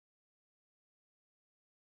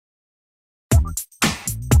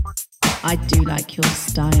I do like your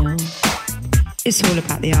style. It's all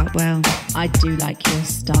about the art well. I do like your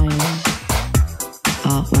style.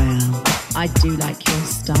 Art well. I do like your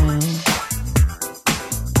style.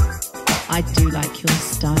 I do like your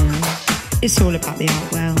style. It's all about the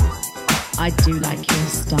art well. I do like your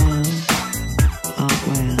style. Art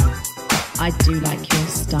well. I do like your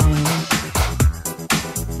style.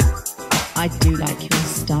 I do like your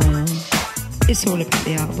style. It's all about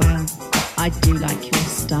the art well. I do like your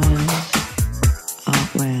style.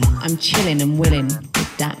 Art well. I'm chilling and willing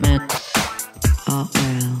with that man. Art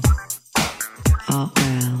well. Art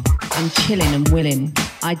well. I'm chilling and willing.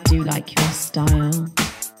 I do like your style.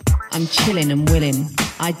 I'm chilling and willing.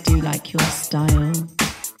 I do like your style.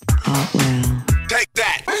 Art well. Take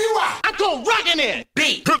that. Where you at? I go rockin' it.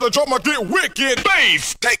 Beat. Hit the drummer, get wicked.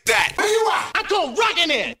 Bass. Take that. Where you at? I go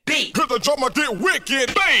rockin' it. Beat. Hit the drummer, get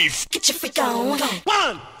wicked. Bass. Get your freak on.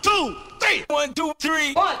 1, 2, 3. 1, 2,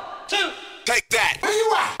 3. 1, 2. Take that. Where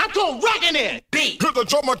you at? I go rockin' it. Beat. Hit the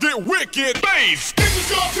drummer, get wicked. Bass. This is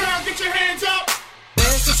your time. Get your hands up.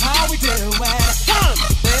 This is how we do it.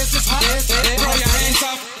 This is how throw your hands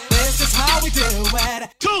up. This is how we do it.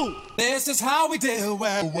 2. This is how we do it.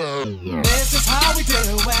 This is how we do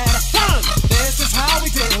it. 1. This is how we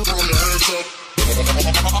do it. Throw your hands up.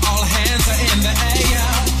 All hands are in the air.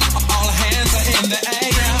 All hands are in the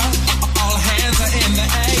air. All hands are in the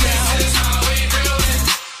air. This is how we do it.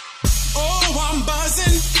 Oh, I'm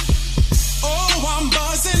buzzing. Oh, I'm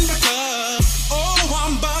buzzing because. Oh,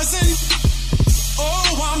 I'm buzzing.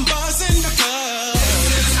 Oh, I'm buzzing because.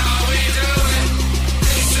 This is how we do it.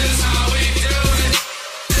 This is how we do it.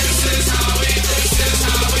 This is how we do it. This is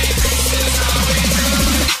how we do it. This is how we do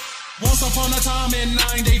it. Once upon a time in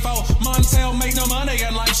 94, Montel made no money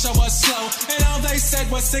and life show was slow. And all they said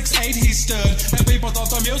was 6'8" he stood. And people thought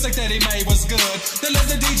the music that he made was good. They lived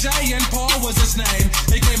the DJ and Paul was his name.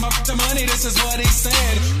 He came up with the money, this is what he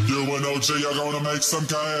said. You and OG are gonna make some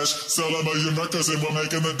cash. Sell 1,000,000 records and we're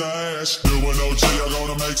making the dash. You and OG are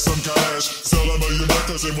gonna make some cash. Sell 1,000,000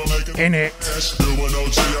 records and we're making In it. cash. You and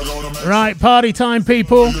OG are gonna make Right, party time,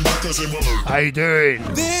 people. records and we're How you doing?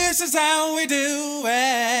 This is how we do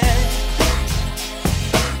it.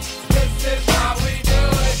 This is how we do it.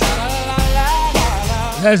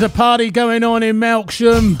 There's a party going on in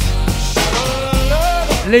Melksham.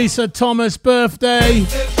 Lisa Thomas birthday.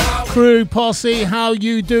 Crew posse, how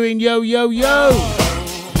you doing? Yo, yo, yo.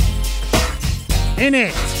 In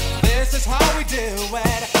it. This is how we do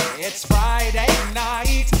it. It's Friday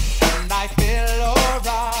night and I feel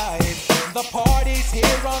alright. The party's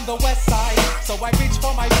here on the west side, so I reach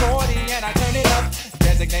for my 40 and I turn it up.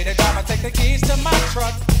 Designated driver, take the keys to my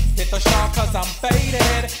truck. Hit the shop cause I'm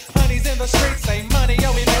faded. Honey's in the streets, say money,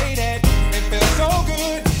 yo, we made it. It feels so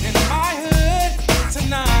good in my hood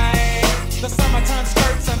tonight. The summertime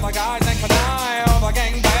skirts and the guys ain't canine. All the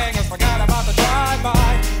gangbangers forgot about the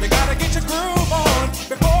drive-by. You gotta get your groove on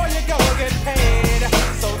before you go get paid.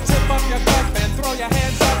 So tip up your cup and throw your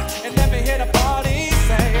hands up and let me hear the party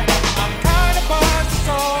say, I'm kinda buzzed, it's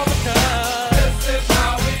all because This is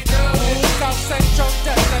how we do it. South Central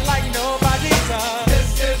does it like nobody does.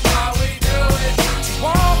 This is how we do it. To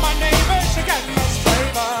all my neighbors, you got much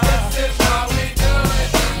flavor. This is how we do it.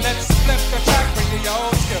 Let's flip the track, bring the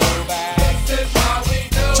old school back. This is how we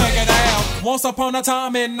do it. Check it out. Once upon a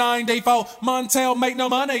time in 94, Montel made no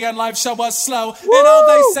money and life show was slow. Woo! And all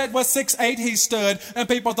they said was 6'8" he stood. And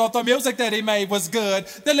people thought the music that he made was good.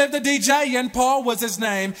 They lived the DJ and Paul was his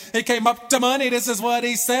name. He came up to money, this is what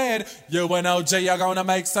he said. You and OG are gonna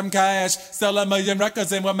make some cash. Sell 1,000,000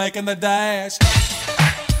 records and we're making the dash.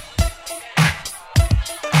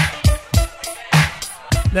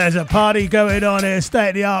 There's a party going on here. State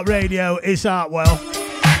of the Art Radio. It's Artwell.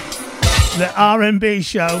 The R&B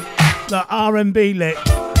show. The R&B lit.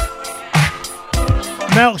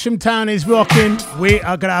 Melksham Town is rocking. We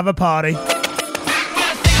are gonna have a party. Where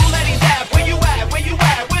the single ladies at? Where you at? Where you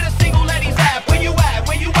at? Where the single ladies at? Where you at?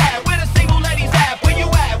 Where you at? Where the single ladies at? Where you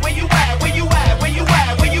at? Where you at? Where you at? Where you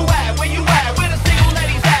at? Where you at? Where you at? Where the single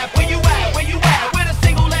ladies at? Where you at? Where you at? Where the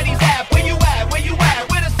single ladies at? Where you at? Where you at?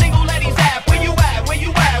 Where the single ladies at? Where you at? Where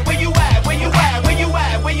you at? Where you at? Where you at? Where you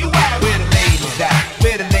at? Where you at? Where the ladies at?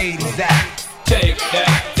 Where the ladies at? Shake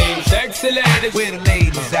that thing, sexy ladies. Where the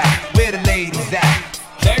ladies at? Where the ladies at?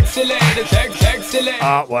 Sexy ladies, sexy ladies.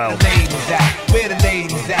 Artwell. Where the ladies at? Where the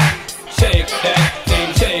ladies at? Shake that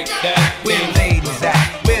thing, shake that Where the thing. ladies at?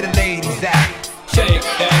 Where the ladies at? Shake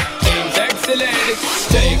that thing, sexy ladies.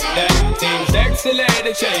 Shake that thing, sexy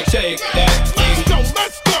ladies. Shake that thing.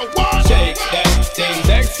 Let's go, what? Shake that thing,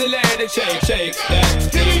 sexy ladies. Shake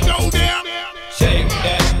that Did he thing. go down? Shake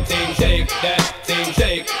that thing, shake that thing,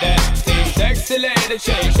 shake that thing, sexy sexy lady.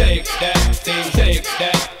 Shake, shake that thing, shake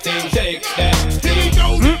that thing, shake that thing. Here we go.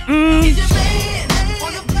 Is your man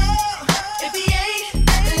on the floor? If he ain't,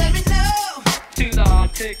 then let me know. To the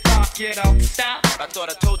tick-tock, you don't stop. I thought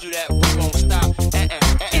I told you that we won't stop.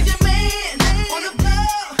 Is your man on the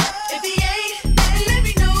floor? If he ain't, then let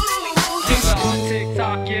me know. To the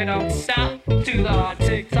tick-tock, you don't stop. To the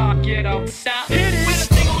tick-tock, you don't stop. Where the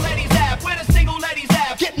single ladies at? Where the single ladies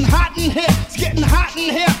at? Getting hot in here, it's getting hot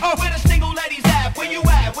in here. Oh, Where the single ladies at? Where you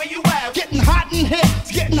at? Where you at? getting hot in here,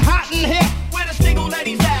 it's getting hot in here. Where the single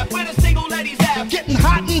ladies at? Where the single ladies at? Getting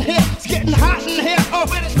hot in here, it's getting hot in here. Oh,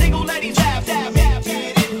 Where the single ladies at?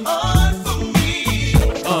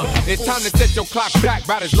 It's time to set your clock back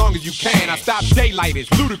about as long as you can. I stop daylight, it's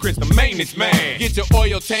Ludacris, the maintenance man. Get your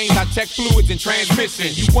oil change, I check fluids and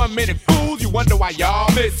transmission. You 1 minute fools, you wonder why y'all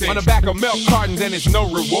missing. On the back of milk cartons and it's no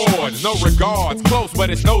rewards, no regards. Close, but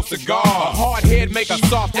it's no cigar. A hard head make a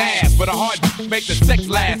soft ass, but a hard make the sex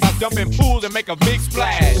last. I jump in pools and make a big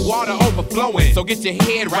splash. Water overflowing, so get your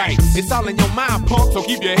head right. It's all in your mind, punk, so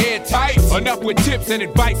keep your head tight. Enough with tips and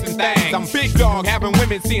advice and things. I'm big dog, having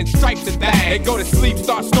women seeing stripes and things. They go to sleep,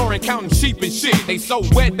 start snoring, counting sheep and shit. They so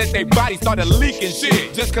wet that their bodies started leaking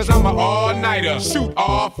shit. Just cause I'm an all-nighter, shoot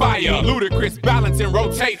all fire. Ludacris, balance and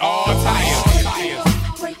rotate all tires.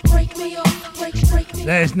 Break me off, break me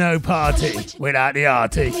There's no party without the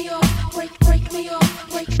arty. off, break me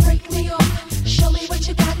off. Show me what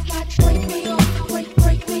you got, break me off,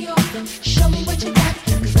 break me off. Show me what you got,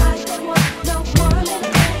 'cause I don't want no one else.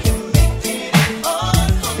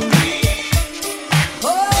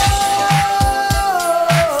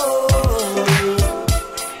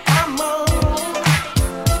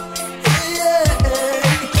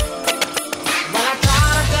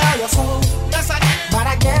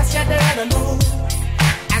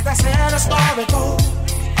 Story goes.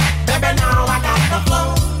 Baby, now I got the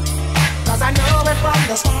flow, 'cause I know it from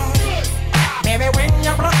the start. Baby, when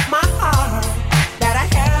you broke my heart, that I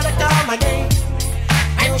had to come again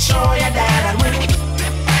and show you that I win.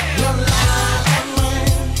 You lied to me.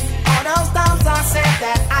 All those times I said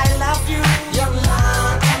that I love you, you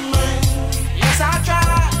lied to me. Yes, I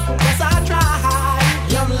tried, yes, I tried.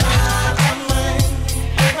 You lied to me.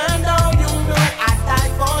 Even though you knew I'd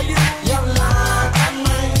die for you, you lied to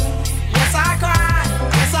me. Yes, I cried,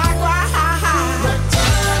 yes, I cried.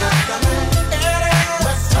 Return of the man,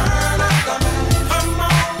 return of the man. Come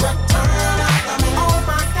on, return of the man. Oh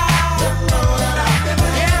my God, you know that I've been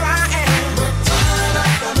here. I am. Return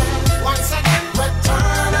of the man. Once again,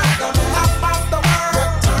 return of the man. Top of the world,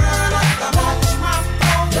 return of the man. Watch my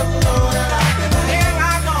flow, you know that I've been here.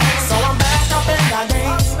 I go. So I'm back up in the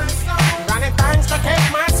game, running things to keep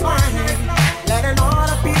my swine, letting all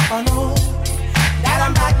the people know that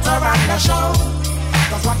I'm back to run the show.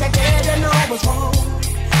 'Cause what they did, you know was wrong,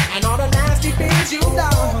 and all the nasty things you done.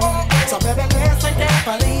 So baby, listen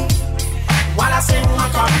carefully while I sing my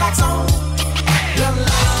comeback song. You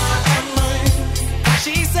lied to me.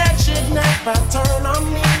 She said she'd never turn on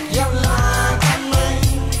me. You lied to me,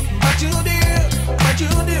 but you did, but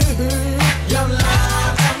you did. You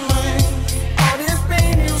lied to me. All this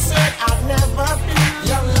pain you said I'd never feel.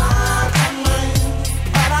 You lied to me,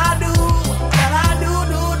 but I do,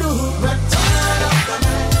 do. Return of the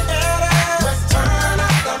man, return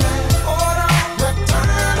of the man. Hold on,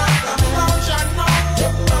 return of the man. Don't you know? You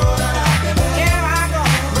know that I've been here. I go.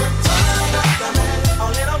 Return of the man, a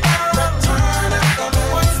little girl. Return of the man,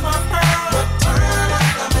 what's my pearl? Return of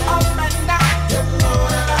the man, up and down. You know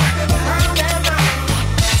that I've been hurt and down.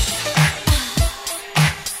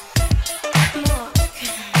 Look,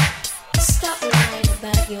 stop lying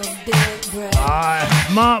about your big breath.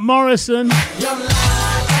 Mark Morrison. You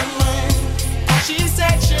lied to me. She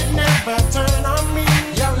said she'd never turn on me.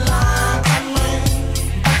 You lied to me,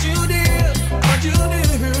 but you did, but you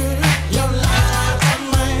did. You lied to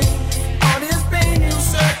me. All this pain you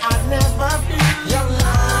said I'd never feel. You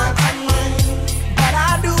lied to me, but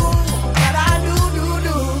I do,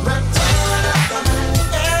 do. Return of the man,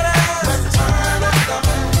 return of the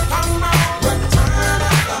man. Come on, return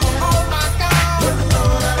of the man. Oh my God, you know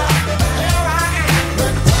that I've been here. I am.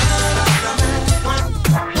 Return of the man,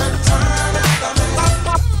 return of the man.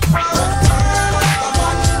 Return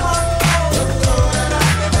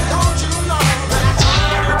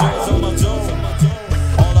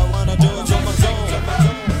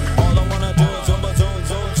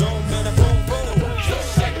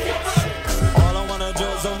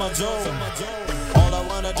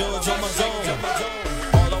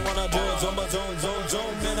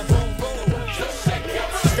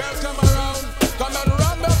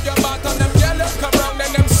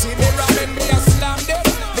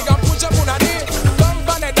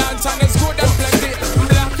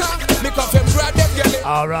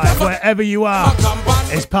Alright, wherever you are,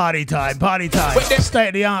 it's party time, state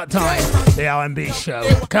of the art time, the R&B show.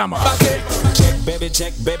 Come on.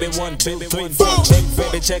 Check, baby, 1, 2, 3, 4.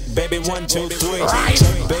 Check, baby, 1, 2,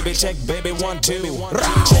 3. Check, baby, 1, 2.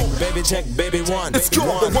 Check, baby, 1. It's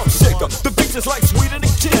called the Rump Shaker. The beat is like sweeter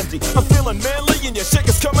than candy. I'm feeling manly and your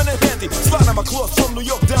shaker's coming in handy. Sliding my claws from New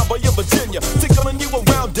York down by your Virginia. Tickling you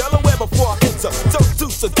around Delaware before I enter. Don't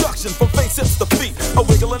do seduction from face hips to feet. A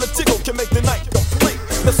wiggle and a tickle can make the night complete.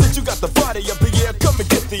 Now since you got the body of the year, come and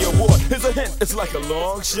get the award. Here's a hint, it's like a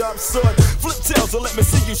long, sharp sword. Flip tails and let me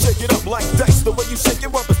see you shake it up like dice. The way you shake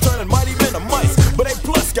it up is turning mighty men of mice. But A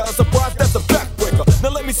plus got a surprise, that's a backbreaker.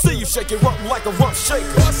 Now let me see you shake it up like a rump shaker.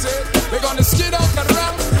 What's it? We're gonna skid out the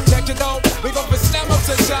rum. Check it out. We're gonna slam up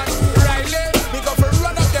session. Riley, we're gonna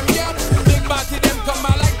run up them yam. Big body them come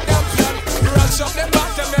out like them plan. Rush up them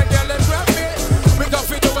bottom and girl and grab me. We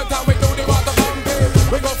gonna do it how we do the water pumping.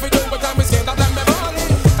 We gonna do it how we say that I'm the body.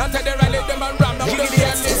 And tell the Riley them and ram up the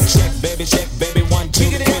list. Check, baby, 1,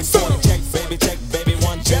 2, 3, 4. Check, baby,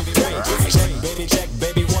 1, 2, 3. Check,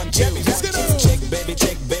 baby, 1, 2.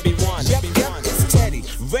 Check, baby, 1. It's Teddy,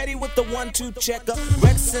 ready with the 1, 2 checker.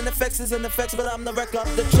 Rex and effects is in effects, but I'm the wreck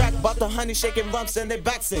off the track. About the honey shaking rumps and they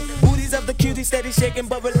backs-in. Booties of the cutie steady shaking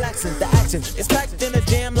but relaxing. The action is packed in a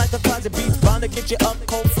jam like a closet. Beats bound to get you up,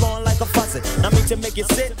 cold flowing like a faucet. I mean to make you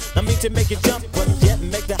sit, I mean to make you jump, but yet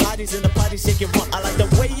make the hotties in the party shake it rump. I like the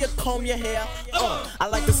way you comb your hair. I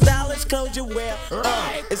like the stylish clothes you wear.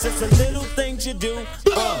 It's just the little things you do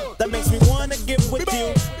that makes me wanna get with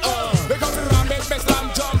you. We go to ram it, best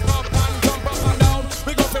lamb jump up and down.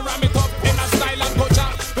 We go to ram it up in a style and culture.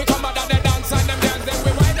 We come out of the dance and them dance, then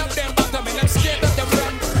we wind up them bottom and them skate up them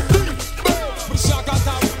run. We shock us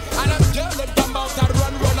out and them girls that come out and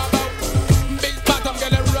run about. Big bottom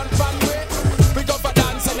girl they run fun way. We go for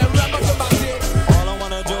dance and them ram up the body. All I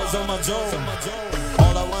wanna do is on my zone.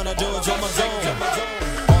 All I wanna do is on my zone.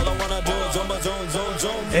 All I wanna do is on my zone.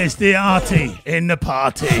 It's the arty in the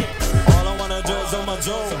party. All I wanna do is on my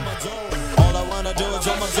zone. All I wanna do is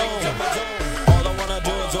on my zone. All I wanna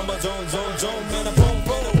do is on my zone. Man, a boom,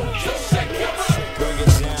 boom. Bring it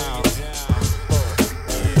down.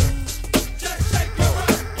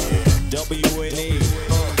 WNE.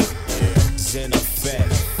 It's in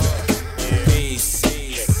effect. Peace.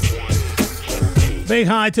 Big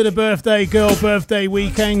hi to the birthday girl, birthday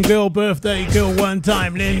weekend girl, birthday girl one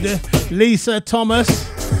time, Linda, Lisa Thomas.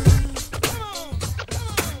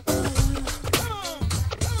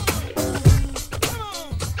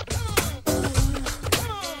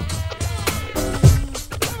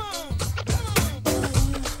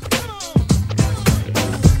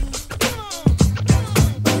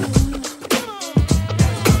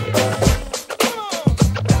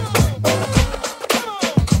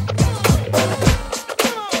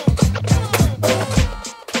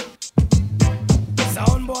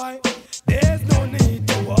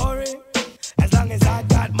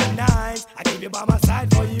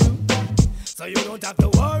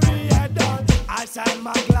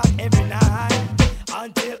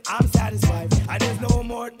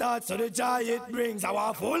 So the joy it brings, I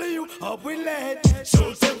want to follow you up with lead.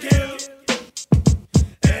 Shoot to kill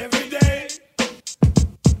every day.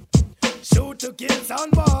 Shoot to kill,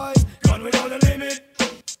 sound boys, gun without a limit.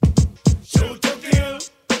 Shoot to kill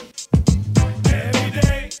every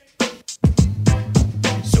day.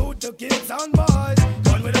 Shoot to kill, sound boys,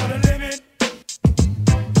 gun without a limit.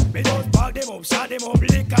 Me just park them up, shot them up,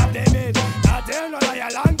 lick up them head. Now tell no lie,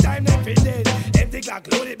 a long time them feel dead. Empty clock,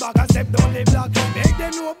 load it back and step down the block. Make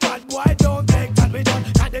them know bad boy don't take that. We don't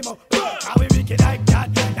cut them up, how we wicked like that.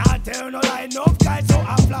 Now tell no lie, enough guys so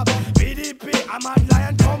I flop. PDP, I'm a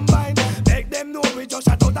lion combine. Make them know we just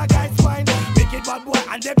shut out a guy's spine. Wicked bad boy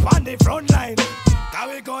and they on the front line. Now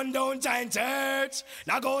we gone down giant church,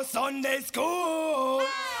 now go Sunday school.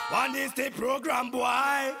 One is the program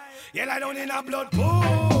boy, yeah lie down in a blood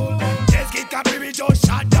pool. Just get copy, we just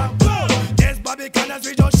shut up. Just Bobby Connors,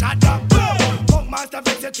 we just shut up. Funk Master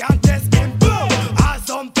Flex, you can't test him.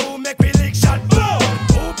 Awesome to make we lick shot.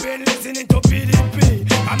 Who been listening to PDP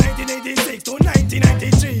from 1986 to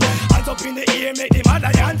 1993? Hands up in the ear, make the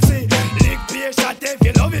mother see. Lick beer shot if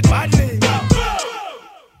you love it badly.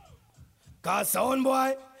 Cause sound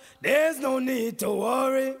boy, there's no need to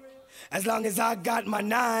worry. As long as I got my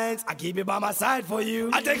nines, I keep it by my side for you.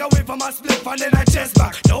 I take away from my split and then I chest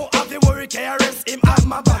back. Don't have to worry, KRS, him at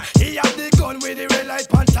my back. He have the gun with the red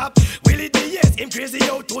light on top. Willie D, yes, him crazy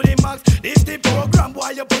out to the max. This the program, boy,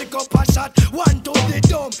 you pick up a shot. One to the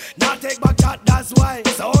dome, now take back shot, that's why.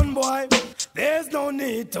 Sound boy, there's no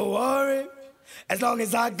need to worry. As long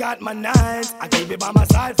as I got my nines, I keep it by my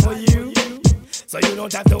side for you. so you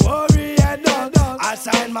don't have to worry. And I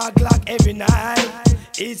sign my Glock every night,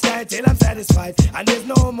 each night till I'm satisfied, and there's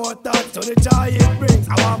no more thoughts to the joy it brings.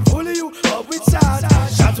 I want full of you, but with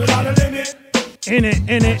shots, shots without a limit. In it.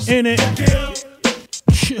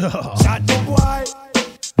 Shot the boy,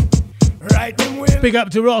 right him will. Big up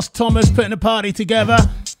to Ross Thomas putting the party together.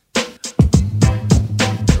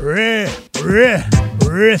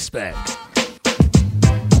 Respect.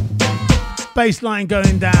 Bassline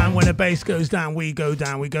going down. When the bass goes down, we go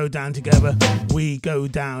down. We go down together. We go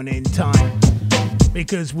down in time.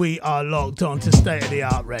 Because we are locked on to State of the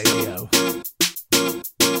Art Radio.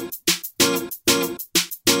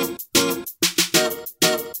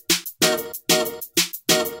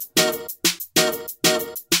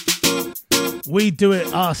 We do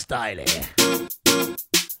it our style here.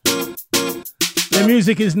 The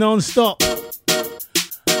music is non-stop.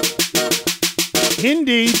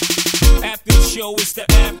 Indeed. After the show, it's the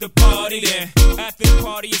after party then. After the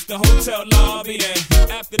party, it's the hotel lobby then.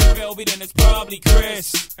 After the Velvet, then it's probably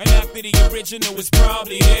Chris. And after the original, it's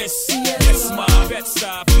probably this. Yes, my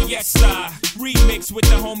Bed-Stuy Fiesta. Remix with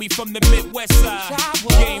the homie from the Midwest side.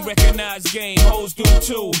 Game recognized game, hoes do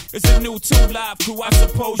too. It's a new 2 Live crew, I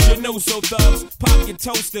suppose you knew. So thugs, pop your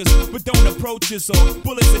toasters, but don't approach us. Or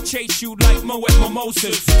bullets that chase you like Moet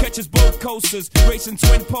Mimosas. Catches both coasters, racing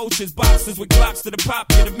twin poachers. Boxers with Glocks to the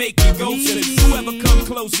pop you to make you go. Whoever come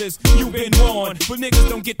closest, you've been warned. But niggas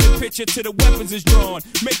don't get the picture till the weapons is drawn.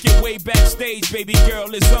 Make your way backstage, baby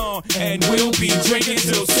girl is on. And we'll be drinking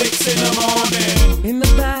till 6 in the morning. In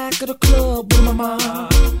the back of the club with my mom,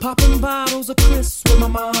 popping bottles of Chris with my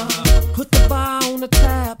mom. Put the bar on the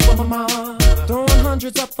tap with my mom, throwing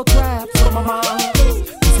hundreds up for grabs with my mom.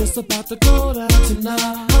 It's about to go down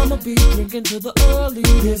tonight. I'ma be drinking till the early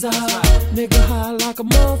days out. Nigga high like a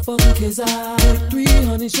motherfucking kid's eye. 3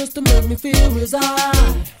 honeys just to make me feel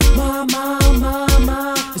reside. My,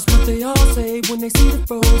 it's what they all say when they see the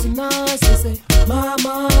frozen eyes. They say, my.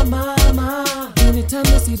 Anytime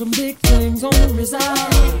they see them big things on the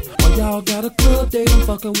reside. While y'all got a club date, I'm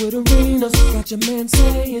fucking with arenas. Got your man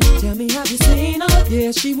saying, tell me, have you seen her?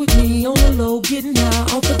 Yeah, she with me on the low, getting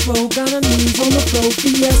high off the throw. Got her knees on the floor,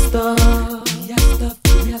 Fiesta. Fiesta.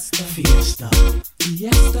 Fiesta. Fiesta.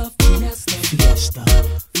 Fiesta. Fiesta.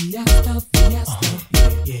 Fiesta.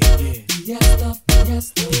 Fiesta.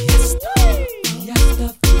 Fiesta. Fiesta. Fiesta.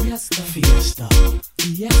 Fiesta.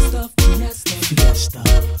 Fiesta. Fiesta. Fiesta.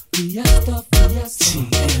 Fiesta.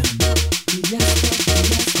 Fiesta.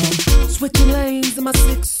 Switching lanes in my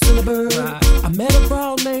 6 in the bird. I met a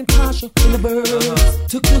broad named Tasha in the bird.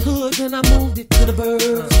 Took the hood and I moved it to the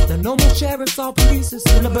bird. Now no more sheriffs or polices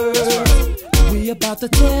in the bird. We about to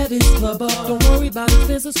tear this club up. Don't worry about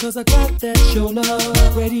expenses cause I got that show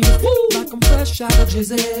love. Ready to woo like I'm fresh out of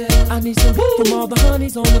Giselle. I need some woo from all the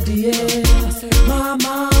honeys on the DL. I said, my.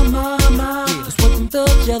 That's what them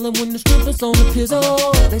thugs yelling when the strippers on the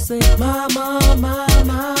pizzle. They say, my.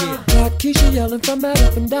 Got Keisha yelling from that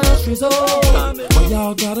up and down streets. While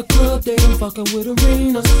y'all got a club date, I'm fucking with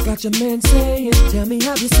arenas. Got your man saying, tell me,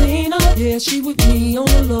 have you seen her? Yeah, she with me on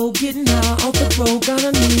the low, getting high off the throw. Got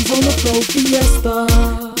her knees on the floor, Fiesta.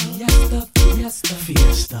 Fiesta. Fiesta.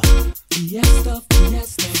 Fiesta. Fiesta.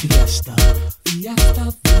 Fiesta. Fiesta.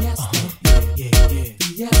 Fiesta.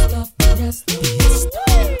 Fiesta. Fiesta.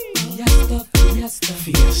 Fiesta. Fiesta. Fiesta.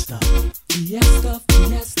 Fiesta. Fiesta.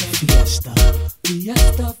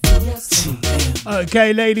 Fiesta. Fiesta.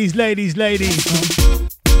 Okay, ladies.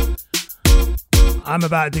 I'm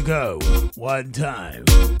about to go one time.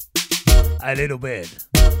 A little bit.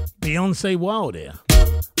 Beyonce Wild here.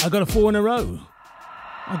 I got a 4 in a row.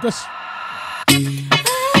 I guess.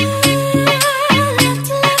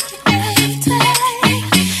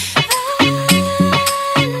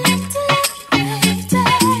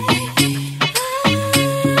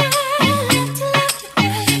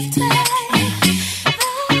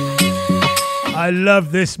 I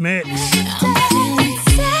love this mix.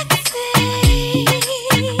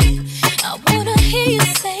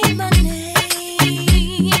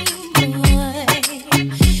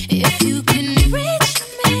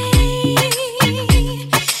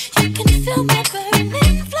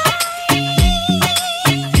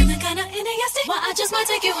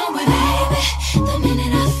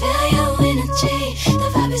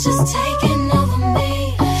 Just taking over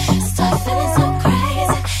me. Start feeling so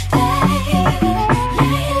crazy, baby.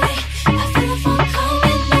 Lately, I feel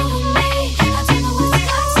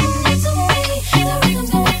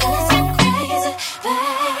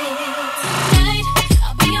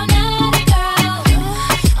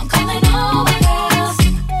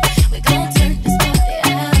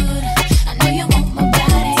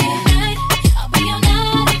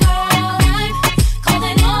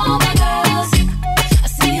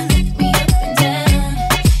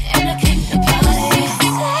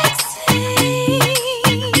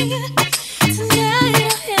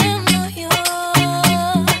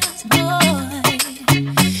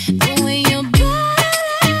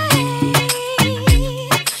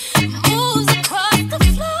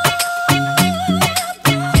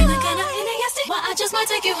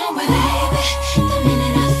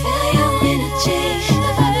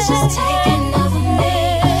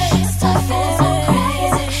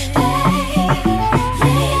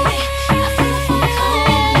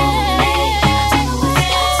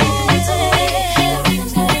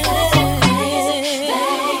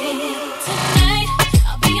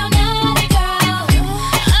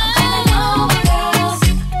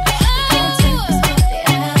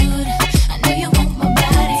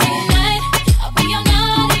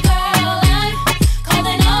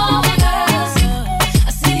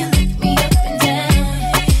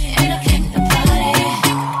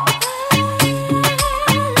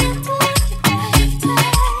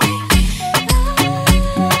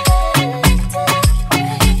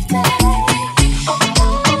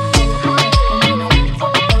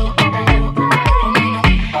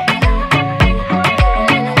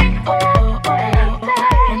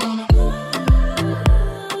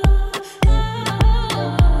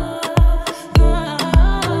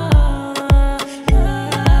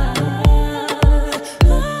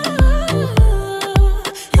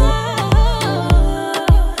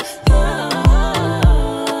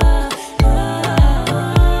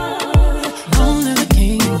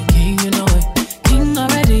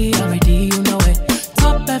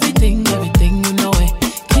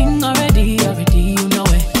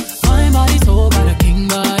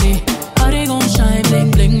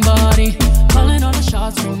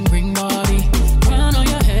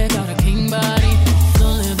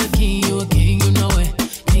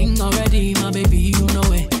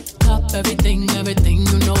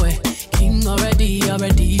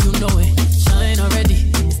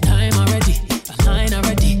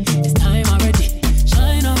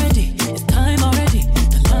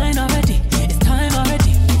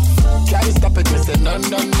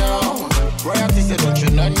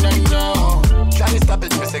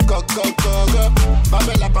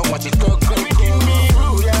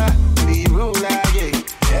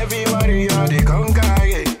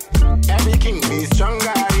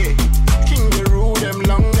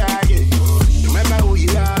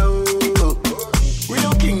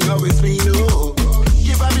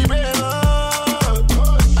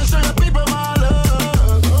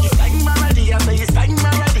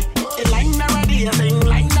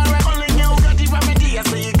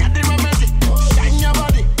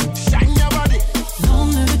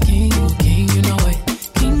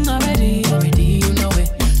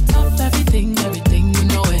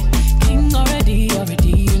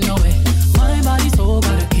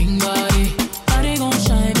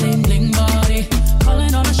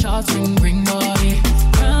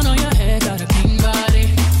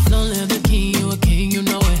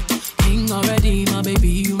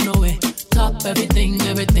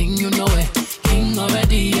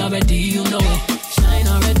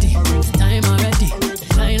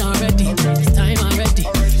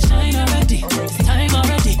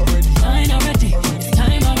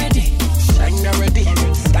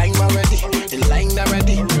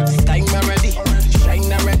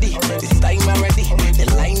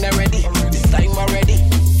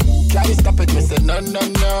no, no,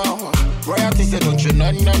 no. Royalty say don't you,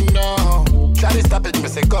 no, no, no. Try to stop it, me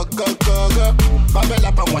say go, go, go, go. Bubble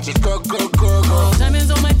up and watch it go, go, go, go.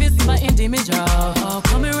 Diamonds on my fist, my intimate jaw.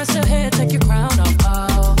 Come and rest your head, take your crown off.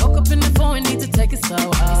 Oh. Woke up in the phone, need to take it slow.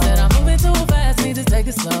 Oh. He said I'm moving too fast, need to take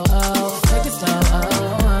it slow. Oh. Take it slow.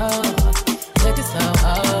 Oh. Take it slow.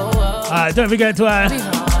 Oh. Don't forget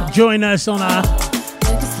to join us on our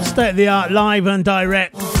State of the Art live and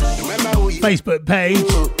direct Facebook page.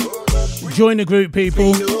 Join the group,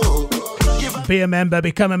 people. Be a member,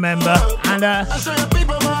 become a member, and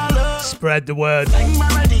spread the word.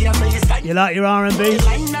 You like your R&B?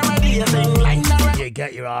 You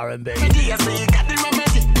get your R&B.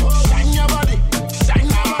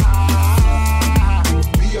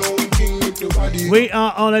 We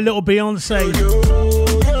are on a little Beyonce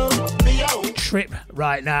trip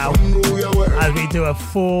right now as we do a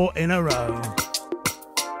 4 in a row.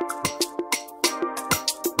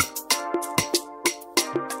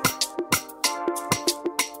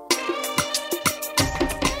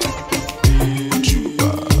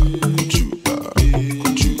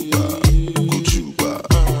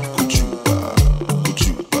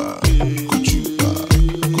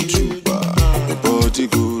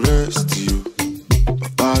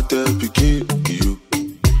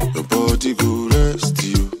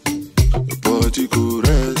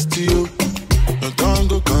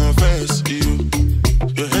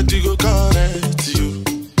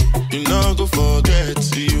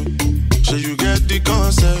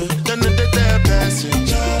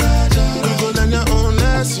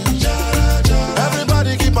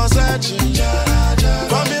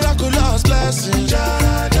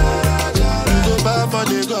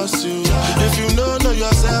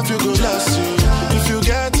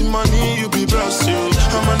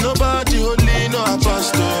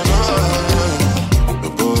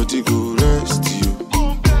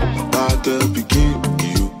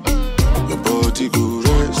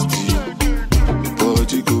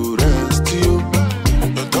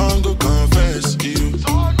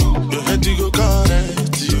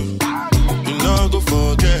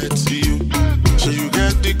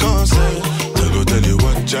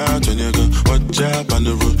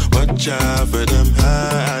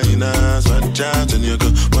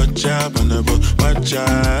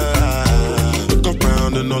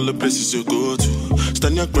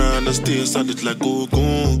 Solid like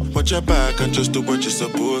Ogun. Watch your back and just do what you're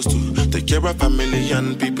supposed to. Take care of family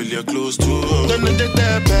and people you're close to. None of the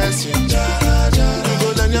third person. You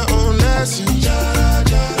go learn your own lesson.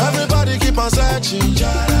 Everybody keep on searching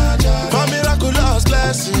for miraculous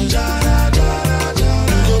blessings. You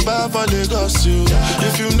go back for Lagos, you.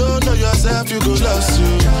 If you know yourself, you go lost,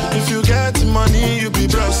 you. If you get money, you be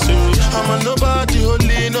blessed, you. I'm a nobody,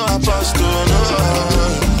 holy, no apostle, no.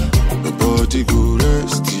 Nobody go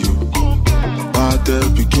rest you. Battle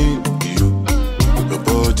begin you. Your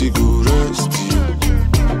body go rest you.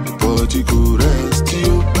 Your body go rest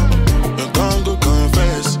you. Your tongue go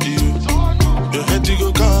confess you. Your head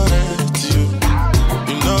go correct you.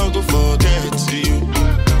 You know go forget you.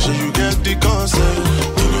 So you get the concept.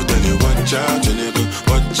 You go tell you watch out, and you go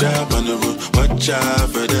watch out on the road. Watch out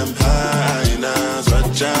for them hyenas.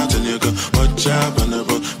 Watch out, and you go watch out on the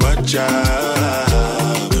road. Watch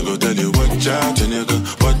out. You go tell you watch out, and you go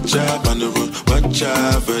watch out on the road. Watch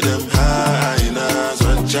out for them hyenas.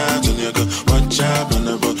 Watch out on your go. Watch out on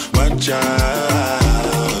the road. Watch out.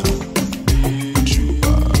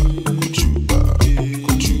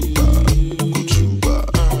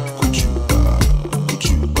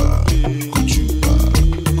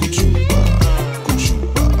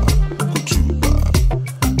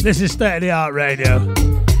 This is State of the Art Radio.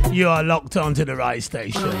 You are locked onto the right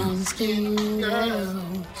station. Brown skin girl,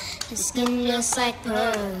 your skin just like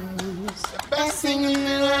pearls. Best thing in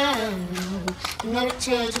the world. Never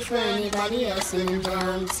trade you for anybody else. In a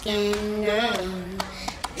brown skin girl,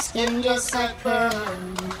 your skin just like pearls.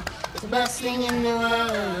 The best thing in the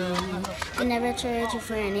world. I never trade you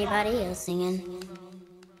for anybody else. Singing.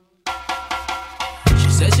 She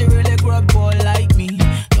says she really grew up boy like me.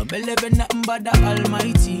 Don't believe in nothing but the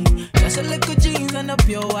Almighty. Just a little jeans and a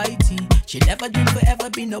pure whitey. She never dream forever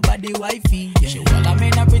be nobody wifey. Yeah. She well, I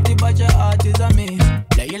mean a pretty but your heart is a miss.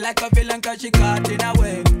 Play you like a villain cause she caught in a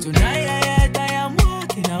way. Tonight I am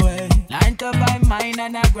walking away. 9 to 5 mine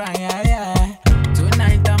and I grind, yeah.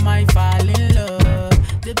 Tonight I might fall in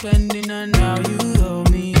love. Depending on how you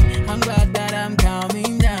hold me. I'm glad that I'm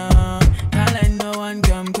calming down. Can't let no one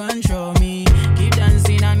come control me. Keep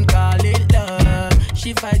dancing and call it love.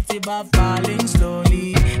 She fights it by falling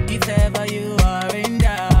slowly. If ever you are in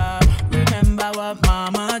doubt, remember what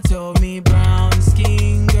mama told me. Brown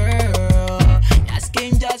skin girl, your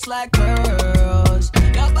skin just like pearl.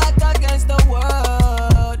 against the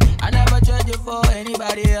world. I never trade you for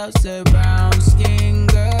anybody else. A brown skin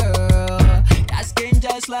girl, that skin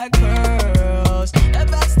just like pearls. The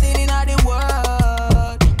best thing in the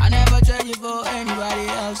world. I never trade you for anybody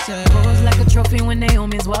else. Pose like a trophy when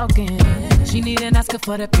Naomi's walking. She need an Oscar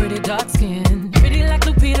for that pretty dark skin. Pretty like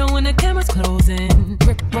Lupita when the camera's closing.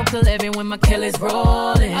 Broke the levee when my Kelly's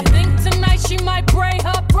rolling. I think tonight she might braid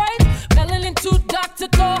her braids. Melanin too dark to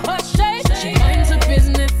throw her shade. She minds her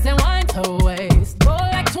business and winds her waist. Go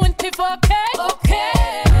like 24K.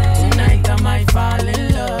 Okay. Tonight I might fall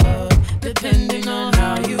in love, depending on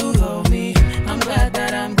how you hold me. I'm glad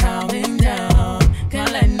that I'm calming down.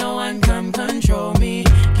 Can't let no one come control me.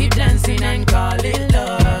 Keep dancing and call it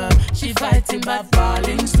love. She fighting but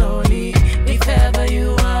falling slowly. If ever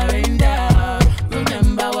you are in doubt,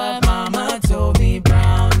 remember what mama told me.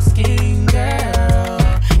 Brown skin girl,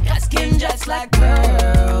 your skin just like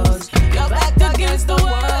pearls. You're back against the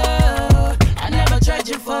world. I never tried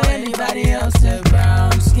you for anybody else. A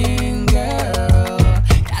brown skin girl,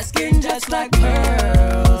 your skin just like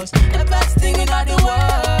pearls. The best thing in all the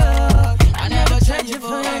world. I never tried you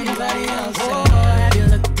for anybody else. Oh, have you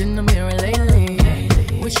looked in the mirror lately?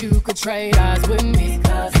 Wish you could trade eyes with me.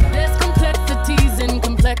 Cause there's complexities in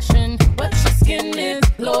complexion, but your skin is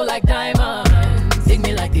glow like diamonds. Dig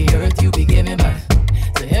me like the earth, you be giving birth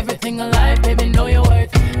to everything alive, baby, know your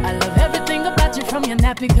worth. I love everything about you, from your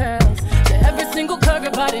nappy curls to every single curve,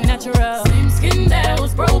 your body natural. Same skin that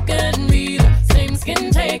was broken, me the same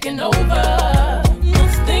skin taking over.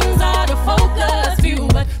 Most things out of focus for you,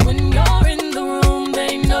 but when you're in the room,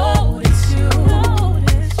 they notice you.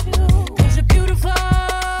 Cause you're beautiful.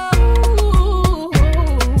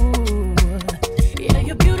 Yeah,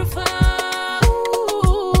 you're beautiful.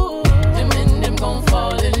 Them and them gon'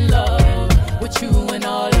 fall in love with you in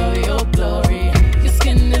all of your glory. Your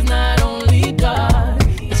skin is not only dark,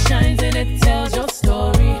 it shines and it tells your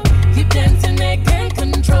story. Keep dancing, they can't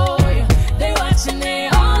control you. They watching, they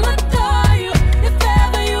all adore you. If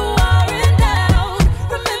ever you are in doubt,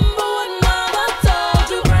 remember what mama told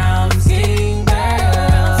you. Brown skin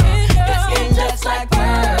girl, your skin just like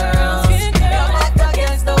pearls. You're back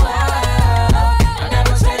against the world. I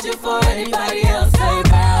never trade you for anybody else. Say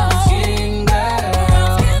brown skin girl,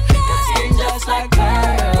 your skin just like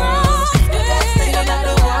pearls. The best thing in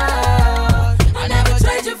the world. I never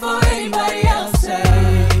trade you for anybody else. Say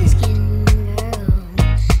Skin girl,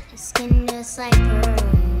 your skin just like pearls.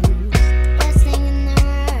 Best thing in the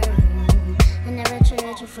world. I never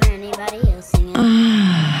trade you for anybody else. Singing.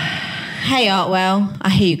 Hey Artwell, I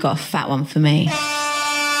hear you got a fat one for me.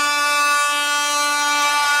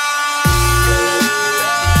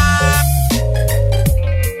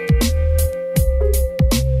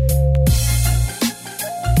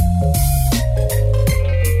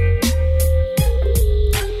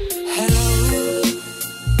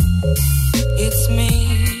 It's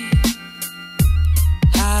me.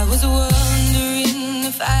 I was wondering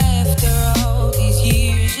if after all these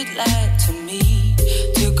years you'd like to me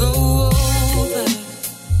to go over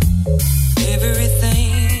everything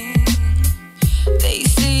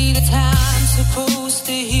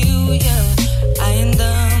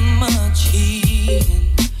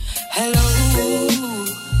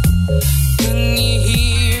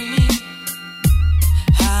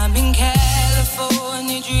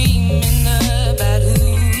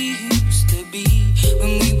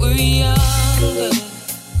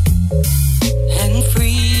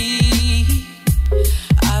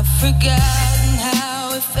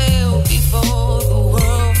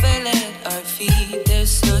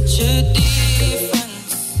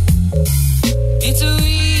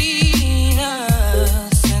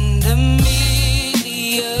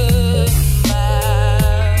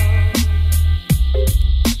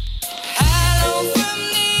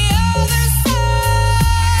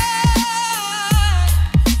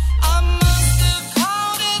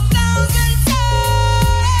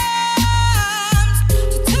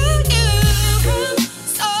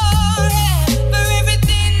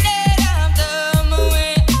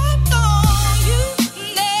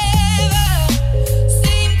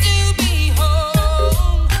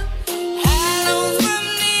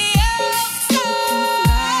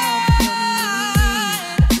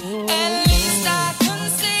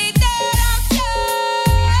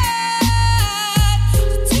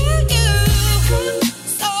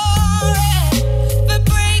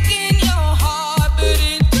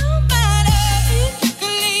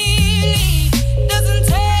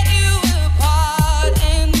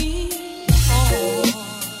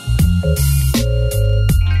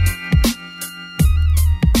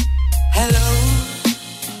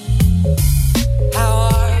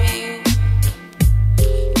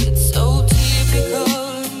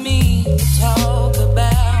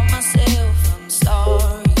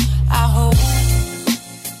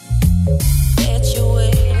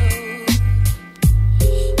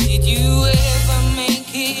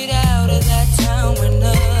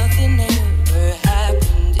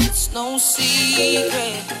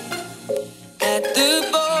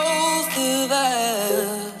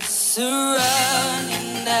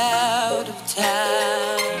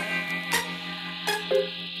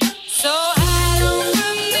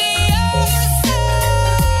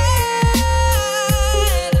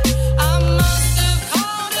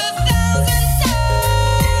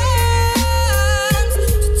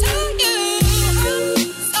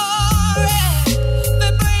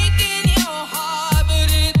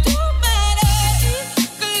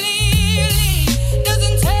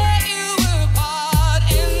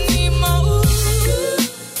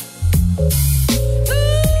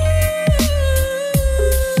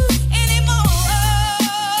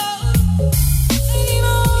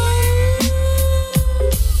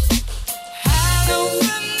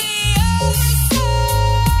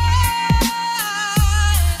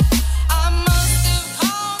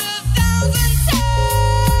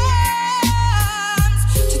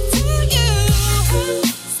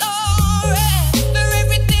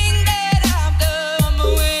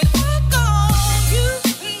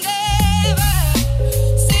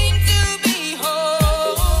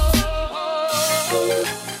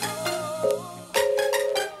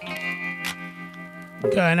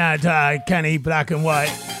Going out to Kenny Black and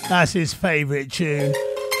White. That's his favourite tune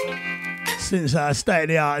since State of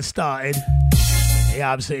the Art started. He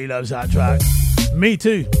absolutely loves that track. Me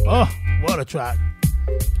too. Oh, what a track.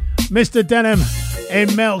 Mr. Denham in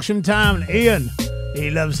Melksham Town. Ian,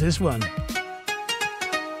 he loves this one.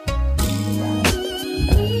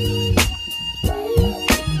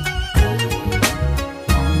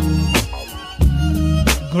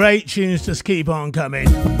 Great tunes just keep on coming.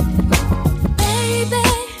 Baby,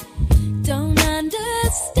 don't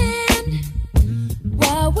understand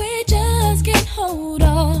why we just can't hold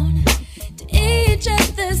on to each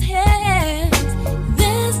other's hands.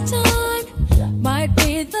 This time might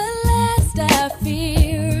be the last, I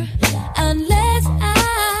fear, unless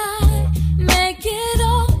I make it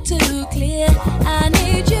all too clear. I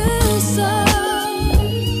need you so.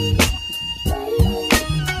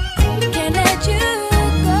 Can't let you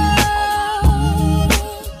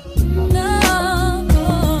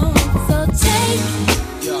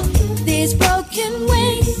these broken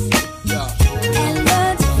wings and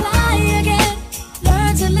learn to fly again,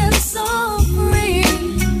 learn to live so free.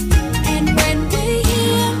 And when we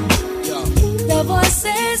hear the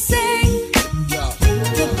voices sing,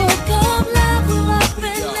 the book of love will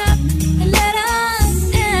open up and let us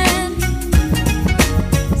in.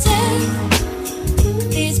 Take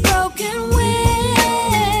these broken wings.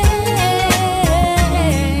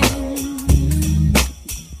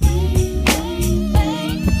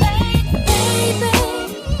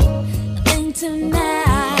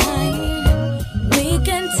 Tonight we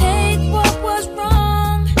can take what was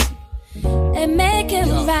wrong and make it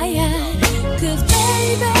right. 'Cause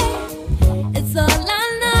baby, it's all I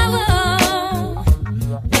know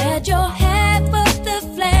that your head was the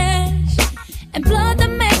flesh and blood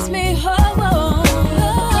that makes me whole.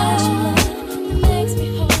 Makes me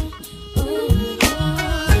whole.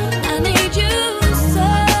 I need you so,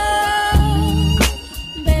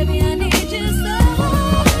 baby, I need you so.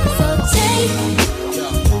 So take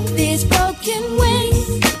these broken wings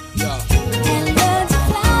and learn to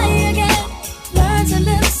fly again, learn to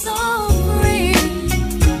live so free.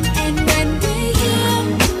 And when we hear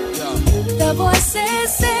the voices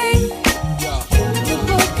sing, the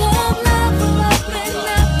book of love will open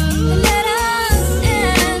up and let us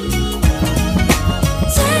in.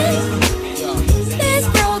 Take these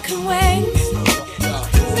broken wings.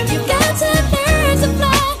 You've got to learn to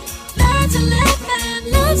fly, learn to live and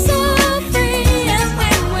love so free. And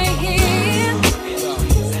when we hear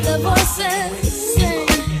the voices sing,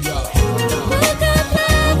 the book of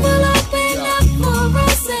love will open up for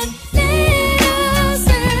us and lead us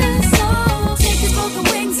in. So take these broken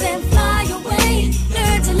wings and fly away.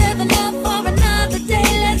 Learn to live and love for another day.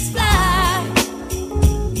 Let's fly.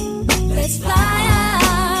 Let's fly.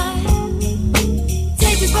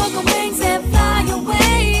 Take these broken wings and fly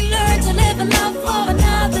away. Learn to live and love for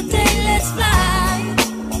another day. Let's fly.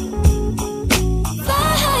 Fly.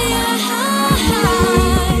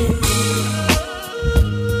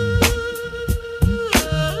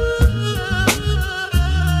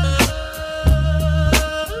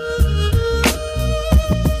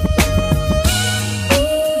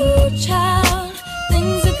 Ooh, child,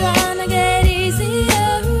 things are gonna get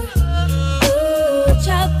easier. Ooh,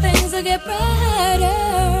 child, things will get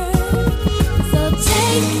brighter. So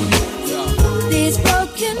take these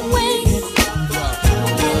broken wings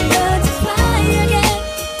and learn to fly again,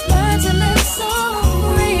 learn to live so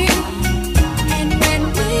free. And when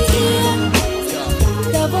we hear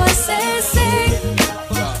the voices sing,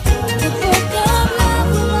 the book of love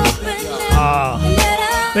will open up and let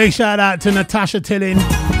us. Big shout out to Natasha Tillin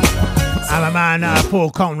and my man Paul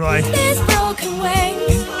Conroy. These broken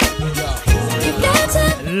wings, you've got to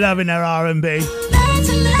Loving their R&B. learn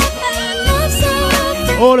to live and love so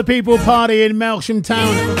free. All the people partying in Melksham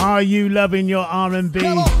Town, are you loving your R&B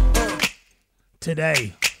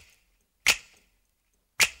today?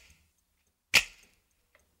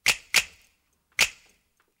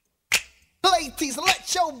 Ladies,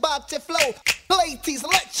 let your body flow. Ladies,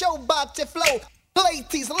 let your body flow.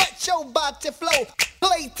 Ladies, let your body flow.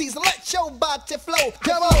 Ladies, let your body flow.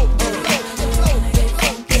 Come on.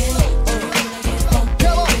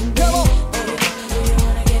 Come on, come on.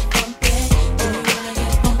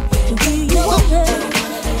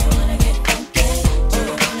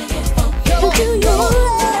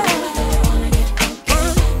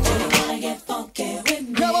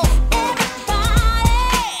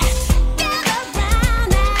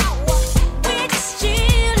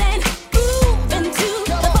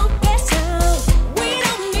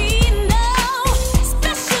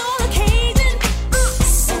 Special occasion.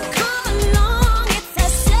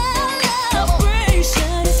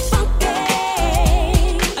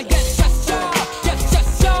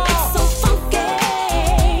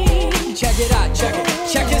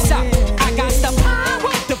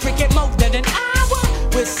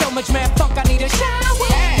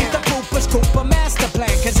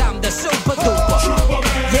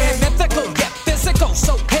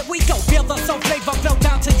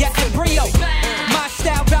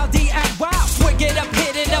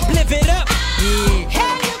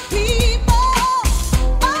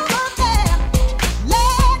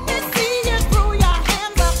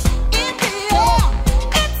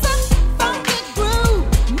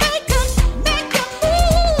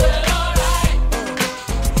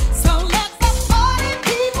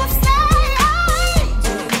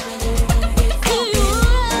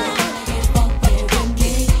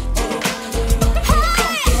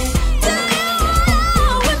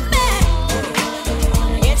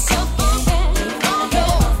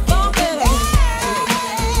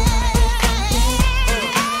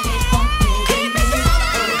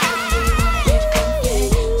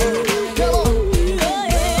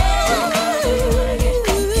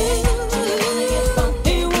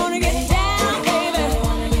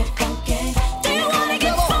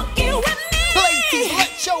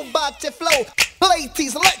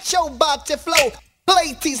 body flow.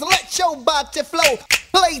 Ladies, let your body flow.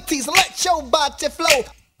 Ladies, let your body flow.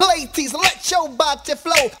 Ladies, let your body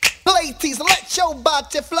flow. Ladies, let your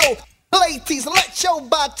body flow. Ladies, let your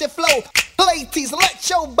body flow. Ladies, let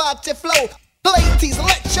your body flow. Ladies,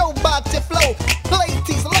 let your body flow.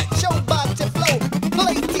 Ladies, let your body flow.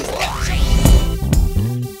 Ladies, let your.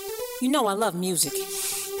 You know I love music.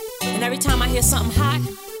 And every time I hear something hot,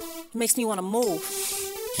 it makes me want to move.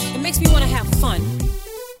 It makes me want to have fun.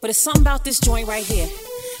 But it's something about this joint right here.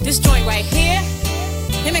 This joint right here,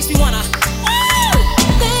 it makes me want to.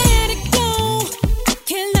 Let it go.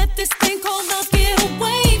 Can't let this thing called love get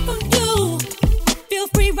away from you. Feel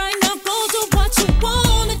free right now, go do what you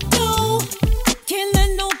wanna do. Can't let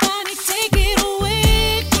nobody take it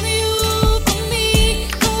away from you, from me,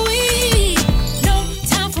 from we. No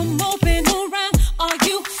time for moping around, are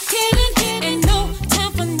you kidding? And no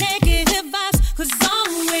time for negative vibes, 'cause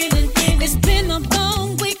I'm winning. It's been a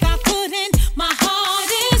long week, I put in my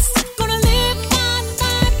hardest. Gonna live my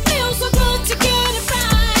life, feels so good to get it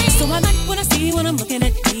right. So I like what I see when I'm looking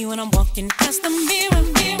at me, when I'm walking past the mirror.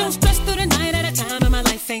 Don't stress through the night at a time in my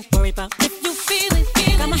life, ain't worried about if you feel it.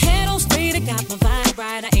 Got my head on straight, I got my vibe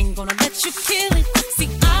right, I ain't gonna let you kill it. See,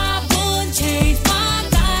 I wouldn't change my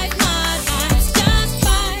life, just fine,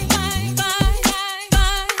 fine, fine, fine,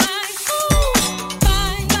 fine, fine, ooh,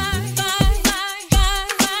 fine, fine, fine, fine, fine,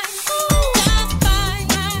 fine, ooh, just fine,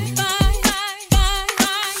 fine, fine, fine, fine,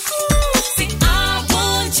 fine, ooh. See, I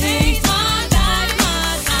wouldn't change my life,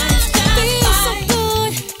 just feels so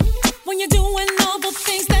good when you're doing all the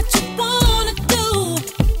things that you wanna do.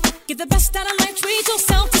 Get the best out of life, treat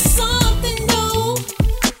yourself to something new.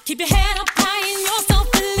 Keep your head up high in yourself,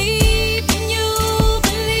 believe in you,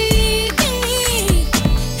 believe in me.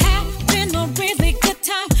 Having a really good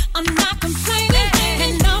time, I'm not complaining,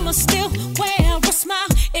 and I'ma still wear a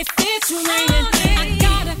smile if it's raining. I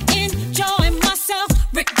gotta enjoy myself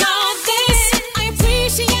regardless. I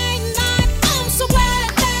appreciate life, I'm so glad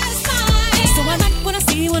that it's mine. So I like what I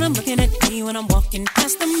see when I'm looking at me, when I'm walking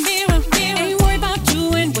past the mirror. Ain't worried about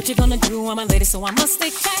you and what you're gonna do. I'm a lady, so I must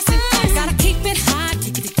stay classy. Gotta keep it high,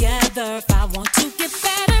 keep it together if I want to get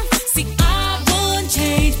better. See, I wouldn't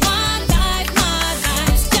change my life,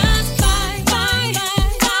 just fine, fine, fine,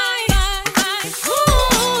 fine, fine,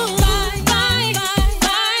 ooh, fine, fine, fine,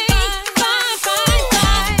 fine, fine, fine,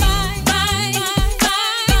 fine, fine,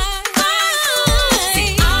 fine, fine.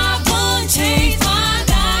 See, I wouldn't change my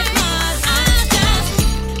life,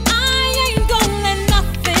 I ain't gonna let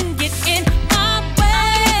nothing get in my way.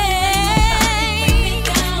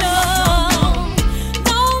 No,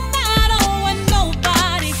 no matter what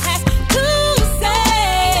nobody has to say.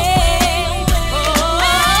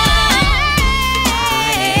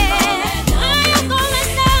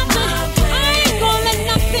 I ain't gonna let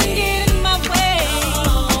nothing get in my way.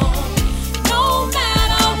 No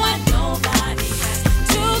matter what nobody has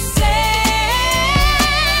to say.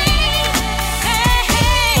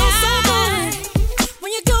 Feels so good when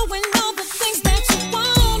you're doing all the things that you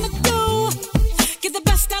wanna do. Get the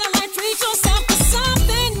best out of life, treat yourself to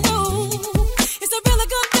something new. It's a really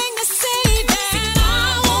good thing to say that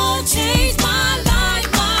I won't change my life,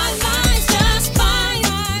 just fine,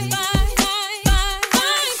 fine, fine, fine,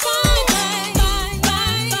 fine, fine, fine, fine,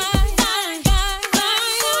 fine, fine,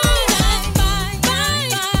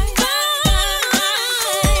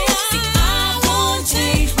 See, I won't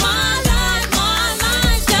change my life,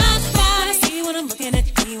 just fine. What I see when I'm looking at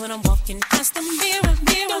me, when I'm walking past the mirror.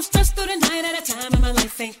 Don't stress through the night at a time in my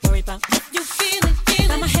life, ain't worried about if you feel it.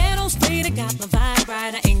 Got my head on straight, I got my vibe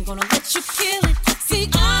right, I ain't gonna let you kill it. See,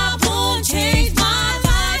 I won't change my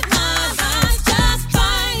life, just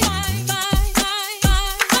fine, fine, fine,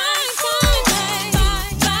 fine, fine, fine,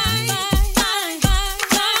 fine, fine, fine, fine,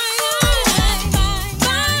 fine,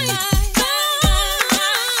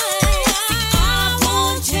 See, I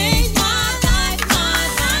won't change my life,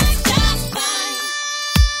 just fine.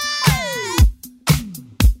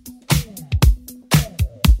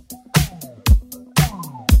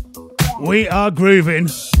 We are grooving.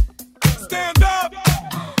 Stand up.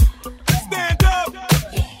 Stand up.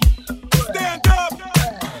 Stand up.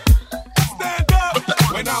 Stand up.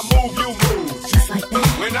 When I move, you move. Just like that.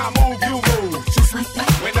 When I move, you move. Just like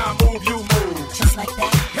that. When I move, you move. Just like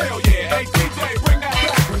that. Hell yeah. Hey, DJ, bring that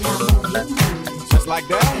back. When I move, you move. Just like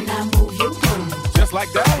that. When I move, you move. Just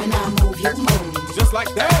like that. When I move, you move. Just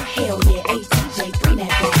like that. Hell yeah. Hey, DJ, bring that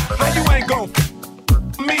back. How you ain't gon'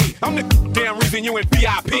 me? I'm the damn reason you in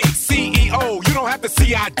VIP. CEO, you don't have to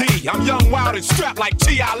CID. I'm young, wild, and strapped like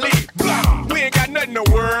G.I. Lee. Blah. We ain't got nothing to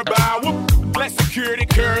worry about. Whoop. Let security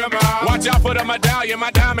carry 'em out. Watch out for put a medallion,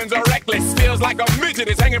 my diamonds are reckless. Feels like a midget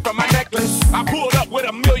is hanging from my necklace. I pulled up with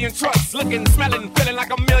a million trucks, looking, smelling, feeling like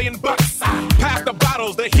 $1,000,000. Pass the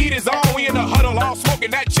bottles, the heat is on. We in the huddle, all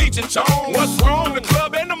smoking that Cheech and Chong. What's wrong? The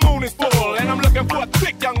club and the moon is full, and I'm looking for a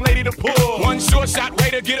thick young lady to pull. One short shot way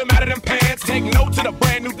to get him out of them pants. Take note to the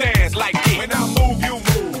brand new dance like it. When I move, you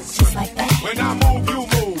move. Just like that. When I move, you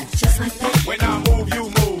move. Just like that. When I move, you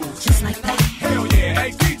move. Just like that. Hell yeah.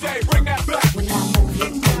 Hey DJ, bring that back. When I move, you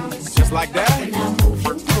move. Just like that. When I move,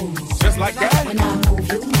 you move. Just like that. When I move,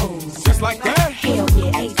 you move. Just like that. Hell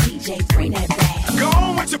yeah. Hey DJ, bring that back. Go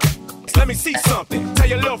on with your. Let me see something. Tell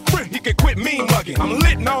your little friend he can quit mean mugging. I'm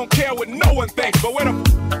lit and I don't care what no one thinks. But where the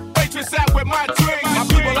waitress at with my drink? My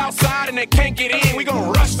people outside and they can't get in. We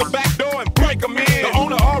gon' rush the back door and break them in. The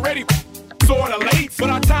owner already sorta late, but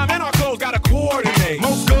our time and our clothes gotta coordinate.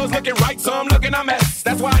 Most girls looking right, some looking a mess.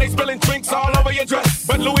 That's why they spilling drinks all over your dress.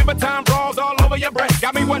 But Louis Vuitton bras all over your breast.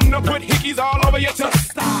 Got me wanting to put hickeys all over your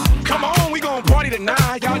chest. Come on, we gon' party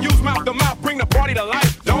tonight. Y'all use mouth to mouth, bring the party to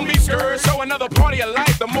life. Don't be scared, show another party of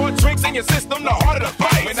life. The more drinks in your system, the harder to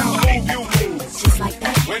fight. When I move, you move. Just like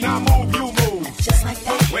that. When I move, you move. Just like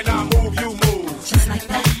that. When I move, you move. Just like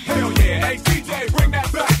that. Hell yeah. Hey DJ, bring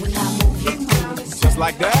that back. When I move, you move. Just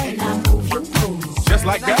like that. When I move, you move. Just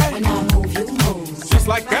like that. When I move, you move. Just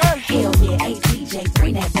like that. Hell yeah. Hey DJ,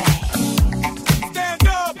 bring that back. Stand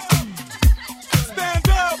up. Stand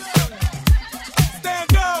up.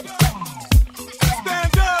 Stand up.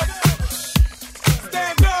 Stand up.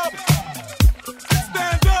 Stand up.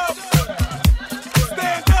 Stand up.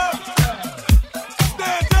 Stand up.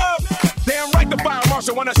 Stand up. Damn right the fire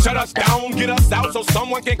marshal wanna shut us down, get us out so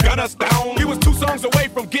someone can gun us down. We was 2 songs away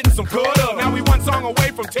from getting some good up. Now we 1 song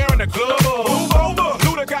away from tearing the club up. Move over,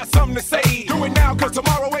 Luda got something to say. Do it now, cause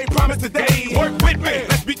tomorrow ain't promised today. Work with me,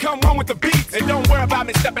 let's become one with the beats. And don't worry about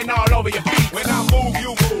me stepping all over your feet. When I move,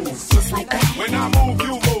 you move. Just like that. When I move,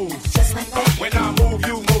 you move. Just like that. When I move,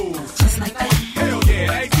 you move. Just like that. Hell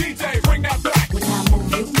yeah. Hey DJ, bring that back. When I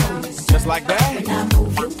move, you move. Just like that. When I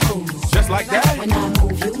move, you move. Just like that. When I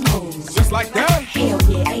move, you move. Just like that. Hell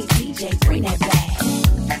yeah. Hey DJ, bring that back.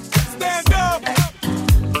 Stand up.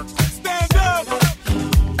 Stand up.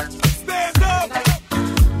 Stand up.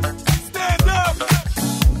 Stand up.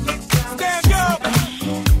 Stand up.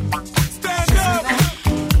 Stand up.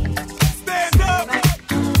 Stand up.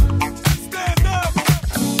 Stand up.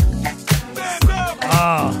 Stand up.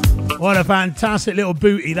 Ah, what a fantastic little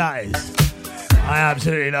booty that is. I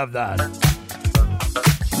absolutely love that.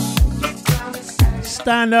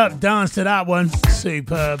 Stand up, dance to that one.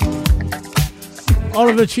 Superb.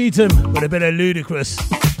 Oliver Cheatham with a bit of Ludacris.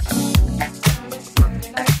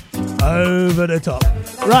 Over the top.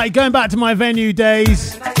 Right, going back to my venue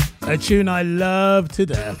days. A tune I love to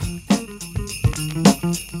death.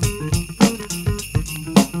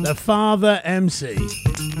 The Father MC.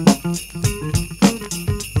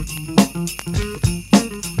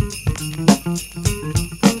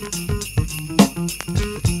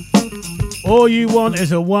 All you want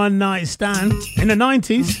is a one night stand in the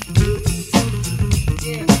 90s.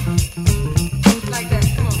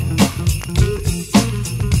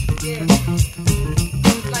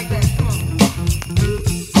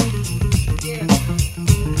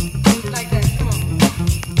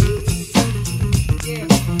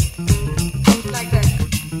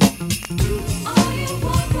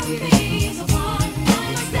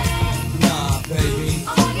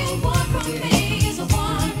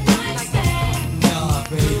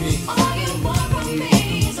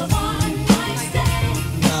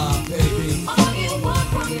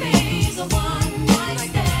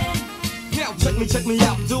 Check me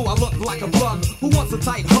out, do I look like a bug? Who wants a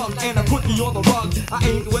tight hug and a quickie on the rug? I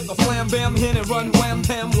ain't with the flam bam, hit and run wham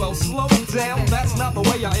bam. Well, slow down, that's not the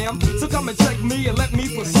way I am. So come and check me and let me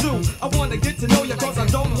pursue. I wanna get to know you cause I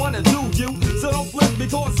don't wanna do you. So don't flip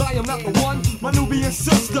because I am not the one. My Nubian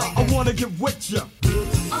sister, I wanna get with you.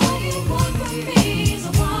 All you want from me is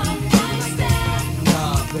a one night stand.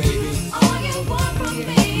 Nah, baby. All you want from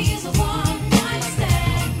me is a one night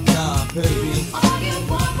stand. Nah, baby. All you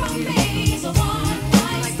want from me is a one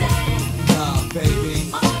night stand. Nah, baby.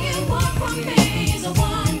 All you want from me is a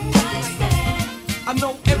one night stand. I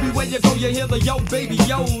know everywhere you go you hear the yo baby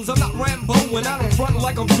yo's. I'm not Rambo and I don't front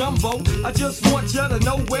like I'm Jumbo. I just want you to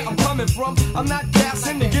know where I'm coming from. I'm not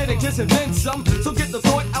gassing to get a kiss and then some. So get the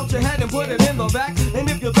thought out your head and put it in the back. And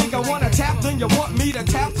if you think I wanna tap, then you want me to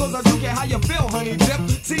tap. Cause I do get how you feel, honey dip.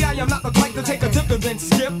 See, I am not the type to take a dip and then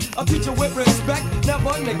skip. I'll teach you with respect,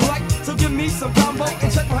 never neglect. So give me some combo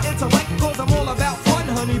and check my intellect. Cause I'm all about fun,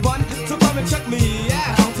 honey bun. So come and check me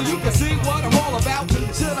out so you can see what I'm all about.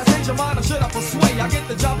 Should I change your mind or should I persuade? I get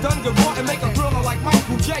the job done good boy and make a thriller like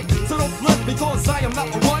Michael J. So don't flip because I am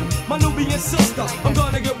not the one. My Nubian sister, I'm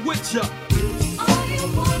gonna get with ya. All you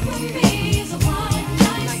want from me is a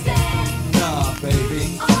one-night stand. Nah,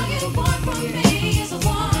 baby. All you want from me is a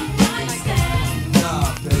one-night stand.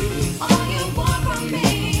 Nah, baby. All you want from me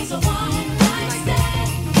is a one-night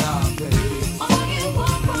stand. Nah, baby. All you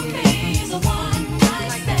want from me is a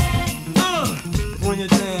one-night stand. Bring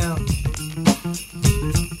it down.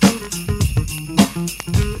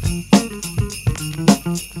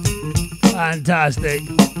 Fantastic.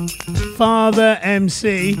 Father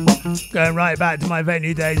MC, going right back to my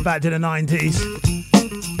venue days, back to the 90s.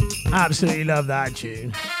 Absolutely love that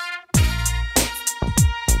tune.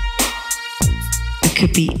 I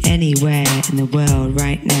could be anywhere in the world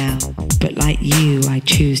right now, but like you, I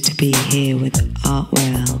choose to be here with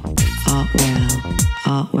Artwell, Artwell,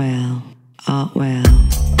 Artwell, Artwell.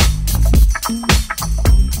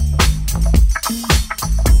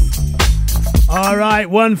 All right,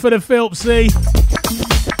 one for the Philpsy.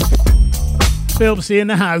 Philpsy in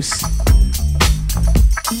the house.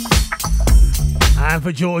 And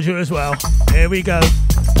for Georgia as well. Here we go.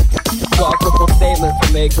 Got a couple statements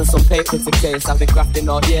to make and some paper to case. I've been grafting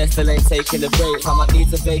all year, still ain't taking a break. I might need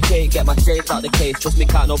to vacate, get my shades out the case. Trust me,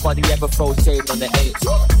 can't nobody ever throw shade on the eight.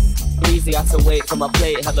 Easy, had to wait for my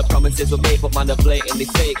plate. Had the promises were made, but man, are blatantly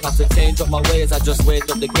fake. Had to change up my ways, I just waved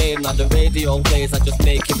up the game. Now the radio plays, I just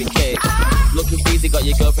make it cake. Looking easy, got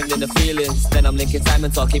your girlfriend in the feelings. Then I'm linking time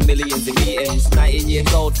and talking millions in meetings. 19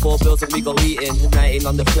 years old, 4 bills and we go eating. 19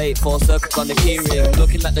 on the plate, 4 circles on the keyring.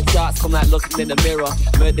 Looking at the charts, come like looking in the mirror.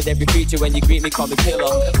 Murdered every feature when you greet me, call me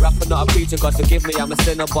killer. Rapper, not a preacher, God forgive me, I'm a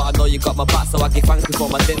sinner. But I know you got my back, so I give thanks before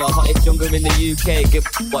my dinner. Hottest younger in the UK, give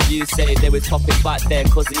what you say. They was popping back there,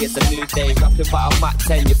 cause it's a new day. Rapping about a Mac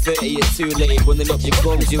 10, you're 30, you're too late. Running up your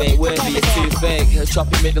gums, you ain't worthy, you're too fake.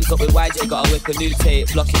 Chopping rhythms up with YJ, gotta whip a new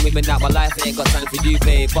tape. Blocking women out my life, I ain't got time for you,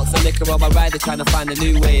 babe. Box of liquor on my rider, trying to find a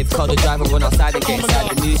new wave. Call the driver, run outside and get inside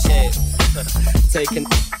the new shape. Taking,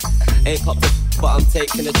 ain't popped the but I'm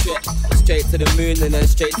taking a trip straight to the moon and then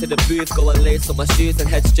straight to the booth. Go and lace up my shoes and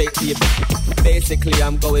head straight to your. Basically,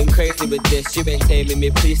 I'm going crazy with this. You ain't taming me,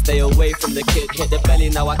 please stay away from the kid. Hit the belly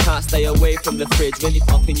now, I can't stay away from the fridge. Really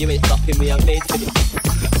popping, you ain't stopping me, I'm made for it.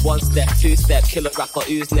 1 step, 2 step, killer rapper,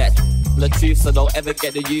 who's next? The truth, so don't ever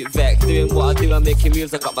get the youth vex. Doing what I do, I'm making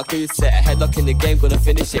moves, I got my crew set. Headlock in the game, gonna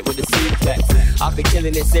finish it with a suplex. I've been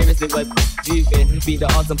killing it seriously, where you've been. Beat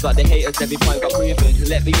the odds and block the haters, every point got proven.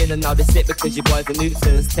 Let me in and now they sit because your boys are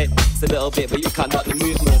nuisance. Take a little bit, but you can't knock the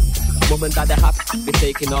movement. Mum and dad are happy to be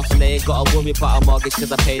taking off, and they ain't got a worry about a mortgage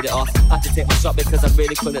cause I paid it off. Had to take my shot because I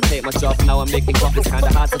really couldn't take my job. Now I'm making guap, it's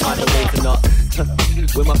kinda hard to find a way to not.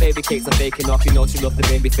 With my baby cakes I'm baking off, you know she loved the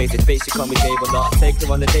baby face. It's fake, she call me Dave a lot. Take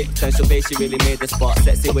her on the date, potential babe, she really made the spot.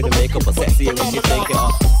 Sexy with the makeup, but sexier when she take it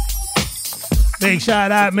off. Big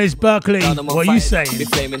shout out, Miss Buckley. What are you saying? Be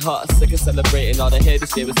flaming hot, sick of celebrating. All I hear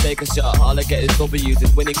this year was take a shot. All I get is W's,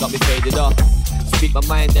 this winning got me faded off. Speak my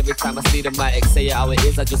mind every time I see the mic. Say it how it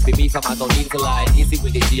is, I just be me fam, I don't need to lie. Easy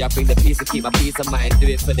with it, G, I bring the peace to keep my peace of mind. Do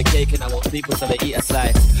it for the cake and I won't sleep until I eat a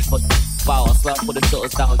slice. But wow, I swear I put the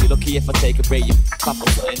shutters down. You're lucky if I take a break, you pop up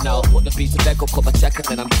putting out. Put the beach to bed, go cut my check and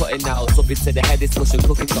then I'm cutting out. Something to the head, it's mush and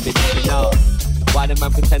cooking, got me putting out. Why the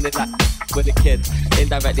man pretending that with a kid?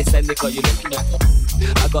 Indirectly sending, got you looking at.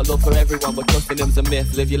 I got love for everyone, but trusting them's a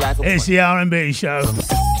myth. Live your life. It's the R&B show.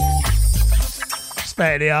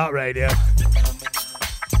 State of the Art Radio.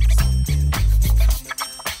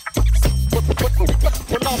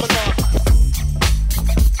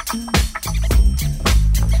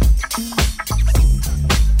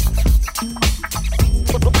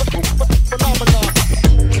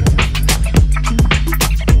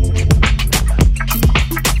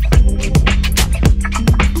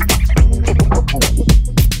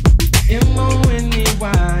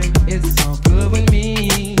 M-O-N-E-Y, it's all good with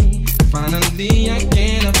me. Finally I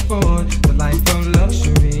can afford the life of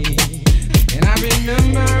luxury. And I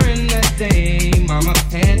remember in that day, mama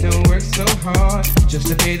had to work so hard just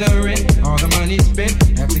to pay the rent. All the money spent,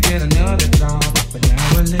 have to get another job. But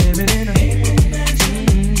now we're living in a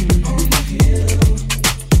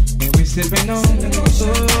and we sipping on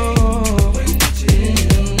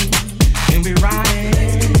and we riding,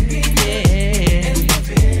 yeah,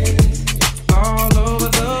 all over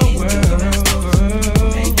the world.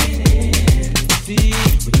 See,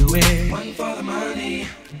 we do it one for the money,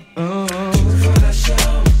 oh, two for the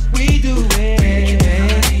show. We do it.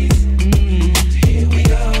 Here we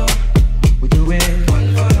go. We do it one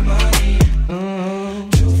for the money, oh,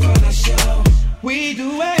 two for the show. We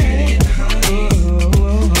do it.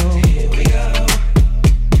 Here we go.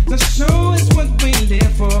 The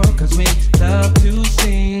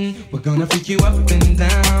Gonna freak you up and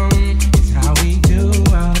down. It's how we do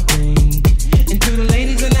our thing. And to the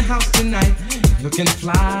ladies in the house tonight, looking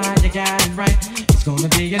fly, you got it right. It's gonna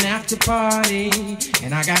be an after party,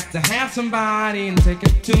 and I got to have somebody and take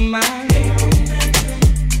it to my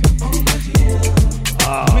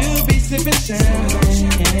We'll be sipping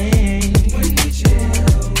champagne,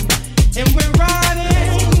 and we're riding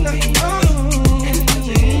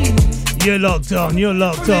You're locked on, you're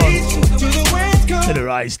locked on to the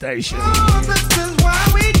right station. This is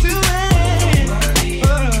why we do it.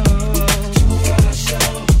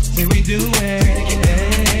 Say we do it.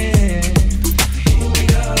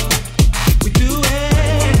 We do it.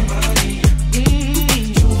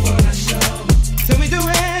 Say we do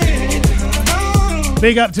it.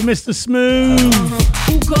 Big up to Mr. Smooth.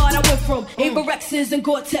 Oh God, I went from Averexes and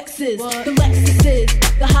Gore-Texes, the Lexuses,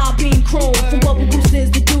 the high beam chrome, from bubble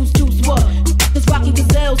boosters, the deuce what? There's Rocky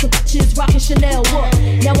Gazelles, the bitches rockin' Chanel, what?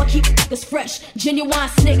 Now I keep this fresh, genuine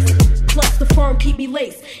snakes, plus the firm keep me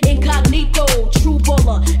laced. Incognito, true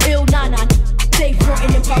baller, ill nana, stay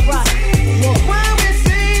frontin' in Paris. When we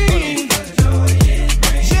sing,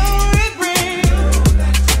 show it real.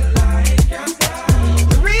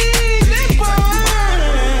 The reason why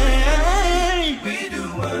we do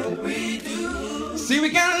what we do. See, we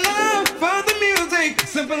got love for the music,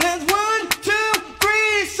 simple as 1, 2,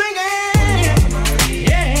 3, sing it.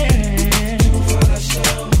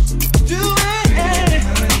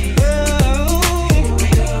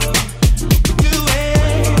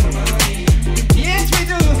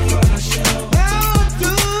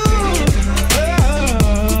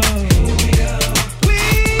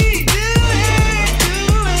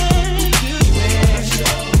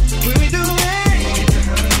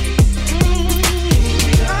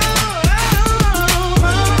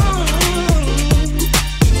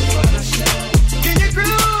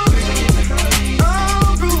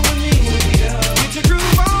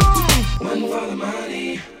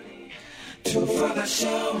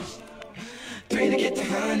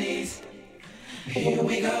 Here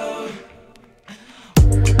we go.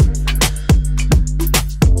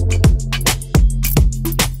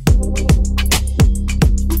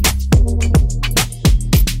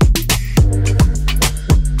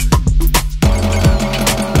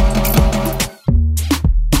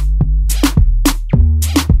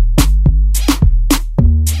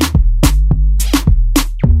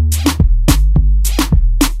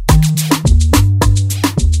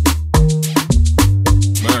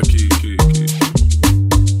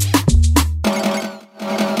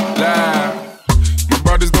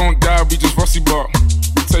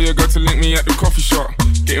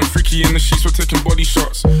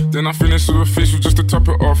 Then I finish with a facial just to top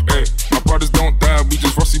it off, ayy. My brothers don't die, we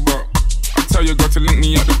just Rossi Buck. I tell your girl to link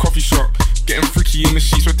me at the coffee shop. Getting freaky in the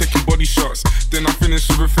sheets, we're taking body shots. Then I finish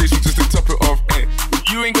with a facial just to top it off, ayy.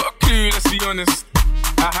 You ain't got a clue, let's be honest.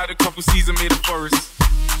 I had a couple seasons made a forest.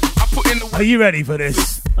 I put in the Are you ready for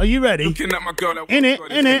this? Are you ready? Looking at my girl, in it.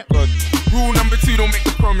 Rule number 2, don't make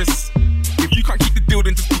the promise. If you can't keep the deal,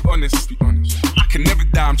 then just be honest. I can never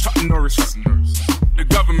die, I'm Chuck Norris. The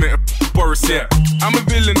government, Boris, yeah. I'm a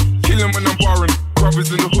villain, killing when I'm barring.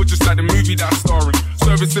 Brothers in the hood, just like the movie that I'm starring.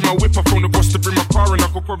 Servicing my whip, I phone the boss to bring my car in. I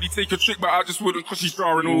could probably take a trick, but I just wouldn't, cause she's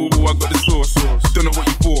drawing. Oh, I got the sauce. Don't know what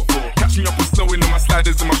you bought. Catch me up and snowing in my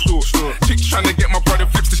sliders and my shorts. Chick trying to get my brother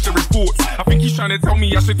flips to share his thoughts. I think he's trying to tell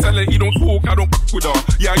me I should tell her he don't talk, I don't with her.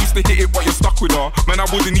 Yeah, I used to hit it, but you're stuck with her. Man, I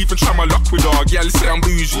wouldn't even try my luck with her. Yeah, let's say I'm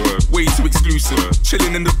bougie, way too exclusive.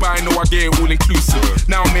 Chilling in the bar, know I get it all inclusive.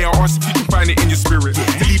 Now may I ask if you can find it in your spirit to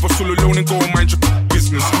leave us all alone and go and mind your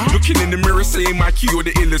business. Looking in the mirror saying my key or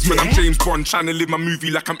the illest. When I'm James Bond trying to live my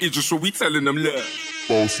movie like I'm Idris, so we telling them look.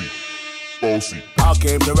 Bossy. I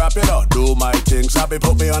came to rap it up, do my thing. Sabi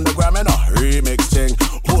put me on the gram and a remix thing.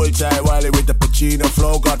 Hold tight Wiley with the Pacino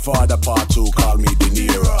flow. Godfather part 2, call me De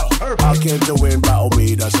Niro. I came to win, battle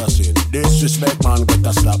me, that's a sin. Disrespect, man, get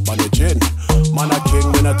a slap on the chin. Man a king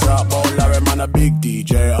in a top ball, Larry, man a big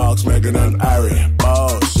DJ, Ox, Megan and Harry.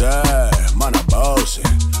 Bossy, man a bossy.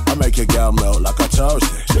 I make your girl melt like a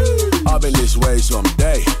toasty. I've been this way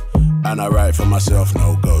someday, and I write for myself,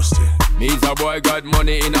 no ghosting. Me's a boy got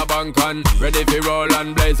money in a bank on. Ready for roll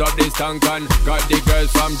and blaze up this tank on. Got the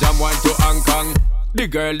girls from Jam 1 to Hong Kong. The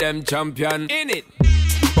girl them champion. In it.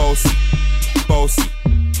 Bossy.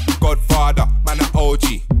 Godfather, man a OG.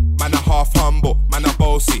 Man a half humble, man a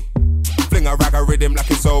bossy. Fling a rag a rhythm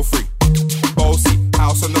like it's all free. Bossy,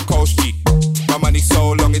 house on the coast G. My money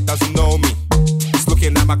so long it doesn't know me. It's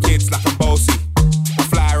looking at my kids like I'm bossy. I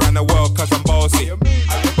fly around the world cause I'm bossy.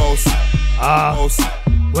 Bossy.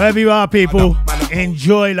 Wherever you are, people,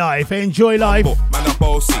 enjoy life. Man a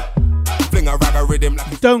bossy. fling a rag a rhythm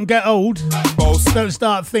like Don't get old. Don't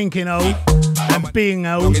start thinking old and being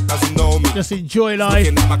old. Just enjoy life.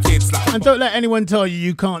 And don't let anyone tell you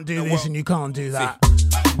you can't do this and you can't do that.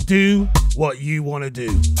 Do what you want to do.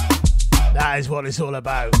 That is what it's all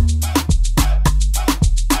about.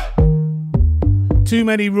 Too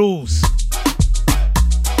many rules.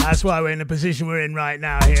 That's why we're in the position we're in right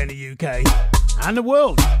now here in the UK and the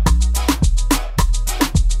world.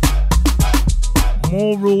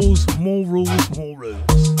 More rules, more rules, more rules.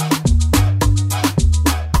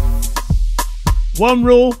 One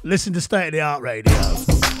rule, listen to State of the Art Radio.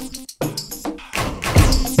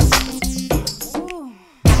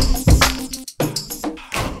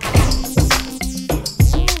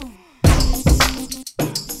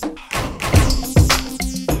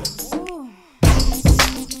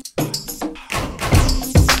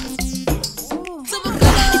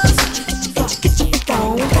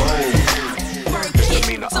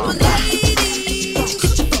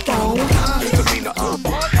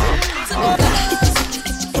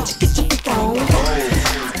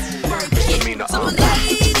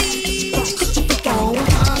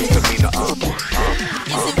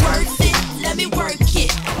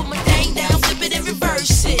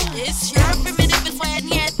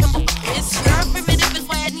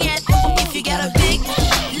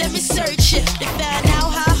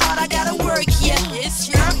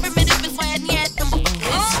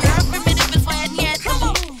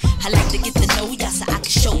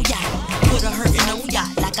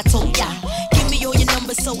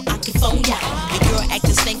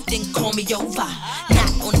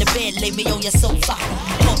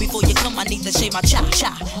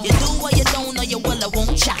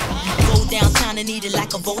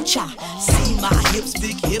 See my hips,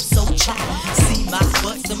 big hips, so chai. See my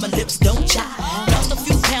butts and my lips don't chai. Lost a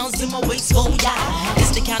few pounds in my waist, oh yeah.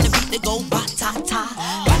 It's the kind of beat that go ba-ta-ta.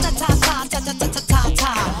 Ba-ta-ta-ta,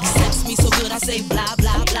 ta-ta-ta-ta-ta. Sex me so good I say blah,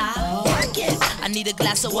 blah, blah. Work it, I need a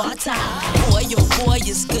glass of water. Boy, oh boy,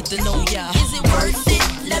 it's good to know ya. Is it worth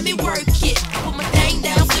it? Let me work it. Put my thing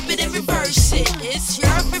down, flip it and reverse it. It's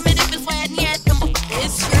your primitive and flat yet.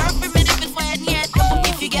 It's your primitive and flat yet.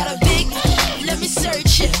 If you got a big, let me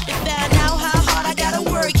search it. To find out how hard I gotta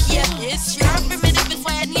work, yeah. It's your primitive and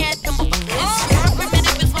flat yet. It's your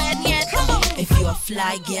primitive and flat yet. If you a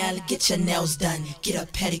fly gal, get your nails done. Get a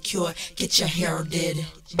pedicure, get your hair did.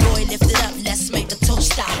 Boy, lift it up, let's make a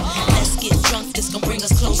toast out. Let's get drunk, this gon' bring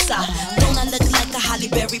us closer. Don't I look like a Holly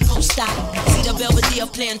Berry poster? See the Belvedere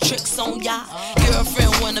playing tricks on ya.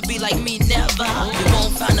 Girlfriend wanna be like me, never. You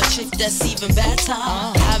won't find a chick that's even better.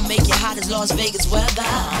 I make it hot as Las Vegas weather.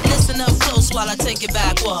 Listen up close while I take it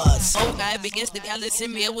backwards. Okay, begins to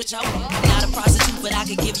listen me what you want. I'm not a prostitute, but I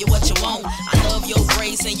can give you what you want. I love your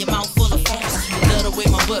braids and your mouth full of phones. Love the way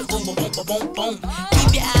my butt boom, boom, boom, boom, boom.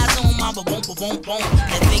 Keep your eyes on my boom, boom, boom, boom.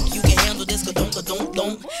 Think you can handle this, don't.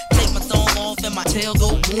 Take my thumb off and my tail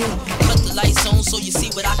go boom. Cut the lights on so you see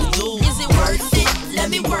what I can do. Is it worth it? Let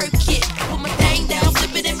me work it. Put my thing down,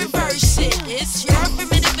 flip it and reverse it. It's your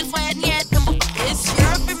primitive and flat yet. It's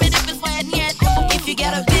your primitive and flat yet. If you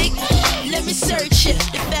got a big, let me search it.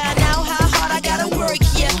 To find out how hard I gotta work,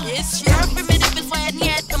 yeah. It's your primitive and flat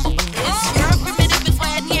yet. It's your primitive and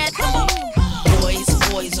flat yet.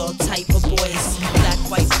 Boys, all type of boys. Black,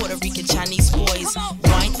 white, Puerto Rican, Chinese boys.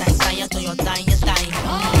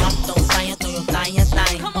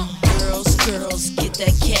 Girls, get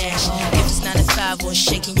that cash. If it's 9 to 5 or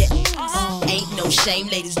shaking your ass, ain't no shame,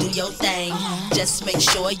 ladies, do your thing. Just make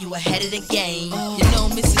sure you ahead of the game. You know,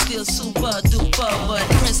 Missy still super duper, but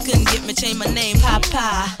Prince couldn't get me, change my name,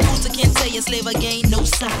 Papa. Luther can't tell you slave again, no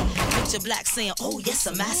sign. Picture black saying, oh yes,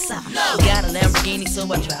 I'm massa. No. Got a Lamborghini, so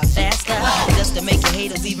I drive faster. Just to make your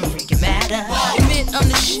haters even freaking matter. Admit I'm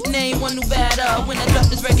the shit, name one new batter. When I drop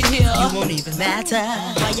this record here, you won't even matter.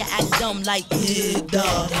 Why you act dumb like,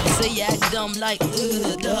 duh. Say you act dumb like,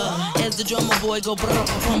 duh. As the drummer boy go brum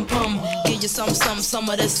pum pum. Give you some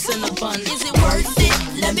of this in a bun. Is it worth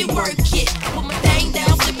it? Let me work it. Put my thing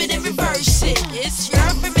down, flip it and reverse it. It's your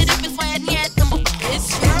primitive and flat yet.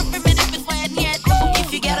 It's your primitive and flat yet.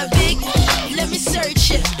 If you got a big, let me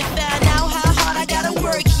search it. To find out how hard I gotta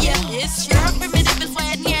work, yeah. It's your primitive and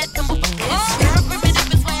flat yet. It's your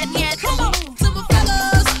primitive and flat yet. Super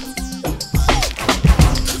fellas.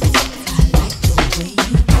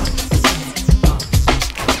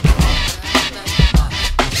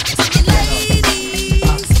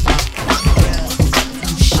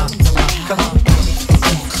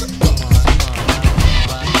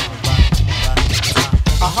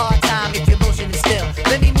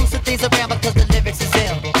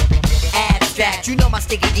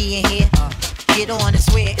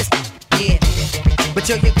 But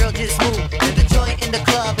yo, your girl just moved to the joint in the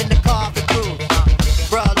club, in the car, the crew.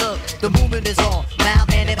 Bruh, look, the movement is on.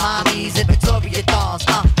 Mal-mannered mommies and Victoria dolls.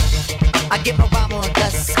 I get my rhyme on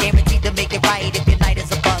dust, guaranteed to make it right if your night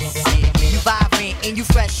is a bust. You vibrant and you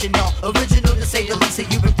fresh and all, original to say the least, so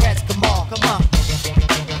you impressed. Come on, come on.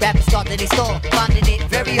 Rappers start that they stall, finding it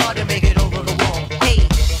very hard to make it over the wall. Hey,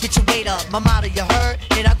 get your weight up, my motto you heard,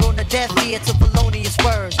 and I go to death here to felonious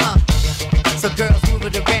words. So girls move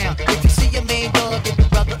it around. If you see your main dog, give your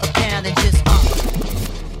brother a pound and just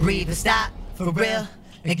breathe and stop for real,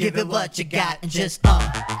 and give it what you got, and just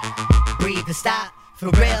breathe and stop. For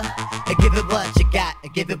real, and give it what you got,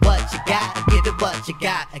 and give it what you got, and give it what you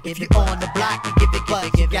got. And if you on the block, and give it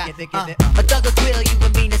what you got. A thug will grill you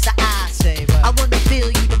and mean it's an eye. I wanna feel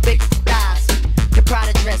you the big thighs. Your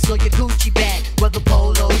Prada dress or your Gucci bag, whether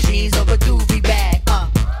polo jeans or a doobie bag.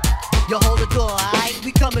 You hold the door, alright?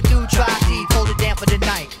 We coming through, try deep, hold it down for the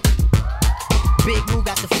night. Big Moo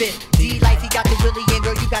got the fifth, D-Life, he got the Willie, and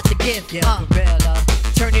girl, you got the gift. Yeah, for real,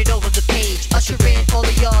 turn it over the page, usher in all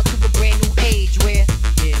of y'all to a brand new age where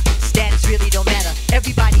status really don't matter.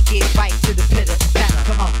 Everybody get right to the pitter patter.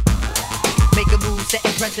 Come on, make a move,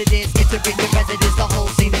 setting precedents, entering your residence, the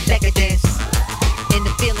whole scene is decadence. And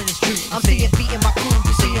the feeling is true. I'm seeing feet in my crew,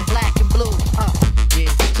 you seeing black and blue.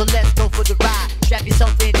 So let's go for the ride. Strap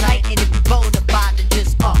yourself in tight, and if you bona fide, then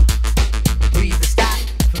just breathe and stop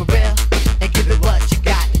for real, and give it what you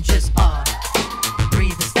got, and just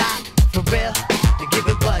breathe and stop for real. Give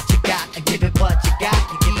it what you got, and give it what you got,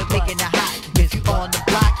 and give it making it hot. If you on the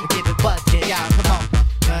block, and give it what you got. Come on,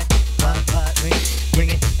 bring it, bring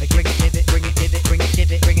it, give it, bring it, give it, bring it, give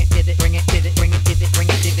it, bring it, give it, bring it, give it, bring it, give it, bring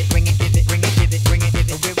it, give it, bring it, give it, bring it, give it, bring it, give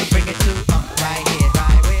it. Where we bring it to? Right here,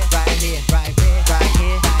 right where, right here, right where, right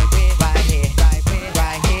here, right where, right here, right where,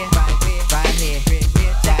 right here, right where, right here,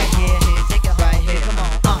 right here, take it right here. Come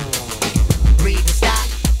on, breathe and stop.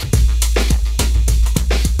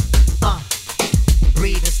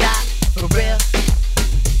 Breathe and stop, for real.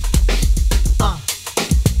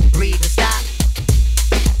 Breathe and stop.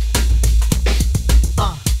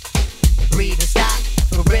 Breathe and stop,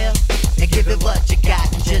 for real. And give it what you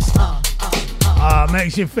got, and just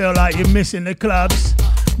makes you feel like you're missing the clubs.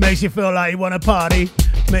 Makes you feel like you want to party.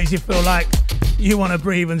 Makes you feel like you want to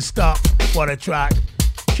breathe and stop. What a track.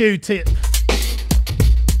 Q-Tip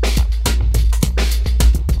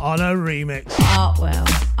on a remix. Artwell,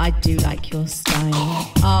 I do like your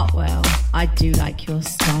style. Artwell, I do like your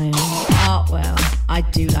style. Artwell, I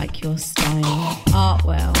do like your style.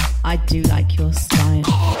 Artwell, I do like your style.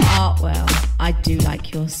 Artwell, I do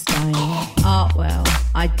like your style. Artwell,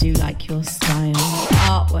 I do like your style.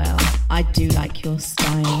 Artwell, I do like your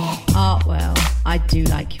style. Artwell, I do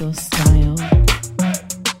like your style.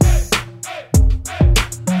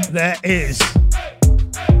 There is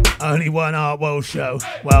only one Artwell show.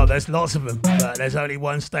 Well, there's lots of them, but there's only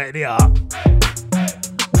one State of the Art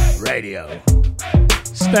radio.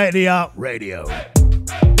 State of the Art radio.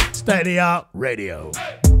 State of the Art radio.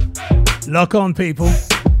 Lock on, people.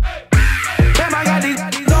 Damn, I got these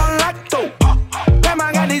on lock, though. Damn,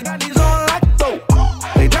 I got these on lock, though.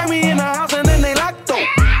 They drag me in the house and then they lock, though.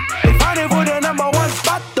 They fighting for the number one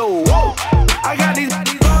spot, though. Whoa. I got these on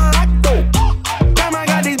lock, though. Damn, I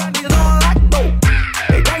got these on lock, though.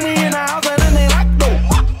 They drag me in the house and then they lock, though.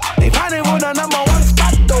 They fighting for the number one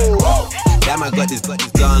spot, though. Whoa. Damn, I got these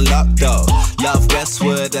on lock, though. Love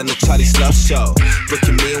Westwood and the Charlie Sloth show.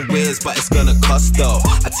 Booking me in Wiz, but it's gonna cost though.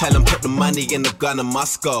 I tell them put the money in the gun and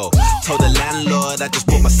must go. Told the landlord I just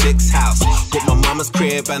bought my 6th house. Bought my mama's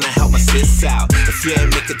crib and I help my sis out. If you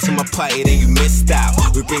ain't make it to my party, then you missed out.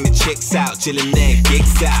 We bring the chicks out, chillin' there,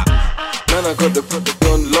 gigs out. Man, I got the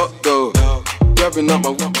on lock though. Grabbing up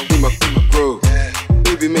my bro.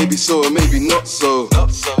 Maybe so or maybe not so.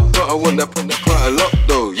 But I want that quite a lot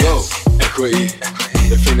though. Yo, equity.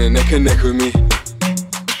 They're feeling neck and neck with me.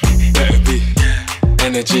 Better be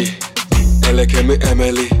energy. Like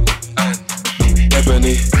Emily and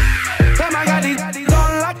Ebony. Damn, I got these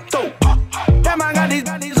on lock, though. Damn, I got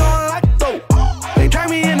these on lock, though. They drag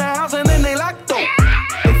me in the house and then they lock, though.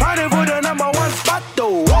 They fighting for the number one spot,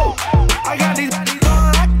 though. Whoa. I got these on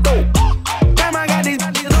lock, though. Damn, I got these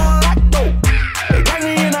on lock, though. They drag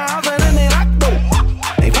me in the house and then they lock, though.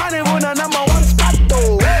 They fighting for the number one spot,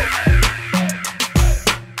 though.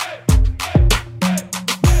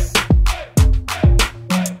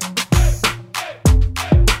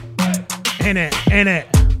 In it.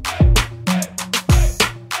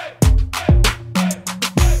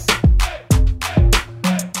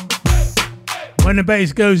 When the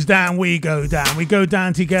bass goes down, we go down. We go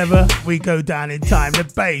down together, we go down in time. The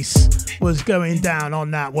bass was going down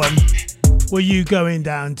on that one. Were you going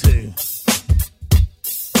down too?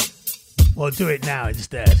 Or do it now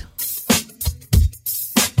instead.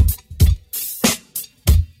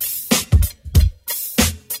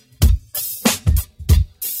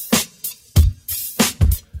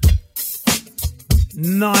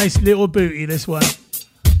 Nice little booty, this one.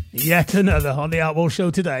 Yet another on the Outlaw Show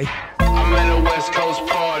today. I'm at a West Coast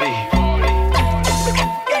party.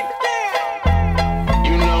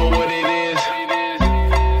 You know what it is.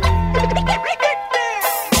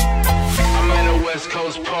 I'm at a West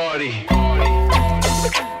Coast party.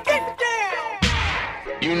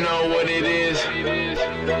 You know what it is. I'm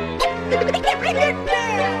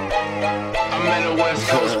at a West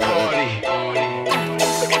Coast party.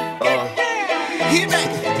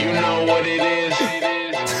 You know what it is.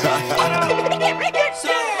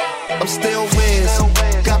 I'm still Wiz.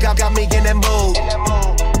 Got me in that mood.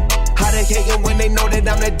 How they hating when they know that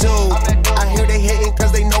I'm that dude? I hear they hating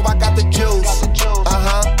cause they know I got the juice.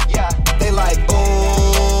 They like,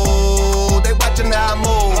 ooh. They watching how I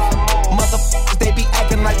move. Motherfuckers, they be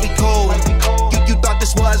acting like we cool. You thought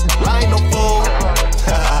this was, I ain't no fool.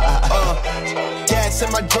 Gas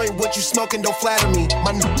in my joint, what you smoking, don't flatter me.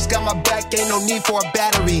 My niggas got my back, ain't no need for a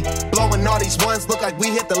battery. Blowing all these ones, look like we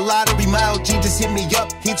hit the lottery. My OG just hit me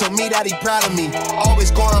up, he told me that he proud of me.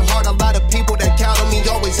 Always going hard, a lot of people that count on me.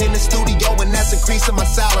 Always in the studio, and that's increasing my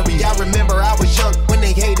salary. I remember I was young when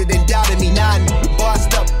they hated and doubted me. Now I'm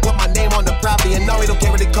bossed up, with my name on the property. And now we don't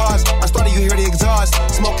care what it costs. I started, you hear the exhaust.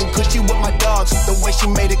 Smoking cushy with my dogs. The way she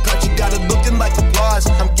made it cut, you got it looking like applause.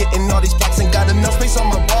 I'm getting all these plaques and got enough space on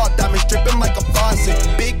my wall. Diamonds dripping like a faucet.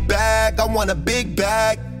 Big bag, I want a big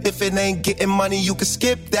bag. If it ain't getting money, you can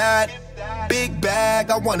skip that. Big bag,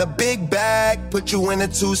 I want a big bag. Put you in a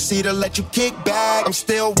two-seater, let you kick back. I'm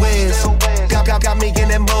still Wiz. Got me in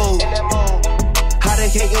that mood. How they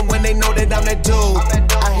hating when they know that I'm that dude?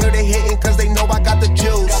 I hear they hating cause they know I got the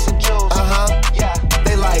juice.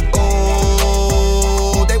 They like,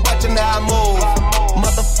 ooh. They watching how I move.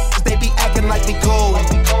 Motherfuckers, they be acting like we cool.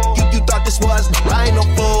 You thought this was, I ain't no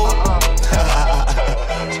fool.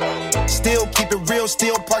 Still keep it real,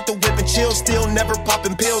 still park the whip and chill. Still never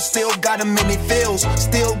popping pills, still got them in their feels.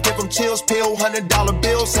 Still give them chills, pill, $100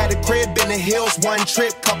 bills. Had a crib in the hills, one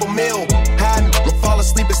trip, couple mil. High fall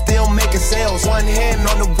asleep and still making sales. One hand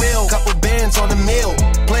on the wheel, couple bands on the mill.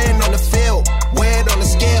 Playing on the field, weighed on the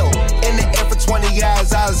scale. In the air for 20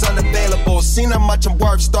 years, I was unavailable. Seen how much I'm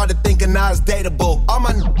worth, started thinking I was dateable. All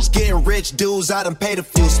my niggas getting rich, dudes, I done paid a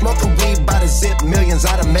few. Smoking weed by the zip, millions,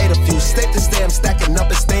 I done made a few. State to stay, I'm stacking up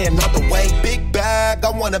and staying out the way. Big bag,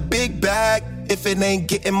 I want a big bag. If it ain't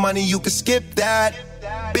getting money, you can skip that.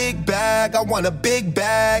 Big bag, I want a big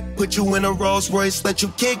bag. Put you in a Rolls Royce, let you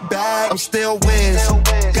kick back. I'm still Wiz.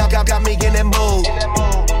 Got me in that mood.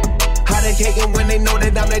 How they hating when they know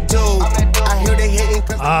that I'm that dude? I hear they hating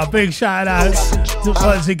cause big shout out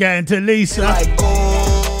once again to Lisa.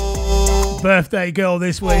 Birthday girl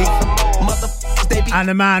this week. And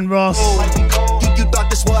the man Ross. You thought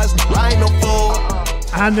this was, I ain't no fool.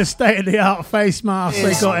 And the state-of-the-art face masks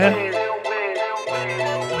they got here.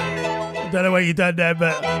 Don't know what you done there,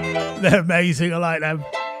 but they're amazing. I like them.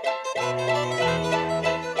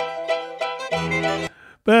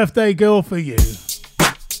 Birthday girl for you.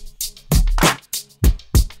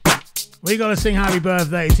 We gotta sing happy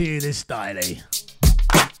birthday to you this styly.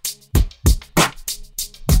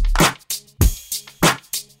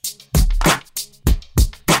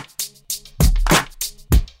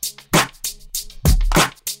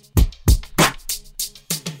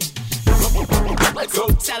 Go,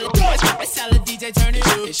 tell the DJ turn it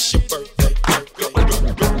up. It's your birthday.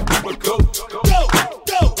 Go.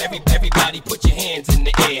 Everybody put your hands in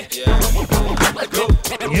the air. Go.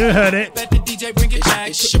 You heard it. Let the DJ bring it back.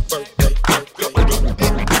 It's your birthday. Go.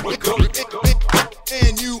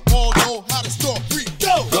 And you all know how to start free.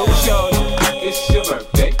 Go. Go, shorty, it's your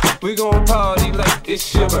birthday. We gon' party like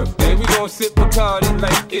it's your birthday. We gon' sip Bacardi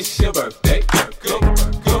like it's your birthday.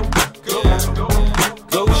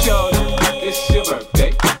 Go, shorty, it's your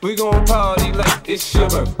birthday. We gon' party like it's your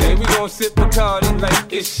birthday. We gon' sip Bacardi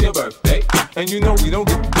like it's your birthday. And you know we don't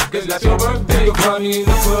get cause that's your birthday. You'll find me in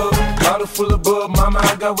the club, bottle full of bub. Mama,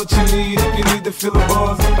 I got what you need if you need to fill the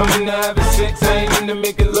buzz. I'm into having sex, I ain't into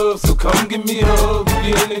making love. So come give me a hug if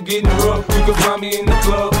you're into getting rough. You can find me in the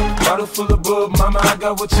club, bottle full of bub. Mama, I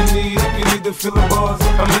got what you need if you need to fill the buzz.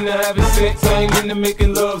 I'm into having sex, I ain't into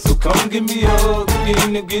making love. So come give me a hug if you're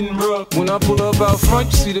into getting rough. When I pull up out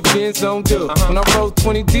front, you see the Benz on dub. When I roll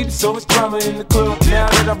 20 deep, so it's drama in the club. Now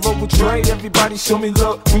that I roll with Dre, everybody show me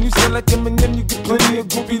love. When you sell like Eminem, you get plenty of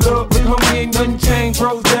groupie love. Big homie, ain't nothing changed,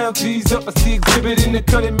 bros down, G's up. I see exhibit in the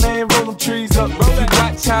cutting, man, roll them trees up. If you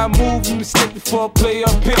watch how I move, you mistake before I play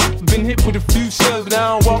up pick. Been hit with a few shells, but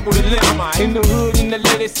I don't walk with a limp. In the hood, in the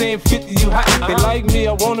lady saying 50, you hot. They like me,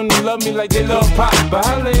 I want them to love me like they love pop. But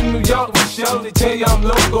holla in New York, for sure, they tell you I'm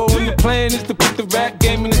local. And the plan is to put the rap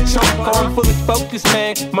game in the choke. I'm fully focused,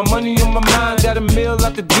 man. My money on my mind, got a meal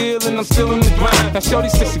out the deal, and I'm still in the grind. Now shorty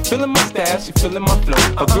says she feeling my style, she feeling my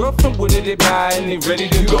flow. A girl from Wooded, they buy and they ready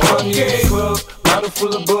to go. I'm in the club, bottle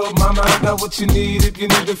full of bug. Mama, I got what you need if you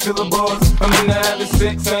need to feel a buzz. I'm in the having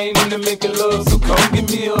sex, I ain't into making love. So come give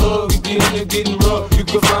me a hug, if you're into getting rough. You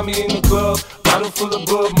can find me in the club, bottle full of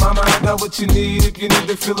bug. Mama, I got what you need if you need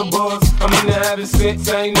to feel a buzz. I'm in the having sex,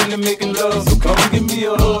 I ain't into making love. So come give me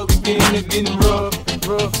a hug, if you're into getting rough.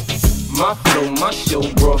 My flow, my show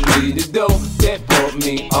brought me the dough that brought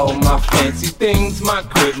me all my fancy things. My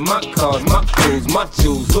crib, my cars, my clothes, my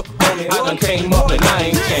shoes. Look, homie, I done came up and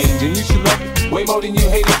I ain't changing. You should love it way more than you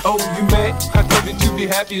hate it. Oh, you mad? I thought that you be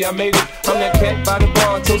happy I made it. I'm that cat by the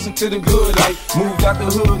bar, toasting to the good life. Moved out the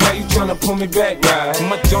hood, now you tryna pull me back, right?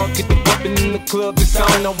 My junk get the bumpin' in the club, it's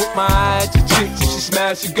on. I'm with my eye at your chick, if she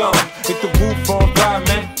smash, she gone. Hit the roof on fire,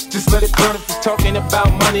 man. Just let it burn if you're talking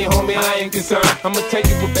about money, homie, I ain't concerned. I'ma take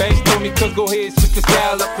it with banks, told me, cause go ahead, switch the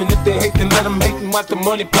style up. And if they hate, then let them hate and watch the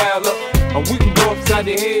money pile up. Or we can go upside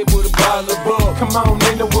the head with a bottle of bug. Come on,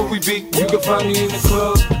 they know where we be. You can find me in the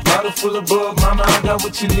club, bottle full of bug. Mama, I got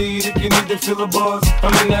what you need if you need to feel a buzz.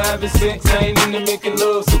 I'm in the having sex, I ain't into making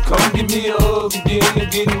love. So come give me a hug if you're into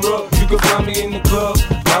getting rough. You can find me in the club,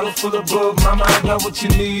 bottle full of bug. Mama, I got what you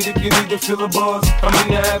need if you need to feel a buzz. I'm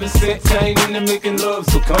in the having sex, I ain't into making love.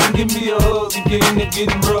 So come give me a hug if you're into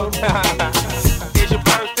getting rough. It's your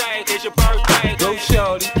birthday, it's your birthday. Go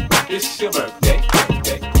shorty, it's your birthday.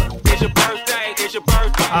 It's your birthday, it's your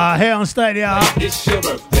birthday. Here on Stadia, it's your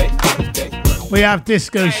birthday. We have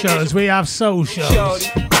disco shows, we have soul shows,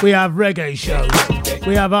 we have reggae shows,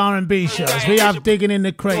 we have R&B shows, we have digging in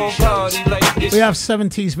the crate shows, we have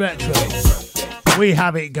 70s retro. We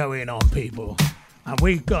have it going on, people. And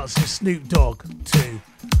we've got some Snoop Dogg too.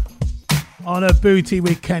 On a booty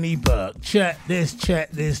with Kenny Burke. Check this,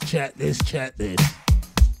 check this, check this, check this.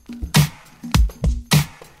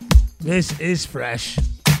 This is fresh.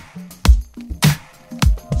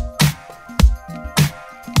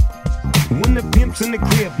 When the pimp's in the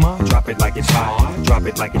crib, ma, drop it like it's hot. Drop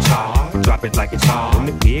it like it's hot. Drop it like it's hot. When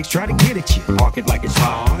the pigs try to get at you, park it like it's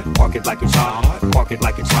hot. Park it like it's hot. Park it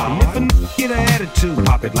like it's hot. And if a get an attitude,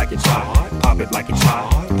 pop it like it's hot. Pop it like it's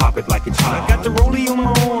hot. Pop it like it's hot. I got the rollie on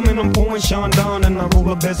my arm and I'm pouring Sean Don and I roll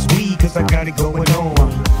the best weed cause I got it going on.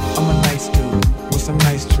 I'm a nice dude with some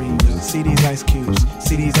nice dreams. See these ice cubes,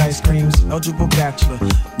 see these ice creams. Eligible bachelor,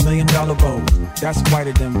 $1 million bow. That's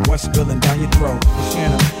whiter than what's spilling down your throat.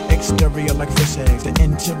 Exterior like fish eggs, the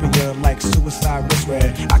interior like suicide wrist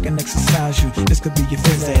red. I can exercise you, this could be your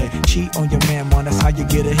phys ed. Cheat on your man, that's how you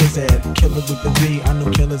get a his head. Killer with the B, I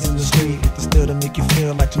know killers in the street. With the still to make you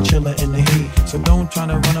feel like chinchilla in the heat. So don't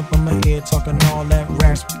tryna run up on my head talking all that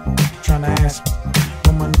rasp. Tryna ask me,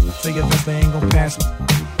 when my say your best, they ain't gon' pass me.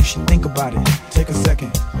 You should think about it, take a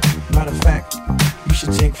second. Matter of fact, you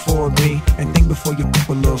should take 4B and think before you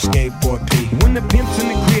a little skateboard P. When the pimp's in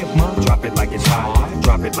the crib, ma, drop it like it's hot.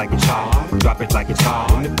 Drop it like it's hot. Drop it like it's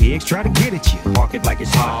hot. When the pigs try to get at you, park it like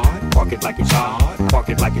it's hot. Park it like it's hot. Park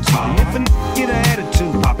it like it's hot. And if a get an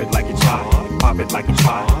attitude, pop it like it's hot. Pop it like it's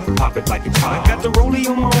hot. Pop it like it's hot. I got the rollie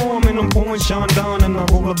on my arm and I'm pouring Sean Don and I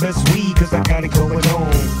roll the best weed cause I got it going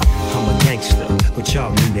on. I'm a gangster, but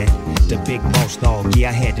y'all knew that. The big boss dog, yeah,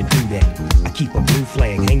 I had to do that. I keep a blue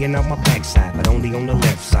flag hanging out my backside, but only on the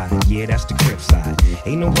left side. Yeah, that's the crib side.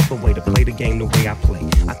 Ain't no other way to play the game the way I play.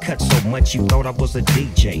 I cut so much you thought I was a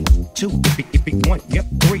DJ. 2, if it 1, yep,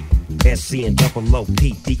 3. SC and double OP,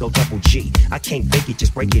 Digo double G. I can't fake it,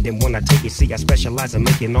 just break it. And when I take it, see, I specialize in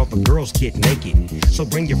making all the girls get naked. So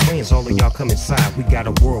bring your friends, all of y'all come inside. We got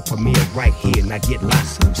a world premiere right here, now get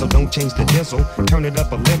lost. So don't change the diesel, turn it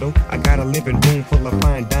up a little. I got a living room full of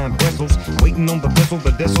fine dime bristles. Waiting on the whistle,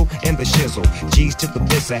 the diesel, and the shizzle. G's to the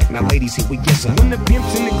biz act, now ladies, here we get some. When the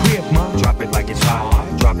pimp's in the crib, ma, drop it like it's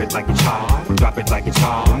hot. Drop it like it's hot. Drop it like it's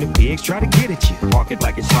hot. When the pigs try to get at you, park it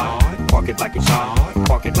like it's hot. Park it like it's hot.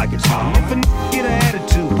 Park it like it's hot. And if a get an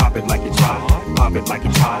attitude, pop it like it's hot. Pop it like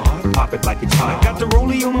it's hot. Pop it like it's hot. I got the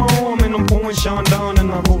rollie on my arm and I'm pouring Sean Don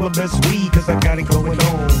and I roll the best weed cause I got it going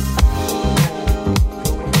on.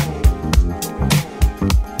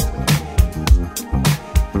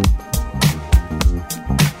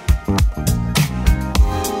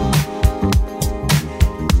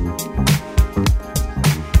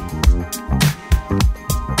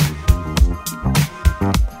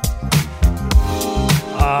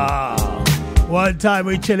 one time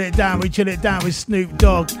we chill it down with Snoop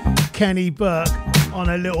Dogg, Kenny Burke on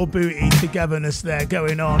a little booty togetherness there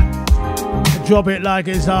going on. Drop it like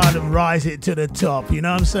it's hard and rise it to the top, you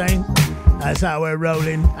know what I'm saying? That's how we're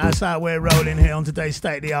rolling. That's how we're rolling here on today's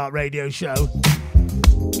State of the Art radio show.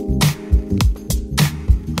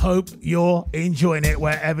 Hope you're enjoying it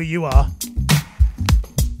wherever you are.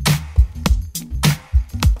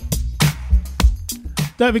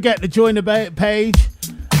 Don't forget to join the page,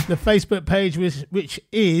 the Facebook page, which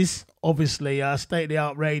is obviously State of the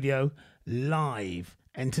Art Radio Live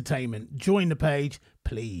Entertainment. Join the page,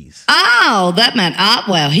 please. Oh, that man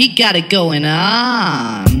Artwell, he got it going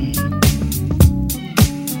on.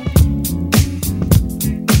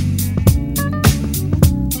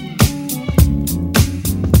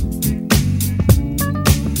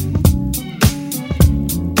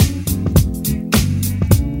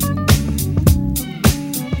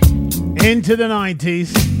 Into the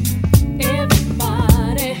 90s.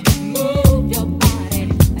 Everybody move your body.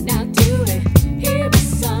 Now do it. Here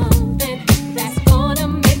is something that's gonna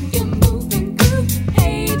make you move and groove.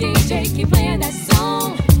 Hey DJ, keep playing that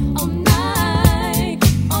song all night.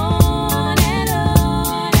 On and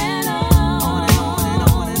on and on and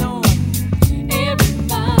on and on.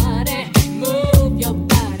 Everybody move your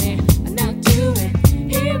body. Now do it.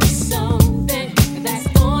 Here is something that's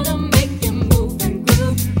gonna make you move and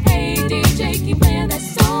groove. Hey DJ, keep playing that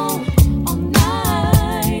song all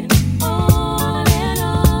night. On and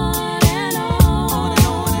on and on and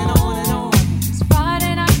on and on and on. It's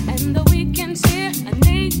Friday night and the weekend's here. I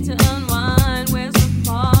need to unwind. Where's the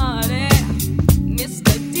party?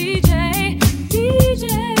 Mr. DJ, DJ.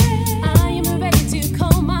 I am ready to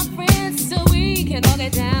call my friends so we can all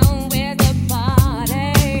get down. Where's the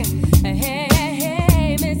party? Hey, hey,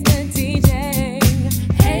 hey, Mr. DJ.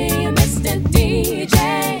 Hey, Mr. DJ.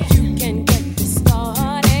 You can get this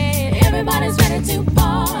started. Everybody's ready to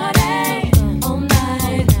party. All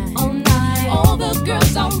night, all night. All the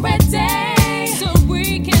girls are ready. So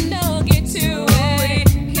we can all get to it.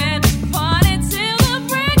 Can party till the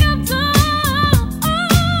break of dawn.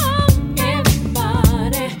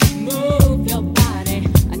 Everybody move your body.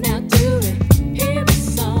 Now do it. Here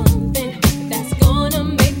is something that's gonna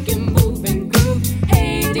make you move and groove.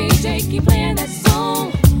 Hey DJ, keep playing that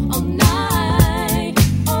song all night.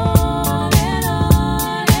 On and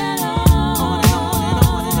on and on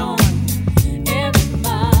and on.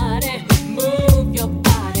 Everybody move your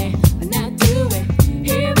body. Now do it.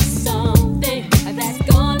 Here is something that's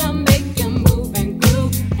gonna make you move and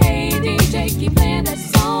groove. Hey DJ, keep playing that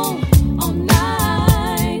song all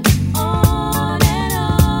night. On and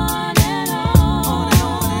on and on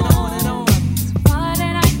and on. It's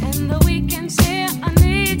Friday night and the weekend's here. I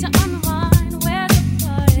need to unwind. Where's the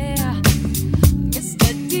party? Mr.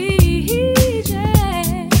 DJ,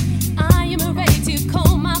 I am ready to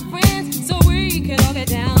call my friends so we can all get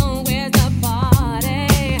down. Where's the party?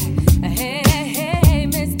 Hey, hey, hey,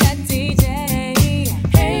 Mr. DJ.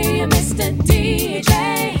 Hey, Mr. DJ,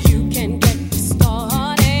 you can get this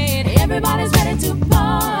started. Everybody's ready to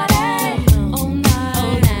party. All night,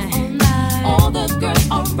 all night, all night. All the girls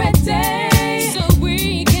are ready. So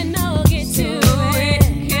we can all get to it.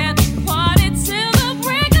 Get the party till the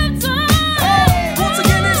break of dawn. Once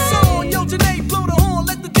again, it's on. Yo, Janae, blow the horn.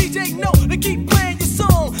 Let the DJ know to keep playing your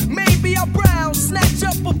song. Maybe I'll browse, snatch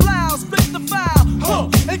up a blouse, flip the file,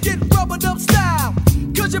 and get rubbered up style.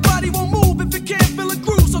 Cause your body won't move if it can't feel a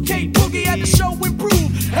groove. So Kate Boogie at the show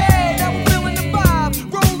improve. Hey, now we're feeling the vibe,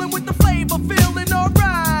 rolling with the flavor, feeling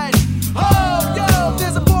alright. Oh, yo,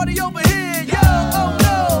 there's a party over here. Yo, oh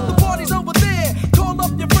no, the party's over there. Call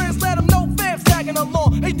up your friends, let them know fam's tagging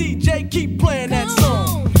along. Hey DJ, keep playing that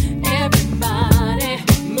song. Everybody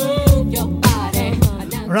move your body.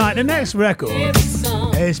 Right, the next record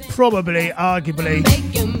is probably, arguably,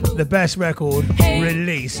 the best record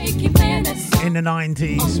released in the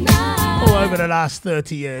 90s or over the last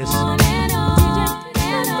 30 years on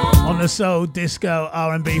the soul, disco,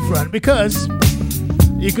 R&B front, because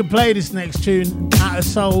you could play this next tune at a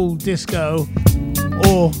soul, disco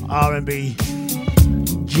or R&B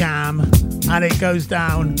jam and it goes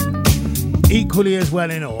down equally as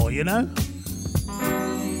well in all, you know?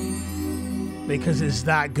 Because it's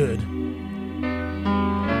that good.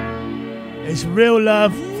 It's real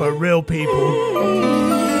love for real people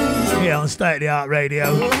here on State of the Art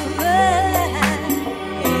Radio.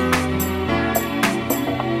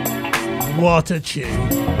 What a tune.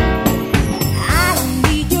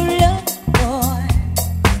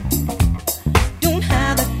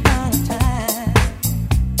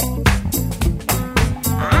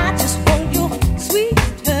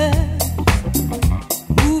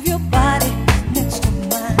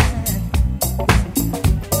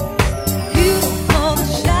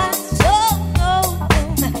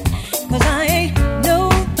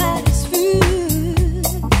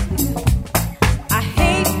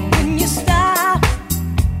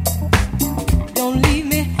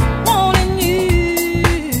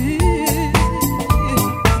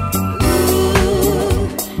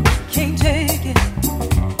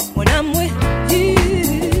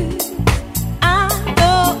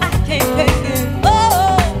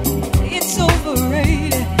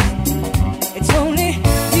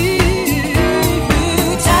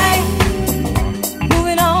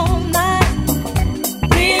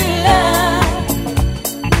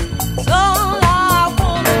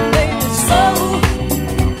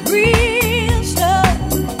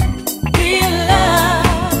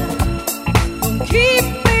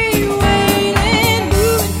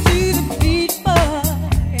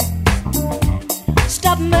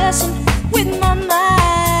 messing with my mind.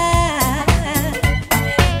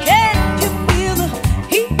 Can't you feel the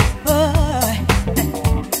heat, boy?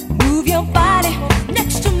 Move your body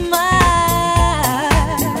next to mine.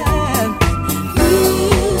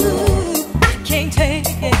 Ooh, I can't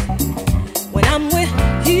take it when I'm with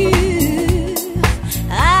you.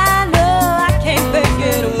 I know I can't fake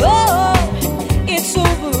it. Oh, it's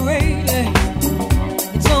overrated.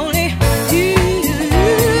 It's only you.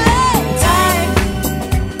 Time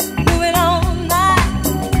moving all night,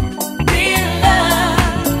 real love.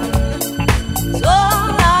 It's all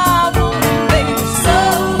I want, baby. So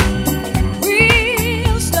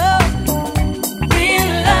real slow,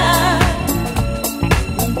 real love.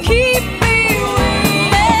 Won't keep me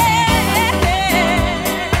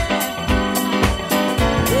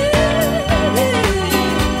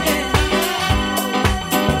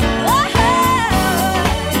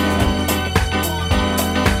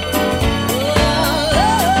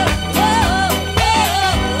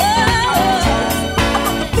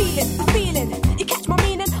You catch my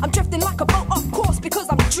meaning? I'm drifting like a boat off course because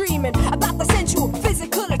I'm dreaming about the sensual,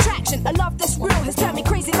 physical attraction. I love this real has turned me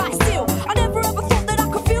crazy like steel. I never ever thought that I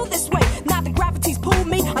could feel this way. Now the gravity's pulled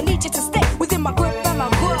me. I need you to stay within my grip and my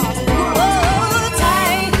grasp. Oh,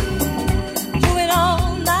 tight, moving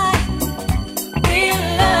all night, real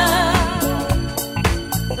love.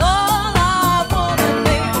 All I wanna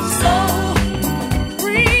make is so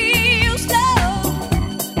real slow,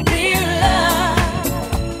 real love.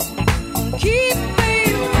 Keep me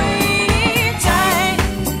waiting tight,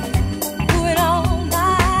 moving all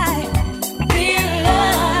night, real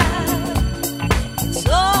love. It's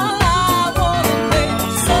all I wanna make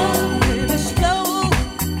is so really slow,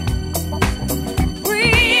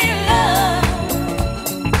 real love.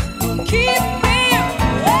 Keep me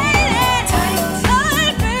waiting tight,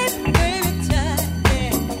 tight, baby, tight,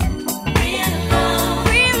 yeah.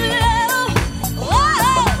 Real love, oh,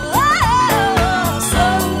 so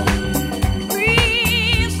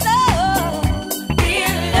real slow,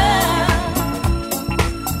 real love.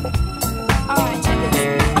 Alright, check this.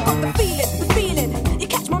 I got the feeling. You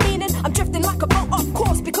catch my meaning? I'm drifting like a boat off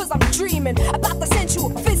course because I'm dreaming about the sensual,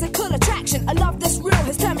 physical attraction. I love this real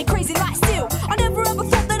has turned me crazy like steel. I never ever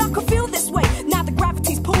thought that I could feel this way. Now the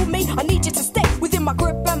gravity's pulled me. I need you to stay within my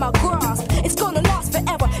grip and my grasp. It's gonna last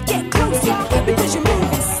forever. Get closer because you're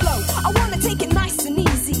moving slow. I wanna take it nice and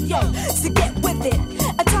easy, yo. So get with it.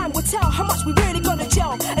 A time will tell how much we really gonna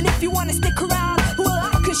gel. And if you wanna stick around, well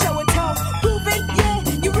I can show and tell. Moving, yeah.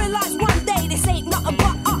 You realize one day this ain't nothing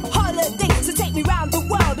but a holiday. So take me round the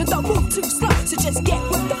world and don't move too slow. So just get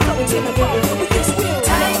with the flow to the road with this real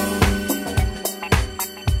time.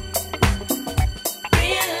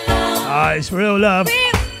 It's real love.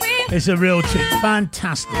 It's a real tune.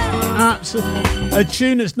 Fantastic. Absolutely. A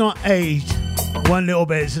tune that's not aged one little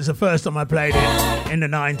bit since the first time I played it in the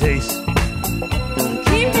 90s.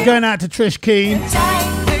 Going out to Trish Keane.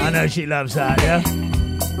 I know she loves that, yeah?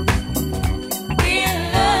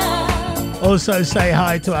 Also say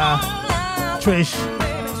hi to our Trish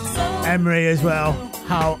Emery as well.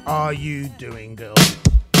 How are you doing, girl?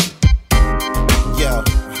 Yo,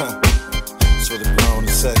 it's for the grown and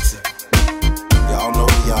sexy. Y'all know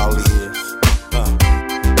who y'all is. Come on.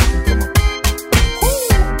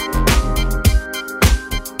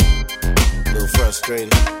 A little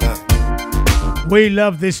frustrated. We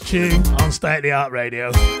love this tune on State of the Art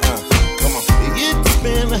Radio. Come on. It's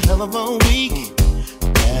been a hell of a week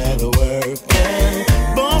at work, and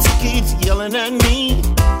boss keeps yelling at me.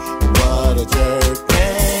 What a jerk,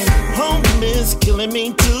 and home is killing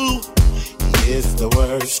me too. It's the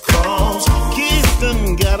worst cause kids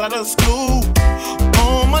done got out of school.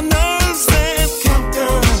 All my nerves and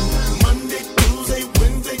countdown. Monday, Tuesday,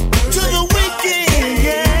 Wednesday, Thursday, to the weekend,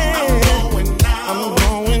 yeah. I'm going out. I'm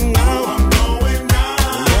going out. I'm going out.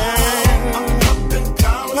 Yeah. I'm popping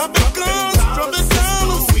collars. Popping collars. Dropping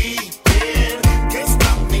dollars. Weekend. Can't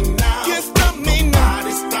stop me now. Can't stop me now.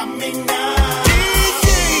 Nobody stop me now.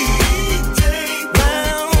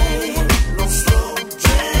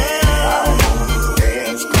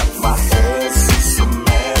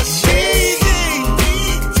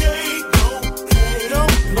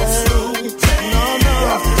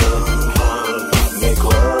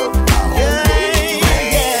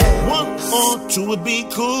 Would be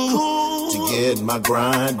cool to get my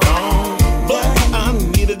grind on, but I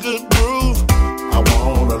need a good groove. I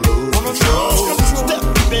wanna lose control. Step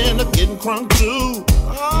in, I'm getting crunk too.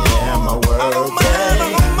 Yeah, my world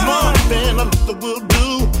day. More than a little will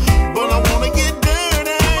do, but I wanna get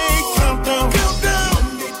dirty. Countdown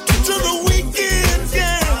to the weekend,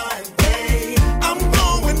 yeah. I'm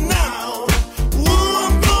going out. Ooh,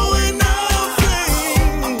 I'm going out,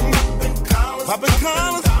 babe.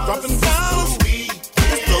 dropping dollars.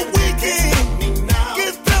 It's the weekend.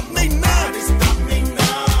 Can't stop me now.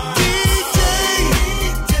 DJ,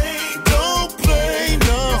 don't play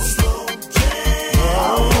no slow jam.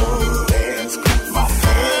 Oh, dance, clap my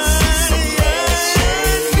hands.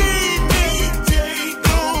 DJ,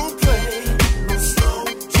 don't play no slow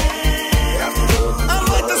jam. I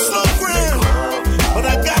like the slow gram, but I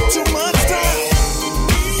got too much time.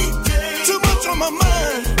 Too much on my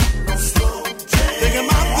mind. Thinking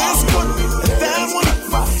about this one and that one.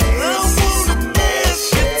 I wanna dance,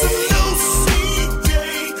 get to loose.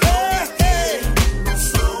 Hey, hey.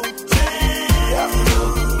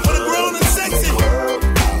 For the grown and sexy,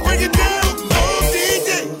 bring it down. Oh, DJ,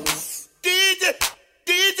 DJ,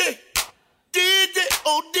 DJ, DJ,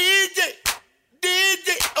 oh, DJ, DJ,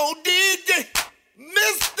 oh, DJ,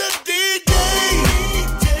 Mr. DJ.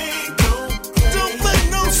 Don't play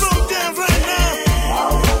no slow jams right now.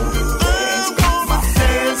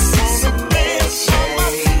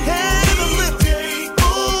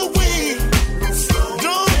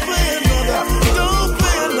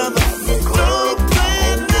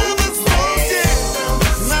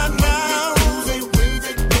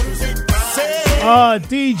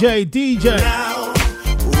 DJ.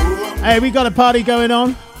 Hey, we got a party going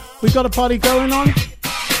on.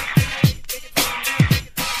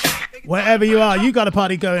 Wherever you are, you got a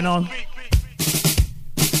party going on.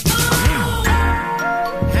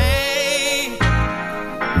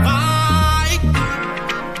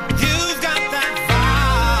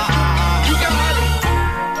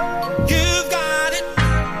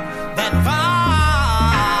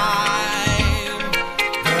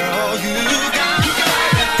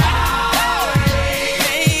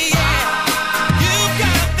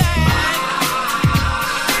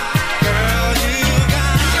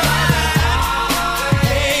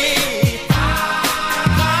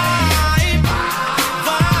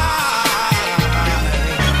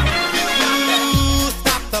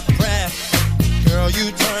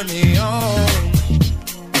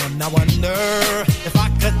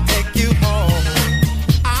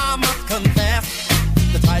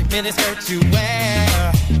 Miniskirt you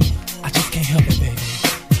wear, I just can't help it, baby.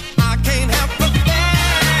 I can't help but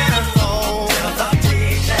dance. So tell the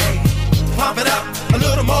DJ, pump it up a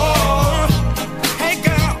little more. Hey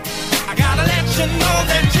girl, I gotta let you know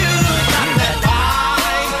that you got that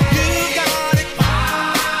vibe. You got it,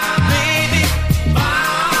 baby,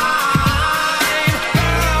 vibe.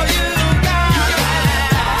 Girl, you got that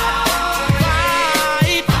vibe.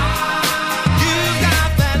 You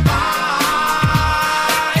got that vibe.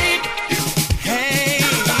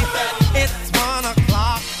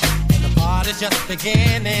 Just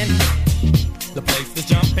beginning, the place is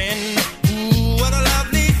jumping. Ooh, what a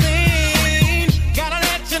lovely scene. Gotta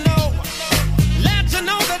let you know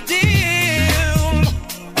the deal.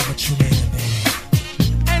 I'm a true man, baby,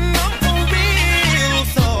 and I'm for real.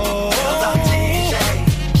 So tell the DJ,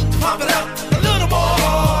 pump it up a little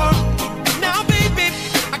more. Now, baby,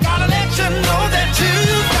 I gotta let you know that you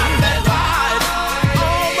got that vibe.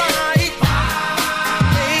 All right,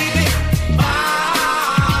 baby, vibe.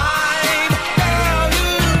 Girl, you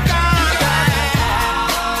got that.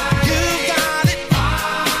 You got it.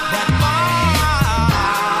 That vibe.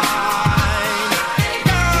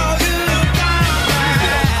 Girl, you got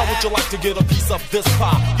that. How would you like to get a piece of this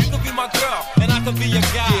pie? You could be my girl, and I could be your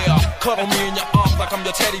guy. Yeah, cuddle me in your arms like I'm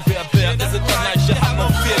your teddy bear. Is it the night you have no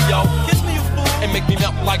fear, yo? Kiss me, you fool, and make me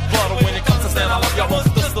melt like butter. When it comes to saying I love y'all, what's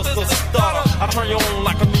the stutter? I turn you on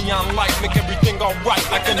like a neon light, make everything alright,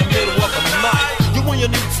 like in the middle of the night. You when you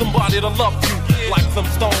need somebody to love you, like some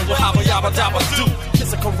stones will have a yabba dabba do.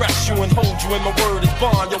 Kiss and caress you and hold you, and my word is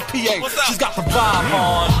bond. Yo, PA, she's got the vibe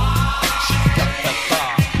on. She's got that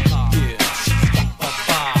vibe.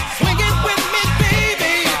 Swing it with me,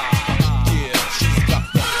 baby. Yeah, she's got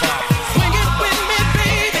that vibe. Swing it with me,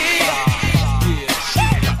 baby. Yeah,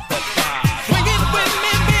 she's got that vibe. Swing it with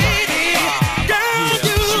me, baby. Girl,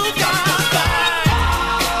 you got that vibe.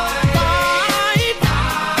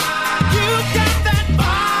 You got that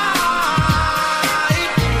vibe.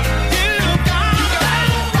 You got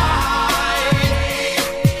that vibe.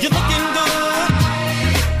 You're looking good,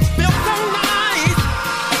 feel so nice,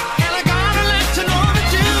 and I gotta let you know that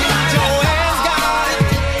you got Joanne's got it,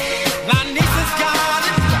 Lanisa's got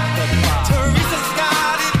it, Teresa's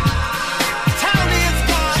got it, Tony's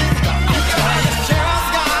got it, I tell you Cheryl's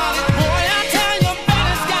got it, boy I tell you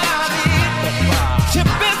Bella's got it, Chip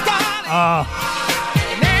has got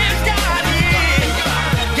it, Nan's got it,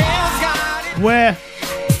 Gail's got it.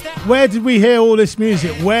 Where did we hear all this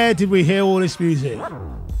music?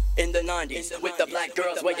 in the 90s with the black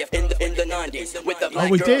girls where you in the 90s with the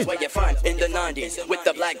black we girls did. where you find in the 90s with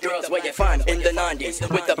the black girls where you find in the 90s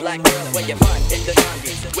with the black girls where you find in the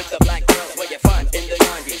 90s with the black girls where you find in the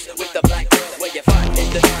 90s with the black girls where you find in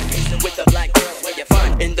the 90s with the black girls where you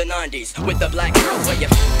find in the 90s with the black girls where you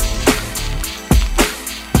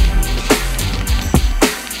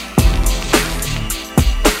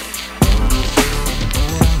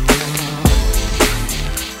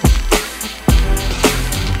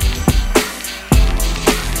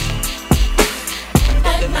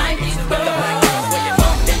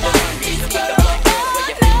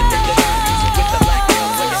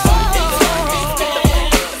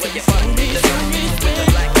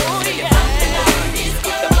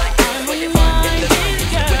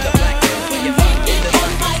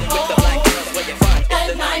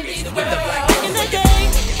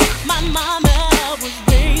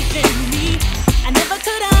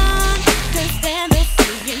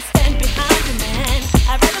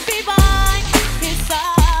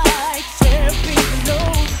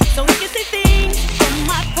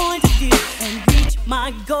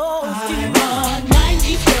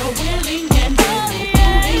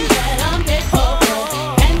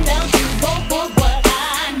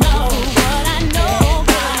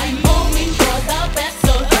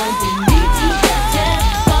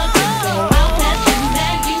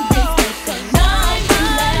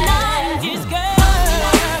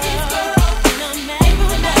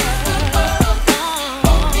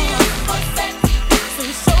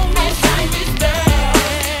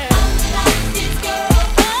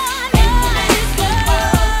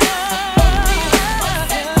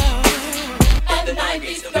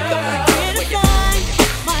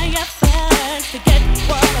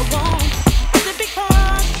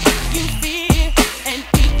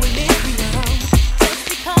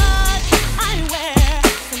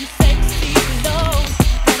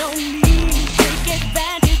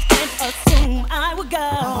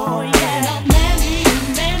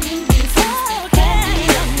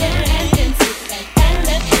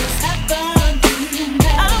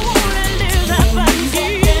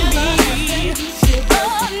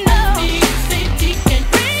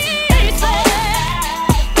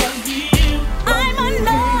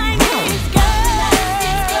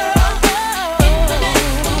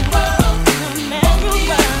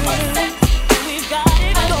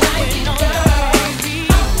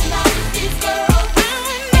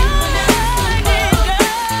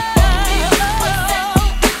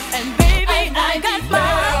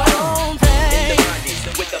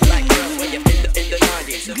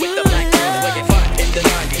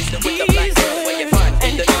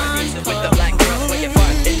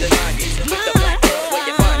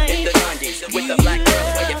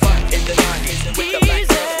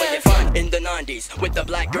with the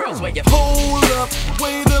black girls where you hold up,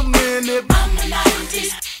 wait a minute. I'm a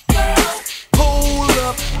 90s girl. Hold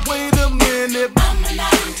up, wait a minute. I'm a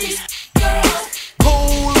 90s girl.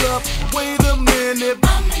 Hold up, wait a minute.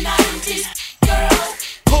 I'm a 90s girl.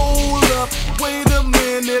 Hold up, wait a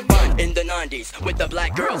minute. in the 90s with the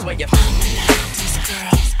black girls where you I'm a 90s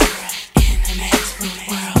girl in the next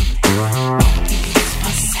world. These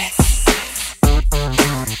possess. I'm a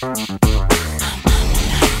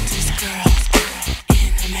 90s girl in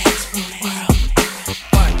the next world.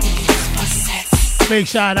 These possess. Big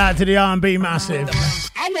shout out to the R&B Massive.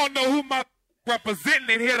 I want to know who my representing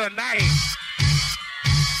in here tonight.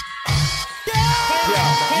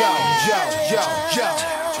 Yo.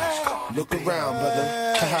 Look around, brother.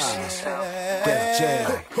 Def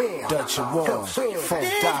Jam, Dutch and Warren,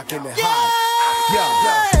 Funk Doc in the hot.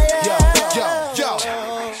 Yo.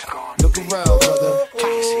 Look around, brother.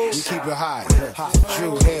 We keep it hot.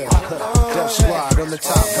 Drew here. Def Squad on the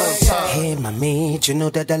top one time. Hey, mommy, you know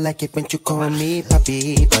that I like it when you call me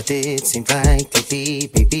papi, but it seems like lately,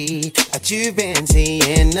 baby, that you've been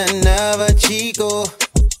seeing another chico.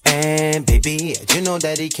 And baby, you know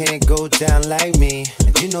that he can't go down like me.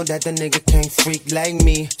 And you know that the nigga can't freak like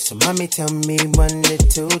me. So mommy, tell me one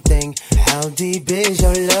little thing. How deep is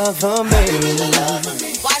your love for me?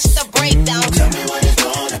 Watch the breakdown. Tell me what it's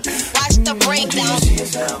gonna be. Watch the breakdown.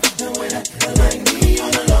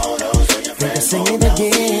 Sing it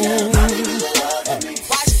again.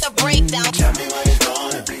 Watch the breakdown. Tell me what it's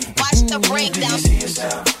gonna be. Watch the breakdown.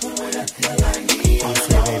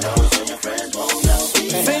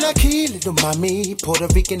 Ven aquí, little mommy, Puerto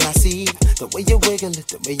Rican I see. The way you wiggle it,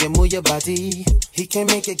 the way you move your body. He can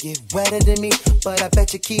make it get wetter than me, but I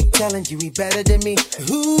bet you keep telling you he better than me.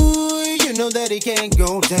 Ooh, you know that he can't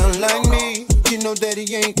go down like me. You know that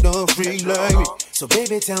he ain't no freak like me. So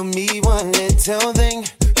baby, tell me one little thing.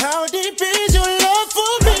 How deep is your love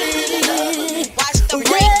for me? Watch the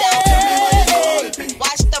breakdown.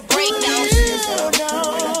 Watch the breakdown.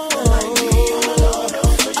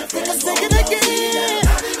 I think I'll sing it again.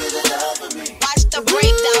 Watch the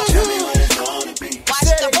breakdown. Watch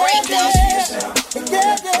the breakdown.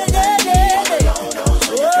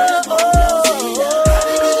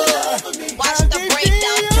 Watch the breakdown. Watch the breakdown.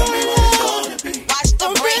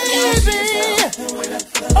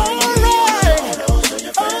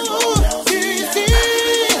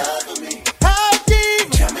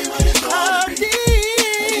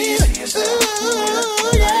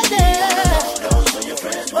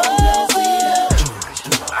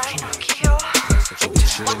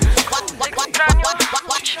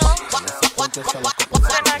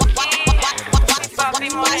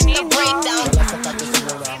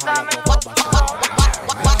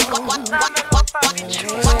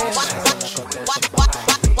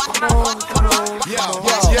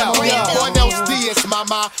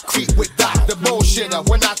 Creep with Dr. Bullshitter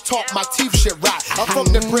when I talk my teeth shit right. I'm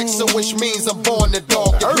from the bricks, so which means I'm born the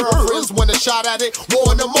dog. The girlfriends when a shot at it,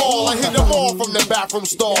 warn them all. I hit them all from the bathroom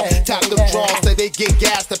stall. Tap them draws so they get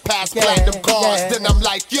gas to pass platinum cars. Then I'm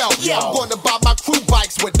like, yo, I'm gonna buy my crew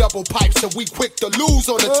bikes with double pipes, so we quick to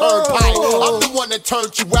lose on the turnpike. I'm the one that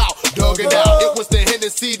turned you out, dug it out. It was the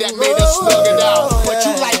Hennessy that made us slug it out. But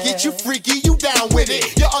you like it, you freaky, you down with it.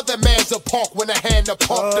 Your other man's a punk when I hand the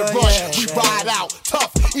pump the rush. We ride out,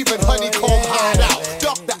 tough, even honeycomb hide out.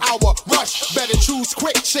 Duck the hour, rush, better choose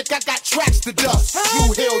quick, chick, I got tracks to dust.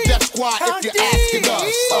 You Hill Death Squad if you're asking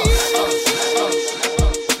us.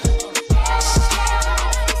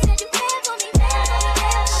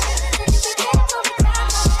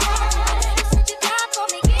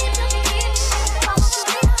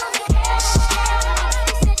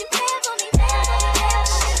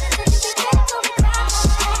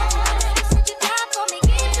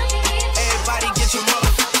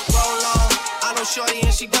 Shorty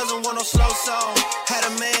and she doesn't want no slow song. Had a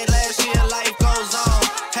man last year, life goes on.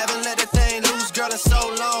 Haven't let the thing loose, girl, in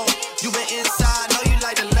so long. You been inside, know you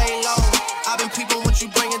like to lay low. I've been peeping what you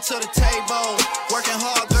bringing to the table. Working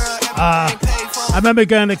hard, girl, everything paid for. I remember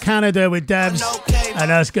going to Canada with Debs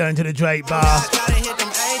and us going to the Drake bar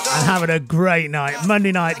and having a great night.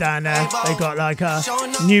 Monday night down there, they got like a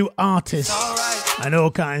new artist and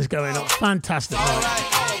all kinds going on. Fantastic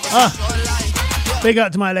night. Big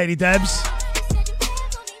up to my lady Debs.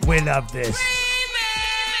 We love this.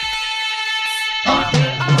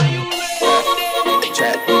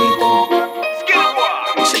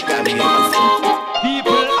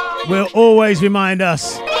 Will always remind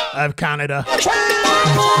us of Canada.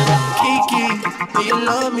 Kiki, do you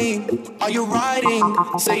love me? Are you riding?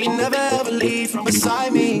 Say you never ever leave from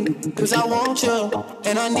beside me. Cause I want you,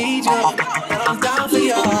 and I need you, and I'm down for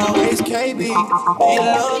you always, KB. Do you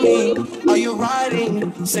love me? Are you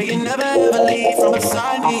riding? Say you never ever leave from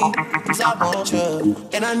beside me. Cause I want you,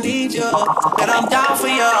 and I need you, and I'm down for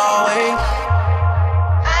you always.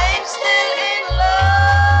 I'm still in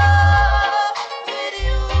love with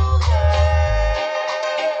you, girl.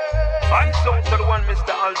 I'm so to the one,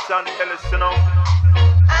 Mr. Alton Ellis, you know.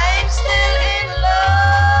 I'm still in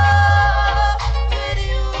love with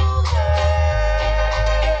you, girl.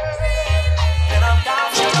 And I'm down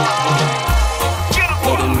for you.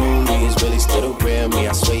 Oh, the movie is really still the real me. I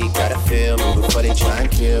swear you gotta feel me before they try and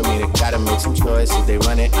kill me. They gotta make some choices. They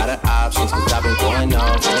running out of options. Cause I've been going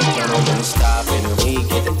off and they can't know when to stop. And when you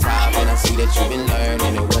get the top, and I see that you've been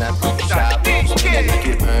learning. And when I put the shop, I'm feeling like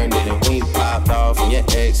you earned it. And when you popped off from your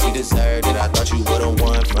ex, you deserved it. I thought you would've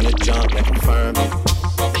won from the jump and confirmed it.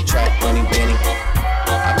 Track money, Benny.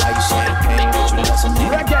 I buy you champagne, but you love some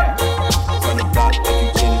nigga. From the block, like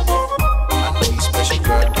you Jenny. I know you special,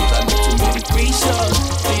 girl, cause I know too many. Risha,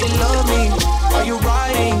 do you love me? Are you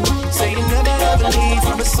riding? Say you never ever leave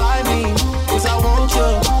from beside me. Cause I want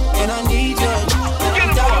you, and I need you, and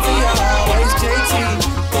I'm down for you always, JT.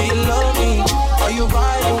 Do you love me? Are you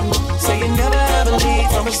riding? Say you never ever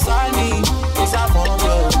leave from beside me. Cause I want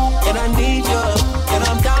you, and I need you, and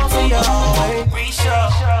I'm down for you always. Risha.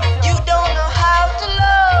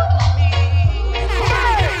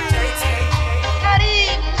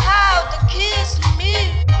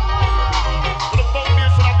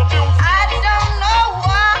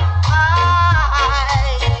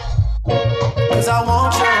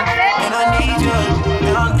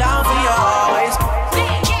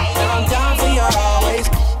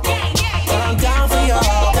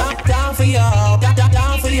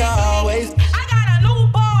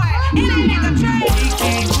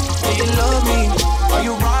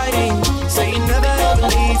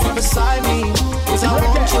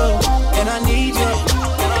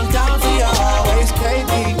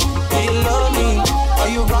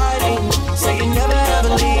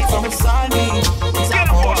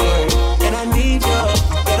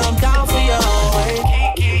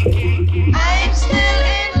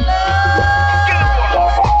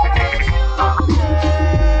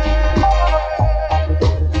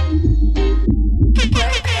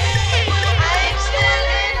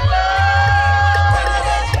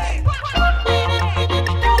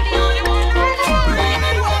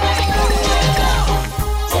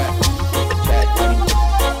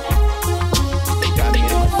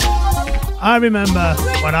 I remember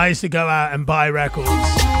when I used to go out and buy records.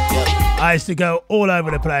 I used to go all over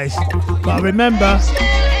the place. But I remember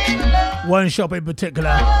one shop in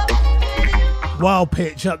particular, Wild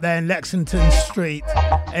Pitch up there in Lexington Street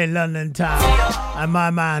in London town. And my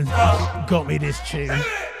man got me this tune.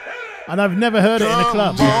 And I've never heard it in a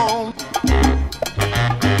club.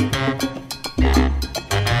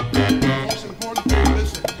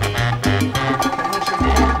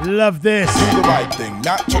 Love this. Do the right thing,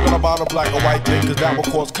 not talking about a black or white thing, cause that will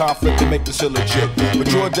cause conflict and make this illegit.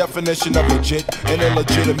 But your definition of legit and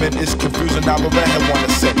illegitimate is confusing. Now the redhead wanna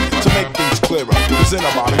say, to make things clearer, cause in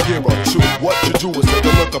about a year or two, what you do is take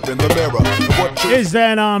a look up in the mirror. And what you is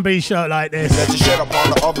there an R&B show like this? that you shed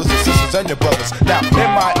upon the others and sisters and your brothers. Now,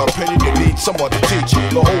 in my opinion, you need someone to teach.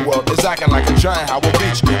 The whole world is acting like a giant Howard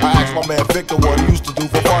Beach. I asked my man Victor what he used to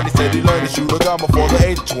do for fun. He said he learned to shoot a gun before the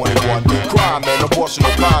age of 21. Crime and abortion,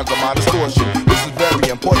 no crimes of my distortion. This is very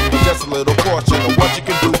important, but just a little portion of what you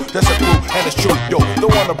can do. That's a clue and it's true. Yo,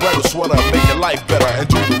 don't want to bread or sweater, make your life better and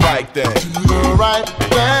do the right thing. Do the right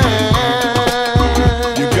thing.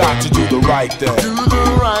 You got to do the right thing. Do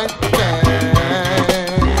the right thing.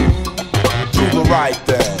 Do the right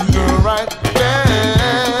thing. Do the right thing.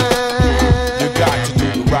 You got to do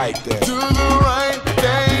the right thing. Do the right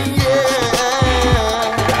thing, yeah.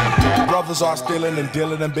 Brothers are stealing and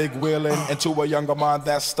dealing and big wheeling, and to a younger mind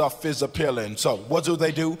that stuff is appealing. So what do?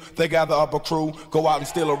 They gather up a crew, go out and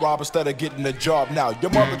steal a rob instead of getting a job. Now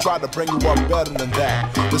your mother tried to bring you up better than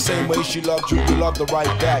that. The same way she loved you, you loved the right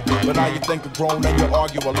back. But now you think you're grown and you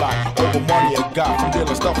argue a lot over money you got from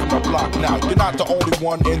dealing stuff on the block. Now you're not the only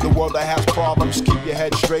one in the world that has problems. Keep your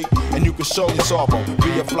head straight and you can surely solve them.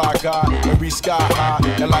 Be a fly guy and be sky high,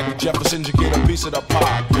 and like the Jeffersons you get a piece of the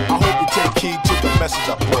pie. I hope you take heed to the message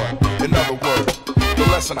I brought. In other words, the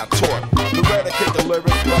lesson I taught. The red I kick the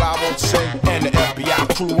lyrics, but I won't sing. And the FBI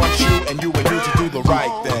crew wants you and you to do the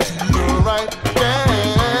right thing. Do the right thing.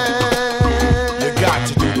 You got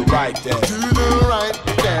to do the right thing. Do the right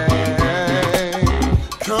thing.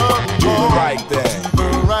 Come do the right thing. Do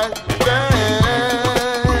the right thing.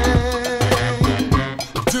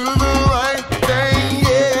 Do the right thing,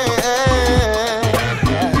 yeah.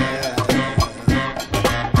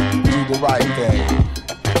 Do the right thing.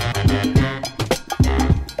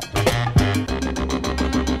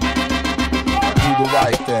 Do the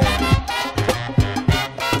right thing.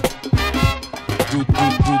 Do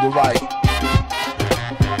the right.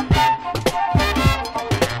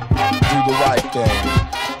 Do the right thing.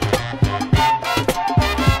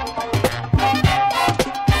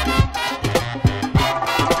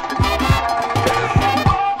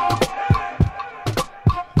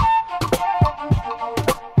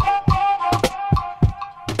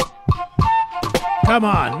 Come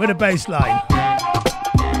on, with a bass line. Do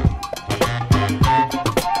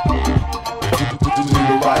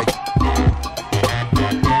the right.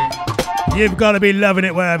 You've got to be loving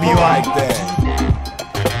it wherever you are.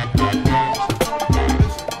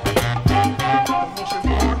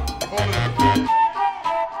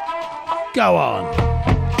 Go on.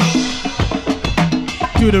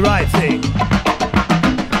 Do the right thing.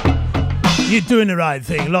 You're doing the right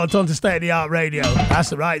thing. Locked on to State of the Art Radio. That's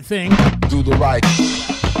the right thing. Do the right.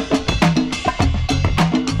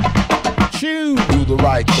 Chew. Do the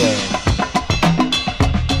right thing.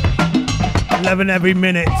 11 every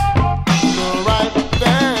minute. Do the right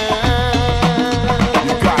thing.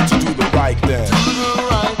 You got to do the right thing. Do the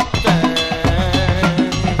right thing.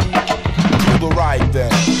 Do the right thing.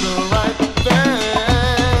 Do the right thing.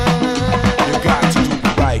 You got to do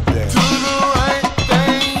the right thing. Do the right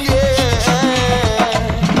thing, yeah.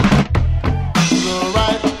 Do the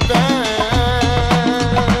right thing.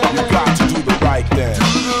 You got to do the right thing. Do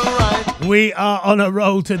the right. We are on a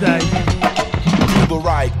roll today. Do the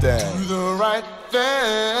right thing. Do the right thing.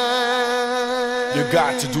 You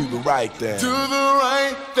got to do the right thing. Do the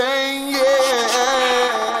right thing, yeah.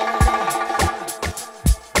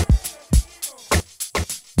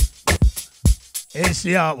 It's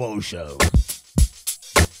the Art Wall Show.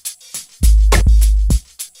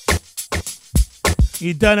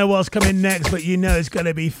 You don't know what's coming next, but you know it's going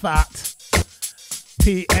to be fat.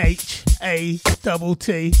 P-H-A-T-T.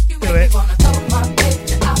 Do it.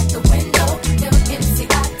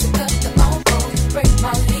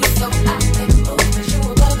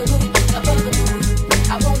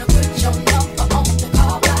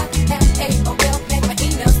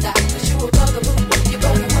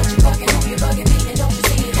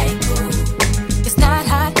 It's not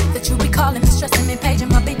hot that you be calling me, stressing me, paging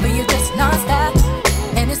my beat, but you just non-stop.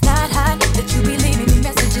 And it's not hot that you be leaving me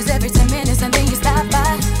messages every 10 minutes and then you stop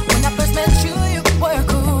by. When I first met you, you were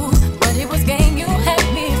cool, but it was game you had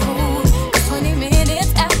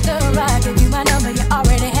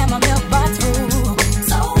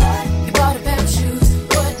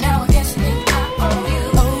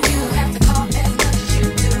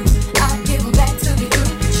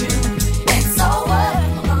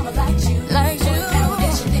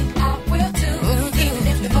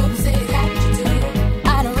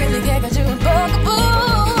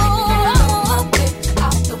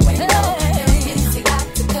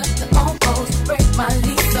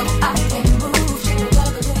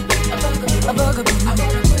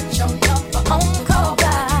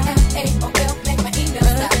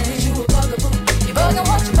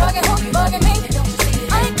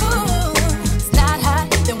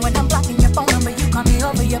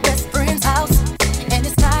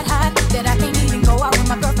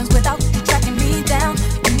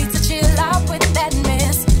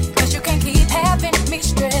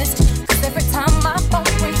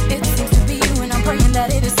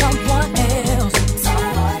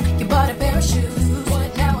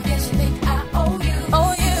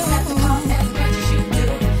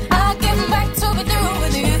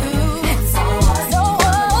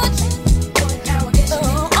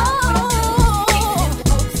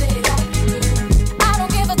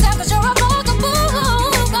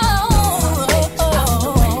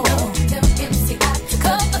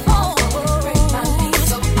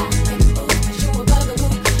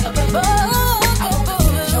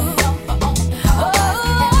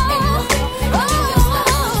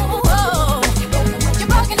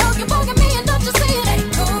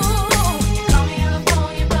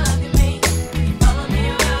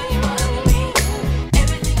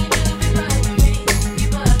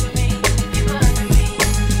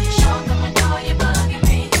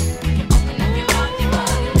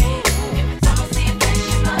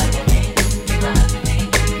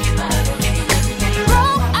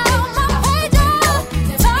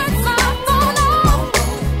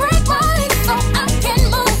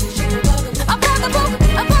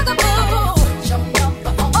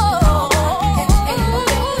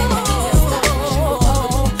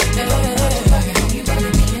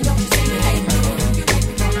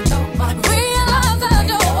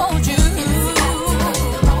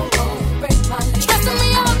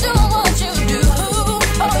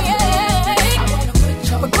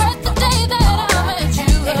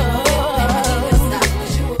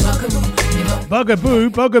Bugaboo,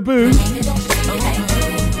 bugaboo.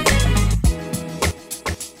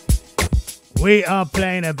 We are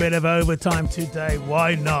playing a bit of overtime today.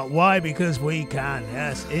 Why not? Why? Because we can.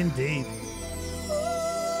 Yes, indeed.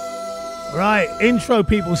 Right, intro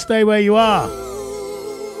people, stay where you are.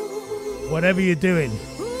 Whatever you're doing,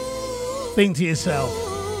 think to yourself,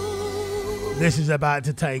 this is about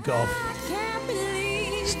to take off.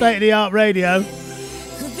 State of the Art Radio.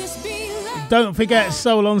 Don't forget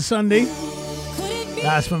Soul on Sunday.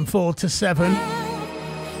 That's from 4 to 7.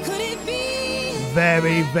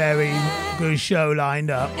 Very, very good show lined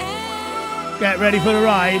up. Get ready for the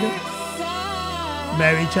ride.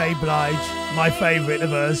 Mary J. Blige, my favourite of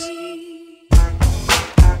hers.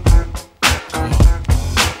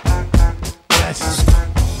 Yes.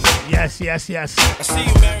 I see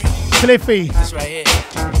you, Mary. Cliffy. This right here.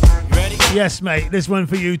 You ready? Yes, mate. This one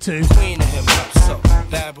for you too. Queen of hip hop, so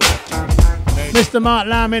bad boy. Mr. Mark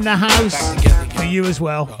Lamb in the house. For you as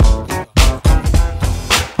well.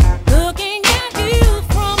 Looking at you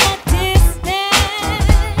from a distance,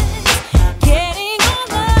 getting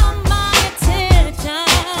all of my attention.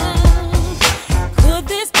 Could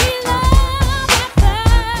this be love at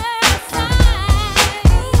first sight?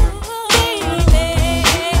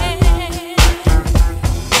 Baby,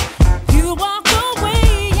 you walked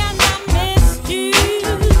away and I missed you.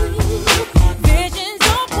 Visions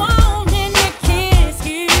of wanting to kiss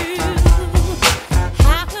you.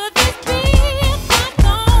 How could this be if I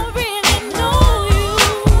don't really know you?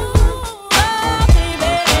 Oh,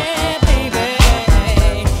 baby, baby,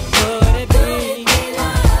 could it be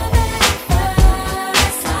love at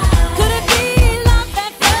first sight? Could it be love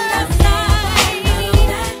at first sight?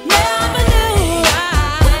 Never knew the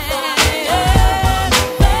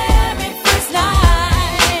very first night.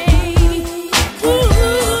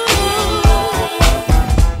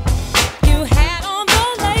 You had on the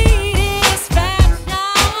latest fashion.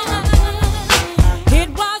 It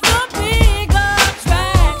was a big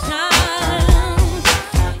attraction.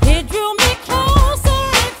 It drew me closer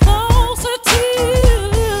and closer to you.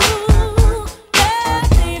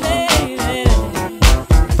 Baby,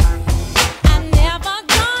 I never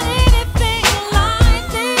done anything like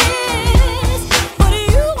this, but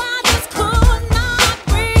you, I just could not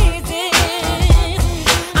resist.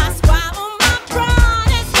 I swallowed my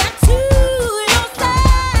pride and said to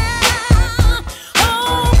yourself,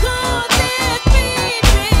 oh, could this be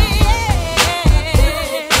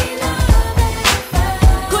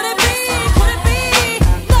Could it be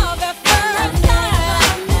love at first sight?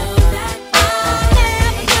 I never knew.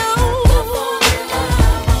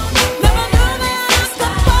 Never knew that I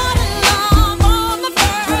could fall in love on the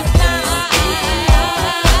first night.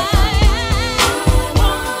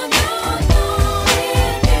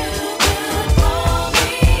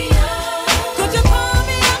 Could you call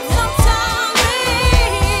me up sometime,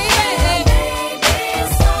 baby?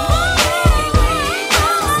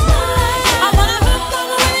 I wanna hook up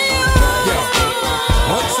with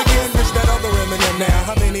Once again, it's that other Eminem now.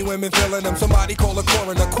 How many women feeling them? Somebody call a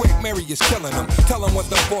coroner quick. Mary is killing them. Tell them what's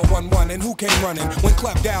the 411 and who came running. When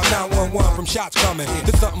clap down 911 from shots coming.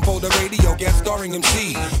 There's something for the radio, guest starring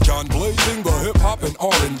MC. John Blazinger, hip hop and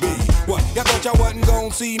R&B. What? Y'all thought y'all wasn't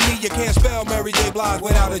gonna see me? You can't spell Mary J. Blige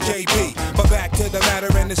without a JB. But back to the matter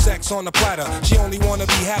and the sex on the platter. She only wanna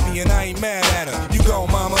be happy and I ain't mad at her. You go,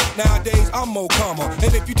 mama. Nowadays I'm more calmer.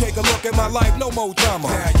 And if you take a look at my life, no more drama.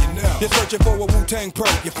 Now you know. You're searching for a Wu-Tang pro.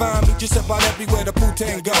 You find me just about everywhere the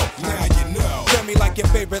Wu-Tang go. Now you know. Tell me like your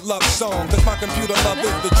favorite love song. Cause my computer love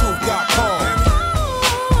is the truth.com.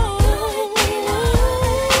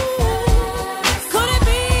 Could it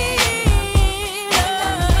be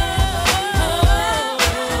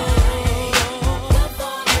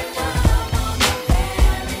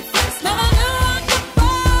Never knew I could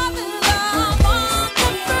fall in love on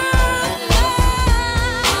the first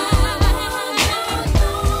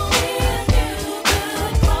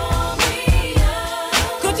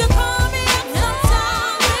Could you call me up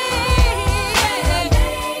sometime,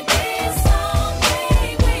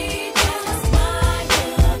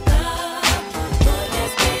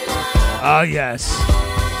 Oh, yes.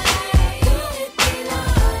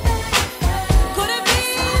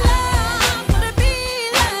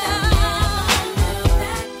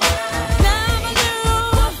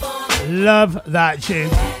 Love that tune.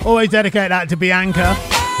 Always dedicate that to Bianca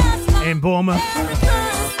in Bournemouth.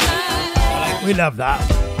 We love that.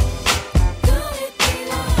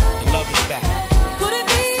 Love is back.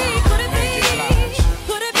 Mary J. Blige.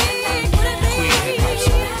 Queen of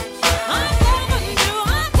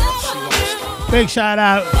hip hop. Big shout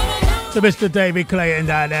out to Mr. David Clayton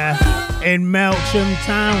down there in Melksham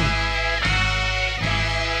Town.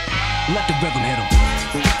 Let the rhythm hit 'em.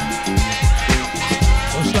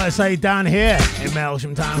 Or should I say down here in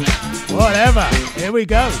Melsham Town? Whatever. Here we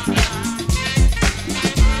go.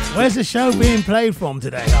 Where's the show being played from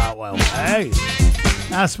today, Hartwell? Hey,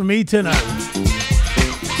 that's for me to know.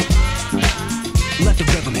 Let the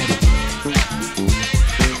rhythm hit 'em.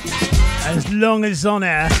 As long as it's on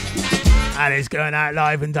air and it's going out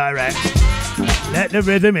live and direct, let the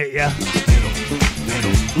rhythm hit ya.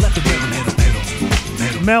 Let the rhythm hit 'em.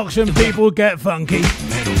 Melksham people get funky.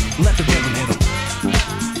 Let the rhythm hit 'em.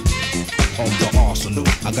 On the arsenal,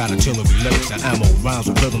 I got artillery, lyrics and ammo, rhymes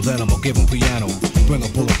with rhythms and I'ma give 'em piano. Bring a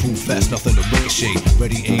bulletproof vest, nothing to ricochet.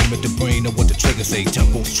 Ready aim at the brain of what the trigger say.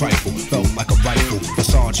 Tempos trifle, felt like a rifle. The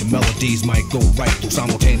sergeant melodies might go right through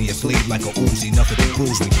simultaneously like a Uzi. Nothing to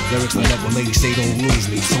bruise me. Lyrics let up when ladies say don't lose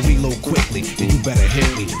me. So reload quickly, and you better hit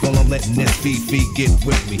me. While I'm letting this feet get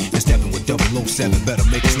with me. And stepping with 007, better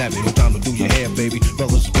make it snappy. No time to do your hair, baby.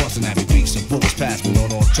 Brothers is busting at me, beats and bullets pass me,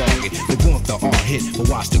 not on target. They want the R hit, but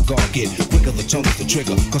watch the guard get. Quicker the tongue is the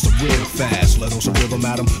trigger, cause I'm real fast. Let on some rhythm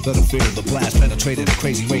at 'em, let 'em feel the blast. Penetrate at a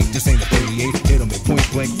crazy rate, this ain't a 38. Hit 'em at point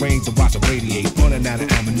blank range and watch 'em radiate. Running out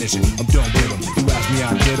of ammunition, I'm done with 'em. You ask me,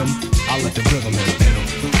 I did 'em, I'll let the rhythm hit 'em.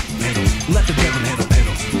 Let the rhythm hit 'em.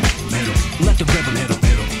 Let the rhythm hit 'em.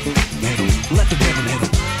 Let the rhythm hit 'em.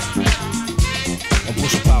 I'm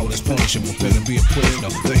pushing power that's punishing, prepare to be a prisoner.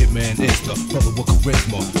 The hitman is the brother with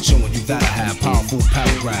charisma, showing you that I have powerful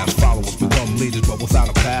paragraphs. Followers become leaders, but without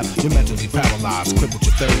a path, you're mentally paralyzed. Crippled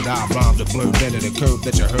your third eye, rhymes are blurred into the curve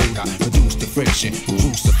that you heard. I reduce the friction,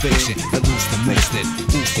 reduce the fiction, and loose the mixed it,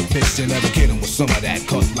 boost the piston. Never kidding with some of that,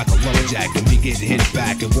 cut like a lumberjack, and me get hit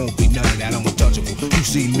back. It won't be none of that, I'm untouchable. You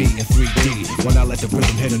see me in 3D when I let the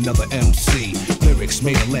rhythm hit another MC. Lyrics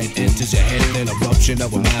made of lead enters your head, then eruption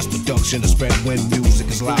of a mass production. To spread when music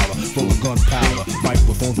is louder, full of gunpowder,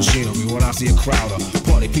 microphone machinery. When I see a crowd of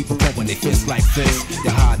party people pumping their fists like this,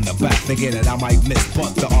 you're hiding the back, thinking that I might miss,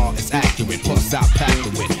 but the art is accurate. Plus I pack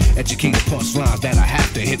it with educated punchlines that I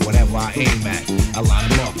have to hit whenever I aim at. I line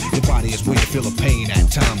them up. Your body is where you feel the pain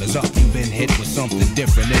at. Time is up. You've been hit with something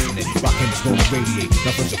different, isn't it? Rockin' is gonna radiate.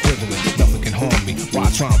 Nothing's equivalent. Nothing can harm me. Why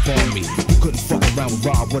try and bomb me? You couldn't fuck around with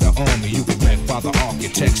Rob with an army. You get wrecked by the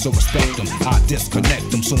architect, so respect them. I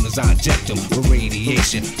disconnect them soon as I inject them with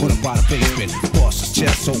radiation. Put him by the basement. Bust his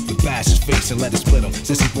chest open, bash his face and let it split him.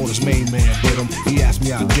 Since he brought his main man with him, he asked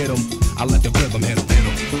me I did him. I let the rhythm hit him.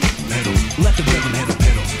 Let the rhythm hit 'em.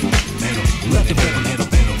 Let the rhythm hit 'em.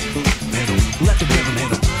 Let the rhythm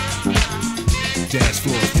hit 'em. Dance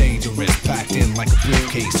floor is dangerous, packed in like a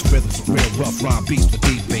briefcase. Rhythms with real rough rhyme beats with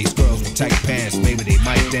deep bass. Girls with tight pants, maybe they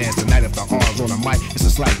might dance tonight if the R's on the mic. It's a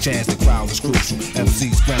slight chance the crowd is crucial.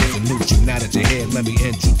 MC's grounds are neutral. Now that you're here, let me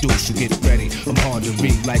introduce you. Get ready, I'm hard to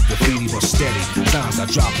read like graffiti, but steady. Sounds I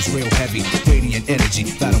drop is real heavy, radiant energy.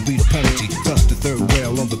 That'll be the penalty. Touch the third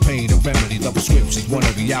rail on the pain and remedy. The prescription's one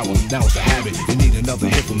every hour. Now it's a habit. You need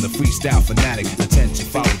another hit from the freestyle fanatic.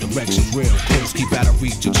 Attention, follow directions real close. Keep out of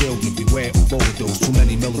reach your children. Beware of overdose. Too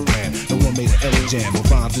many milligrams. No one made an ill jam. With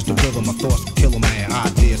rhymes is the rhythm. My thoughts will kill a man.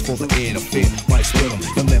 Ideas for the ear to fear. Might split him.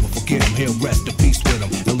 You'll never forget him. He'll rest in peace with him.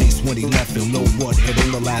 At least when he left, he'll know what hit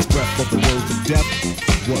him. The last breath of the words of death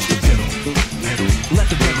was the venom. Let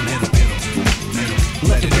the rhythm hit 'em.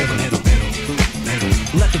 Let the rhythm hit 'em.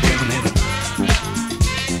 Let the rhythm hit 'em.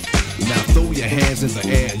 Now throw your hands in the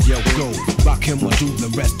air, yo, go. Rock him or do the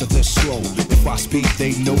rest of this slow. If I speak,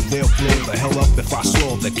 they know they'll blow the hell up. If I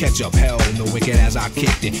slow the catch up, hell no wicked as I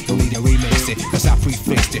kicked it. Don't need to remix it, cause I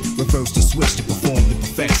prefixed it. Reverse the switch to perform the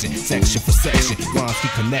perfection. Section for section, rhymes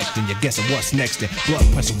keep connecting. You're guessing what's next. Blood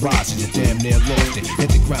pressure rises, you damn near lost it. Hit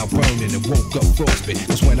the ground burning and woke up frostbit.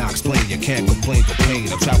 Cause when I explain, you can't complain for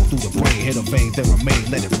pain. I travel through the brain, hit a vein, then remain,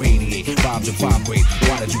 let it radiate. Vibes and vibrate,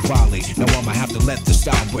 why did you violate? Now I'ma have to let the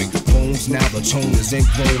style break. Bones, now the tone is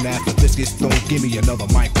ingrown. After this gets thrown, give me another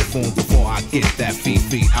microphone before I get that feet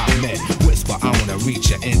I met. Whisper, I wanna reach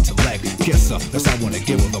your intellect. Kiss her, cause I wanna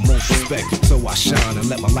give her the most respect. So I shine and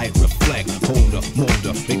let my light reflect. Hold her, mold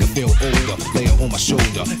her, make her feel older. Lay her on my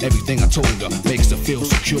shoulder, everything I told her makes her feel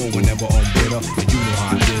secure whenever I'm with her. And you know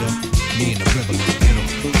how I did her, me and the rhythm hit 'em.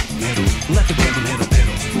 Let the rhythm hit 'em.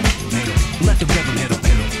 Let the rhythm hit 'em.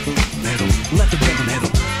 Let the rhythm hit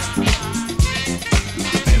 'em.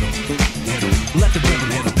 Let the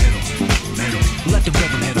rhythm hit 'em. Let the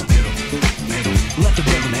rhythm hit 'em. Let the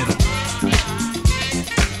rhythm hit 'em.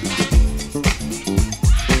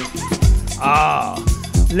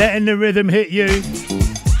 Letting the rhythm hit you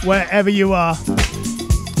wherever you are.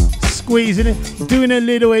 Squeezing it, doing a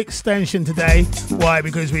little extension today. Why?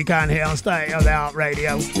 Because we can here on State of the Art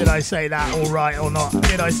Radio. Did I say that all right or not?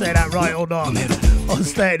 Did I say that right or not? On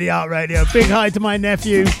State of the Art Radio. Big hi to my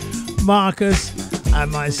nephew, Marcus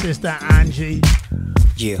and my sister Angie.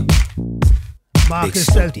 Yeah. Marcus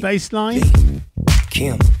Big says Salty. baseline.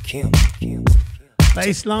 Kim.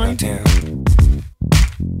 Baseline. Downtown.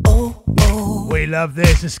 We love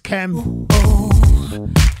this. It's Kem.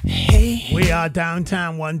 We are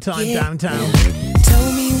downtown one time, downtown.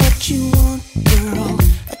 Tell me what you want, girl.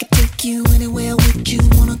 I can take you anywhere. Would you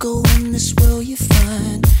wanna go in this world you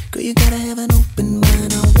find? Girl, you gotta have an open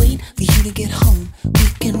mind. I'll wait for you to get home. We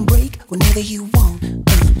can break whenever you want.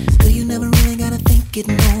 Girl, you never really gotta think it,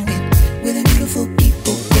 know it. Where the beautiful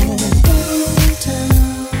people going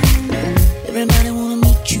downtown. Everybody wanna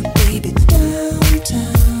meet you, baby,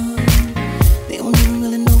 downtown. They don't even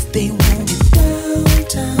really know if they want it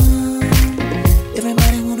downtown.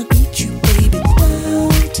 Everybody wanna greet you, baby,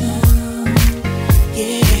 downtown.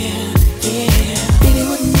 Yeah. Baby,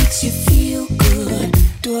 what makes you feel good?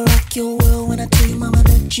 Do I rock your world when I tell you, mama,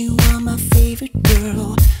 that you are my favorite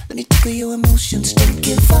girl? Let me tickle your emotions, don't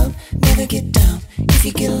give up, never get down. If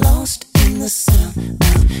you get lost in the sound,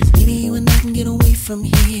 maybe you and I can get away from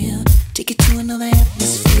here. Take it to another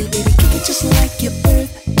atmosphere, baby, kick it just like your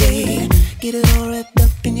birthday. Get it all wrapped up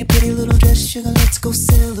in your pretty little dress, sugar, let's go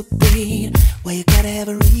celebrate. Why you gotta have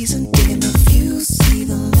a reason, digging the view, see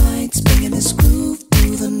the lights, bringing this groove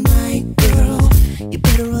through the night, girl. You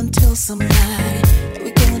better run, tell somebody that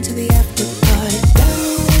we're going to the after party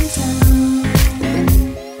downtown.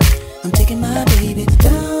 I'm taking my baby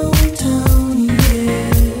downtown, yeah.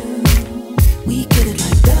 We get it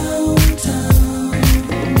like downtown.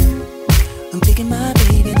 I'm taking my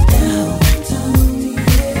baby downtown,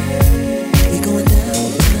 yeah. We going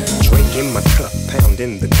downtown. Drink in my cup, pound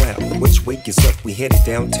in the cloud. Which way is up? We headed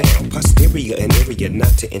downtown. Posterior and area,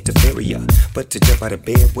 not to interfere, but to jump out of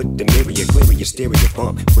bed with the mirror, clear your stereo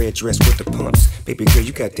bump. Red dress with the pumps. Baby girl,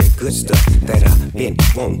 you got that good stuff that I've been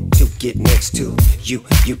wanting to get next to. You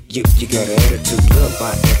got an attitude loved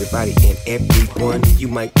by everybody and everyone. You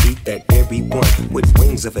might be that very one with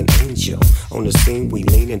wings of an angel. On the scene, we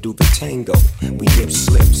lean and do the tango. We dip,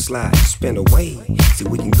 slip, slide, spin away. See,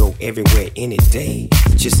 we can go everywhere any day.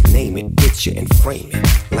 Just name it, picture, and frame it.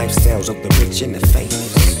 Lifestyles of the rich and the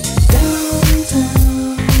famous.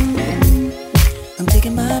 Downtown, I'm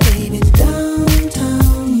taking my baby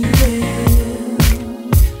downtown, yeah.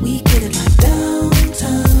 We get it like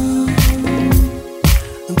downtown.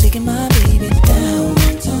 I'm taking my baby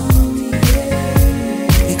downtown,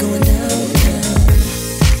 yeah. We going downtown.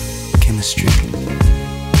 Chemistry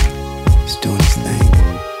is doing its thing.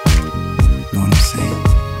 Know what I'm saying?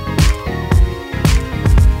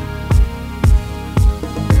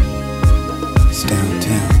 It's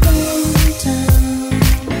downtown.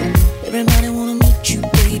 Everybody wanna meet you,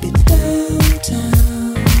 baby,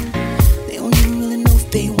 downtown. They don't even really know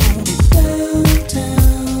if they want it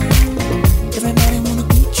downtown. Everybody wanna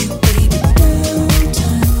meet you, baby,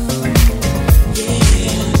 downtown.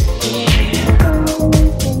 Yeah.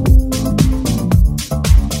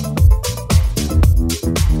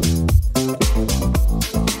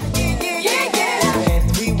 Man,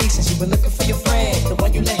 3 weeks since you were looking for your friend, the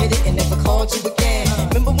one you let hit it and never called you again.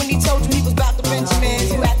 Remember when he told you he was about to Benjamin?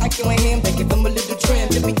 You act like you ain't him, then give him a little trim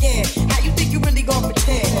to begin. How you think you really gonna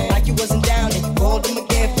pretend like you wasn't down and you called him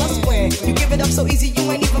again? Plus when you give it up so easy,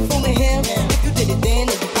 you ain't even fooling him. If you did it then,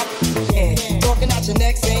 you probably can. Talking out your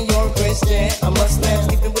neck saying you're a Christian, a Muslim,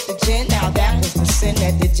 sleeping with the gin. Now that was the sin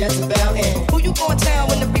that did Jezebel in. Who you gonna tell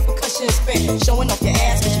when the repercussions spin? Showing off your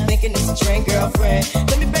ass cause you thinking it's a trend, girlfriend.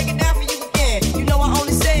 Let me break it down for you again. You know I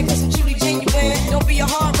only say it cause I'm truly genuine. Don't be a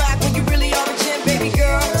hard rock when you really are a gem, baby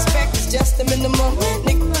girl. Respect is just the minimum.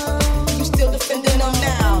 Nigga, you still defending them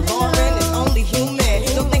now. Lauren is only human.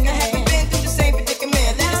 Don't think I haven't been through the same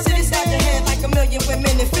predicament. Let the city out your head like a million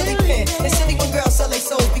women in Philly pen. It's silly when girls sell their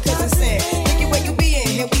souls because it's sin. Think where you be in.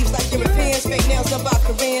 Hair weaves like Europeans. Fake nails done by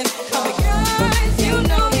Koreans. Guys, you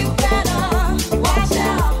know you better watch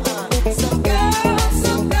out. Some girls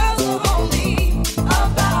are only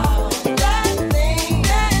about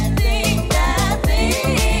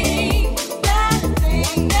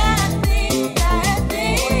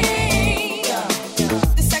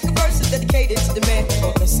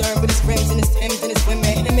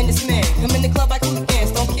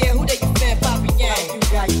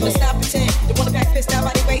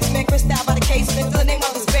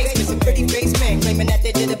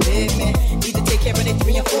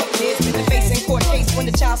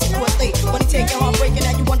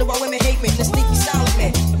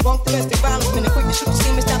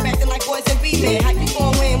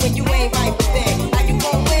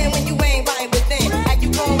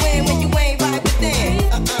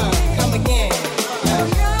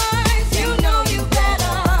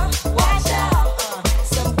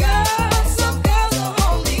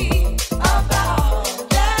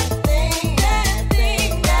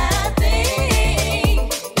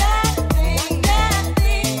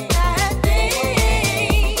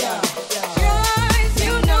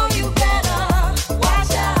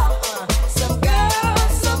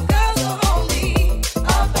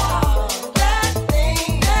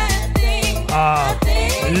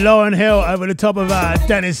Lauren Hill over the top of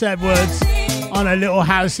Dennis Edwards on a little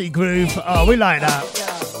housey groove. Oh, we like that.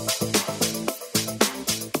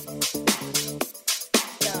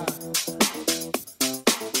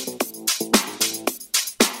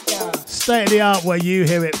 State of the art where you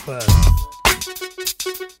hear it first.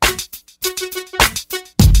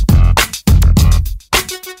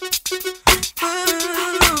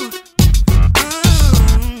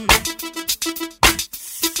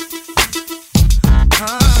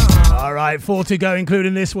 All right, 4 to go,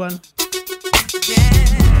 including this one.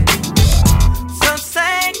 So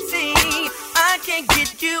sexy, I can't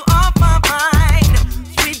get you off my mind.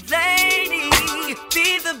 Sweet lady,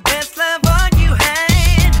 be the best lover you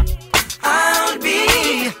had. I'll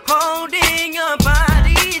be holding your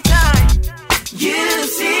body tight. You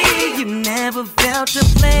see, you never felt a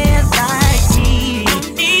place like me. No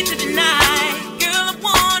need to deny, girl, I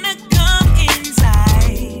wanna come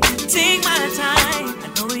inside. Take my time, I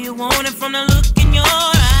know you want it from the look in your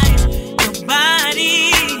eyes. Your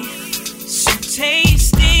body, so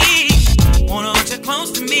tasty. Wanna hold you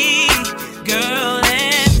close to me, girl,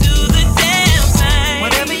 let's do the damn thing.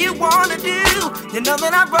 Whatever you wanna do, you know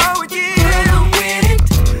that I roll with you. Girl, with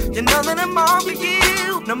it. You know that I'm all for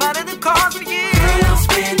you, no matter the cost for you. Girl,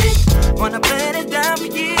 spend it. Wanna put it down for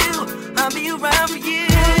you, I'll be around for you.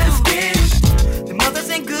 Girl, spend it. The mothers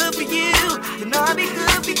ain't good for you, you know I'll be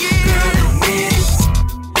good for you. Girl, with it.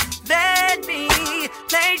 Let me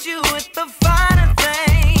place you with the finer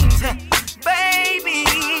things. Baby,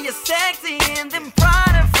 you're sexy in them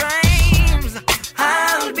Prada frames.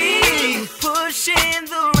 I'll be pushing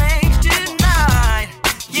the range tonight.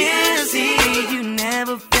 You see, you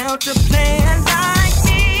never felt a plan like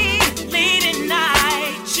me. Late at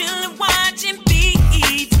night, chillin' watching BET.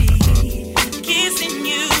 Kissing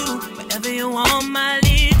you, whatever you want my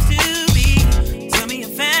lips to be. Tell me your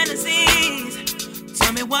fantasies,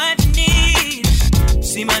 tell me what you need.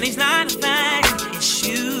 See, money's not a thing, it's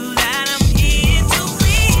you that I'm here to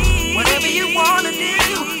please. Whatever you wanna do,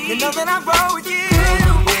 you know that I roll with you.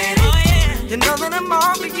 Oh, yeah. You know that I'm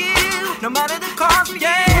all for you, no matter the cost for you.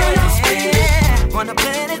 Yeah. Wanna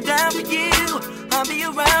play it down for you, I'll be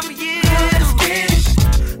around for you.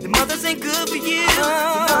 The mothers ain't good for you,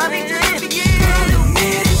 I'll be good for you.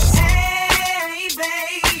 Hey,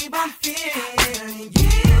 babe, I'm feeling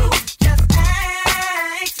you. Just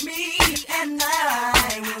ask me and I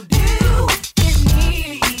will do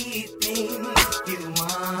anything you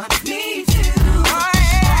want me to. Oh,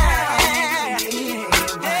 yeah.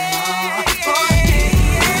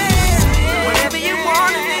 Whatever you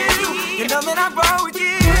wanna do, you know that I roll with you.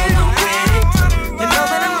 You know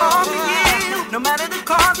that I'm all for you, no matter the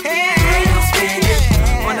cost for you.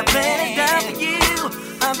 Wanna play it down for you,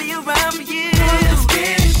 I'll be around for you.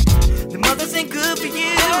 The mothers ain't good for you,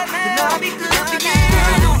 you know I'll be good for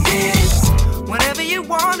you. Whatever you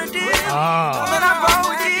wanna do, you know that I roll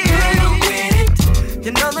with you.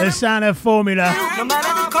 You know that The sound of Formula. no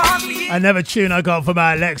matter the cost for you. Another tune I got from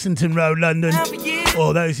Lexington Road, London,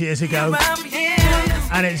 all those years ago.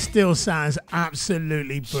 And it still sounds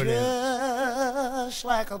absolutely brilliant. Just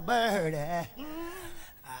like a bird,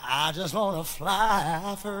 I just wanna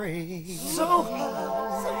fly free. So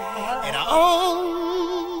and I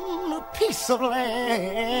own a piece of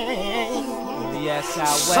land. Yes, out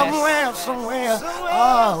west. Somewhere,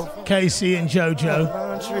 oh, Casey and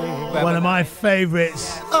JoJo, one of my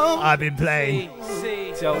favourites I've been playing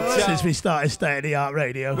since we started State of the Art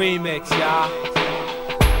Radio. Remix, y'all.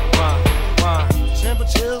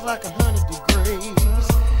 temperatures like 100 degrees.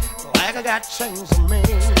 Like I got chains on me.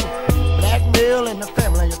 Blackmail in the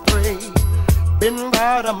family of three. Been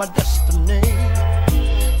right on my destiny.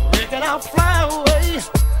 Reckon I'll fly away,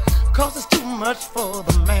 cause it's too much for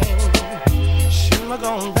the man. Shouldn't have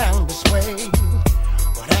gone down this way.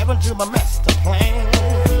 What happened to my master plan?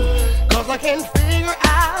 Cause I can't figure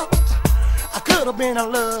out, I could have been a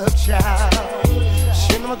love child.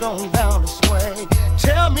 Shouldn't have gone down this way.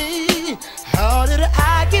 Tell me, how did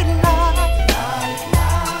I get lost?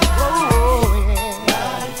 Oh, yeah.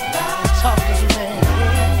 Talk to me.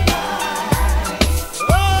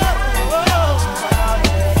 Oh, how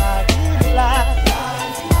did I get lost?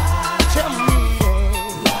 Tell me,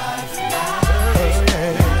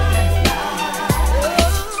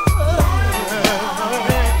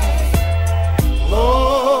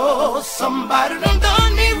 oh, somebody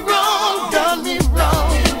done me wrong, done me wrong.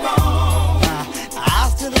 I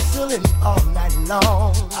still a silly all night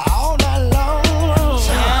long, all night long.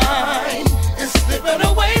 Time is slipping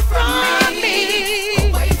away from me,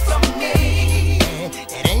 away from me.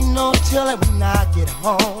 It ain't no telling when I get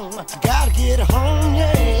home. Gotta get home,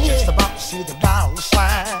 yeah. Just about to see the dollar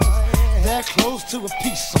sign. They're close to a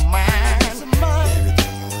peace of mind.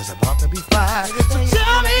 Everything was about to be fine. So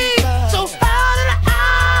tell me, so how did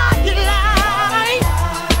I get life?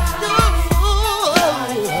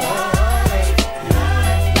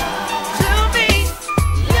 Tell me,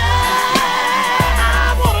 yeah,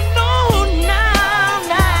 I wanna know now.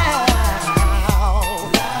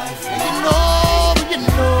 You know.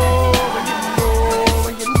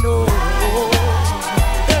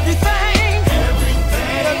 Everything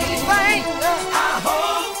I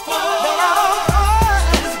hope for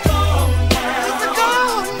is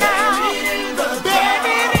gone now.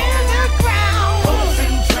 Buried in the ground.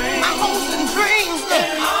 My hopes and dreams,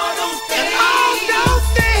 and all those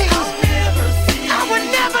things I would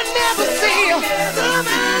never see.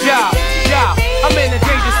 Yeah, I'm an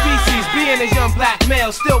endangered species, being a young black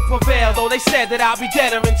male, still prevail, though they said that I'll be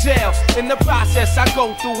dead or in jail. In the process, I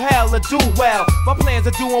go through hell to do well. My plans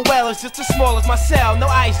are doing well, it's just as small as my cell. No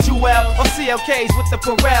ice, Jewel, or CLKs with the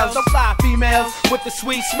Pharrells. No fly females with the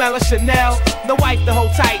sweet smell of Chanel. No wife to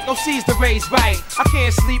hold tight, no C's to raise right. I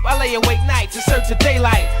can't sleep, I lay awake nights in search of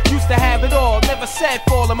daylight. Used to have it all, never said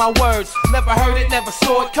for all of my words. Never heard it, never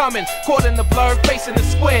saw it coming. Caught in the blur, facing the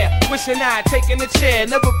square. Wishing I'd taken the chair,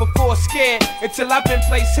 never before scared. Until I've been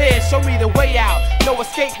placed here, show me the way out. No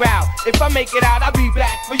escape route. If I make it out, I'll be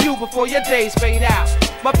back for you before your days fade out.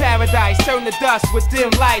 My paradise turned to dust with dim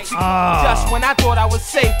lights. Just when I thought I was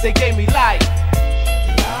safe, they gave me life.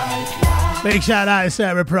 Big shout out to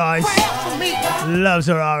Sarah Price. Loves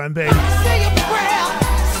her R&B.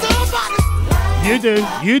 You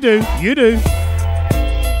do.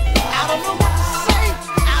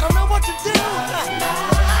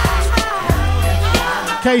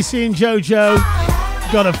 Casey and JoJo,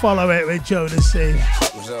 gotta follow it with Jodeci.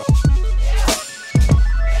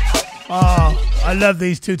 Oh, I love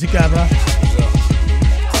these two together.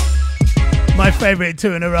 My favourite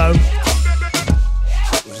two in a row.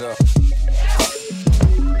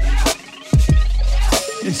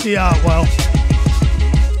 It's the art well.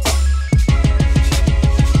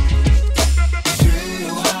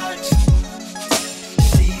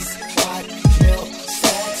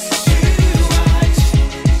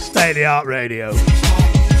 State of the art radio.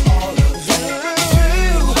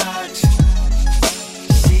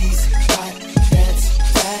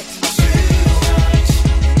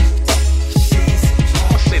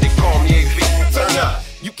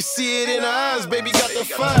 See it in her eyes, baby, got the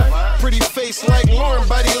fire. Pretty face like Lauren,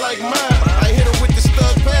 body like mine. I hit her with the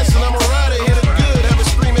stud pass and I'm a rider. Hit her good, have her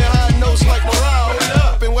screaming high notes like Mariah. Hold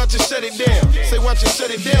up and watch her shut it down. Say watch her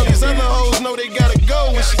shut it down. These other hoes know they gotta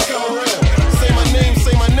go when she come around. Say my name,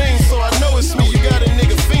 so I know it's me. You got a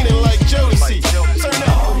nigga feeling like Jodeci. Turn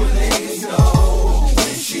up. All the ladies know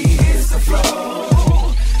when she hits the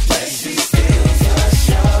floor that she steals her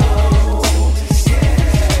show.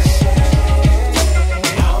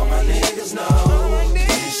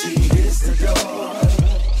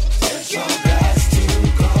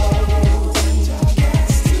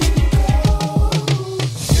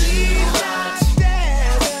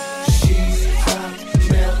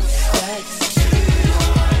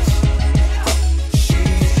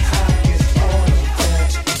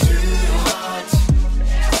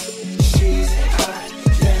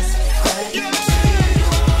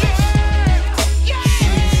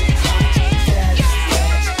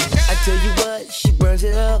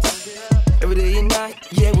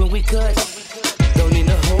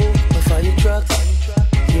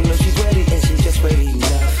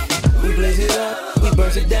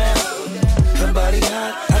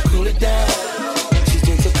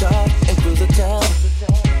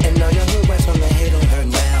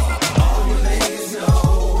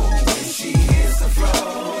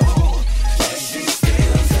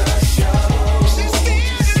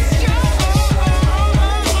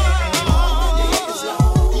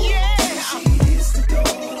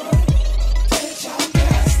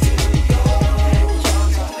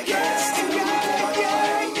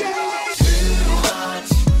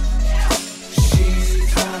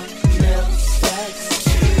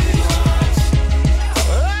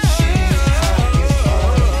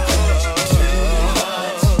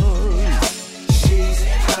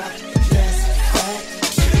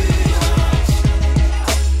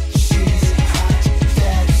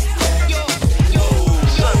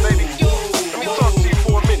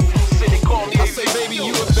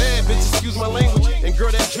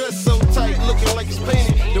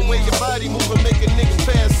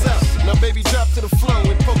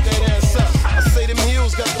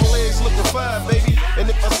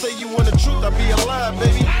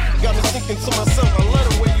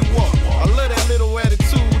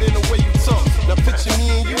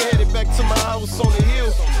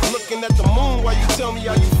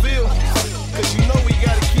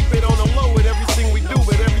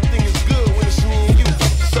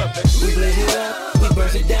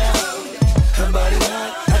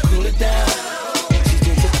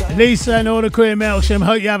 Lisa and all the crew in Melksham,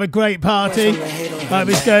 hope you have a great party. Hope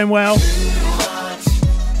it's going well.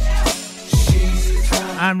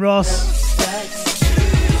 And Ross.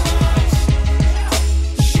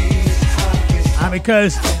 And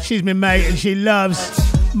because she's my mate and she loves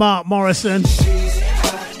Mark Morrison,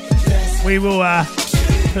 we will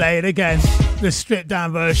play it again, the stripped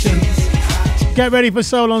down version. Get ready for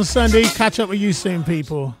Soul on Sunday. Catch up with you soon,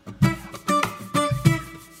 people.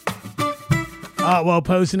 Art while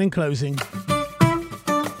posing and closing. Come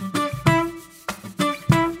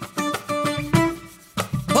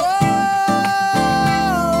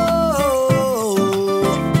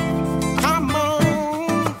on.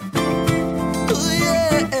 Ooh,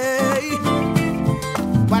 yeah.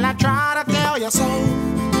 Well, I try to tell you so,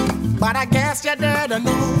 but I guess you didn't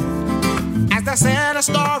know. As they said, the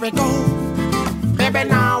story goes, baby,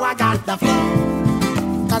 now I got the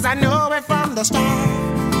flow. Cause I knew it from the start.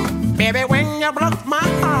 Baby, when you broke my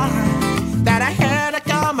heart, that I had to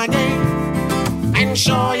come again and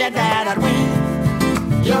show you that I'd win.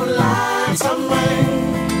 You lied to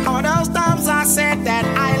me. All those times I said that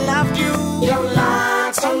I loved you. You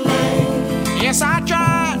lied to me. Yes, I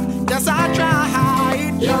tried. Yes, I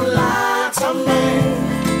tried. You lied to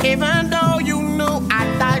me. Even though you knew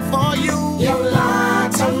I'd die for you. You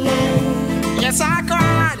lied to me. Yes, I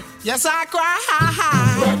cried. Yes, I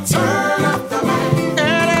cried. Return of the man.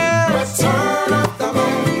 Return of the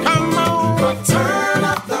man. Come on. Return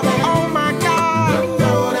of the man. Oh my God. You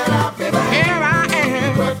know that I'll be back. Here I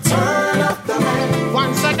am. Return of the man.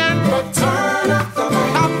 Once again. Return of the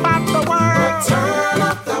man. Up out the world. Return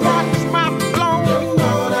of the man. Watch my flow. You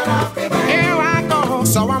know that I'll be back. Here I go.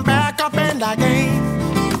 So I'm back up in the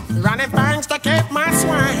game. Running banks to keep my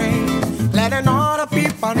swing. Letting all the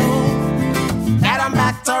people know that I'm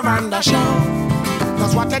back to run the show.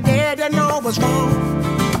 Cause what you did, you know was wrong.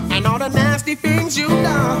 And all the nasty things you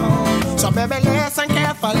done. So baby, listen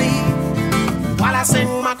carefully while I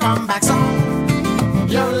sing my comeback song.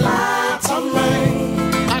 You lied to me.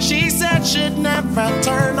 Cause she said she'd never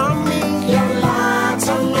turn on me. You lied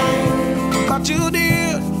to me. But you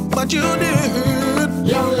did, but you did.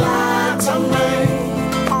 You lied to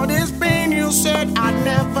me. All this pain you said I'd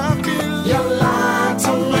never feel. You lied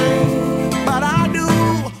to me. But I do,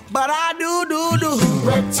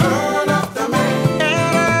 Return of the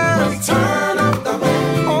man. Return of the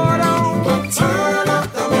man. Hold on. Return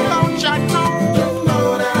of the man. Don't you know? You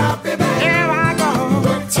know that I'll be back. Here I go.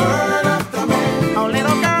 Return of the man. Oh,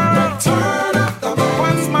 little girl. Return of the man.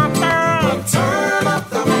 What's my girl? Return of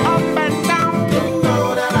the man. Up and down. You know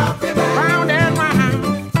that I'll be back. Round and round.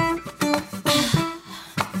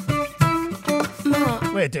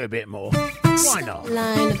 We'll do a bit more. Why not?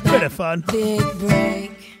 Bit of fun. Big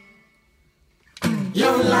break. You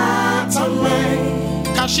lied to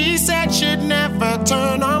me. Cause she said she'd never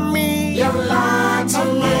turn on me. You lied to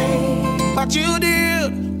me. But you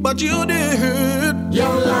did, but you did. You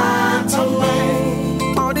lied to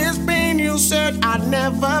me. All this pain you said I'd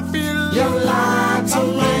never feel. You lied to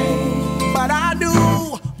me. But I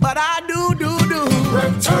do, do.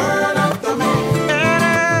 Return of the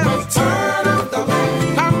man. Return of the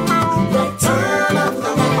man. Come on. Return of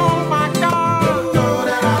the man. Oh my God. You know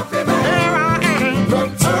that I'll be back. Here I am.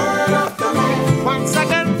 Return of the man. Once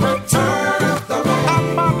again. Return of the man.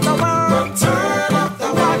 Up of the world. Return of the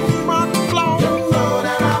man. Watch my flow. You know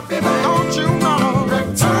that I'll be back. Don't you know?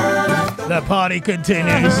 Return of the man. The party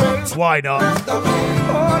continues. Why not?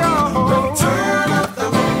 Hold on. Return of the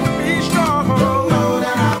man. Be strong. You know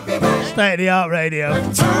that I'll be back. State of the art radio.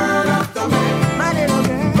 Return of the man. My little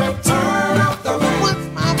girl. Return of the man. With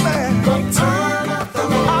my bag. Return of the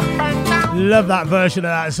man. Up and down. Love that version of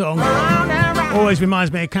that song. Always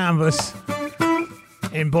reminds me of Canvas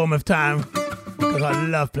in Bournemouth Town because I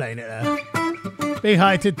love playing it there. Big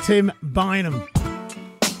hi to Tim Bynum.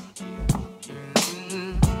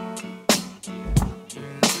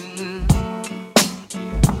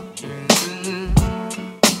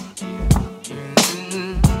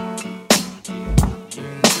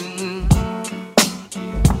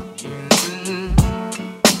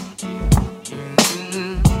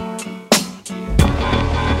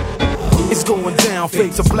 It's going down,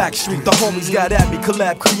 fade to Black Street. The homies got at me,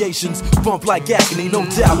 collab creations. Bump like agony, no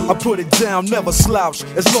doubt. I put it down, never slouch.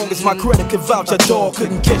 As long as my credit can vouch, a dog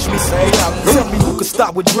couldn't catch me, say out. Tell me who could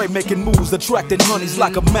stop with Dre making moves, attracting honeys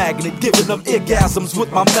like a magnet, giving them orgasms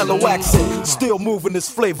with my mellow accent. Still moving this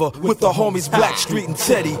flavor with the homies Black Street and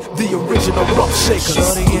Teddy, the original rough shakers.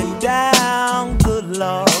 Shorty get down, good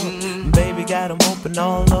lord. Baby got them open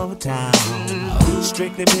all over town.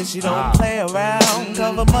 Strictly bitch, you don't play around.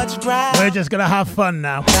 Cover much ground. We're just gonna have fun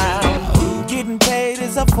now. Getting paid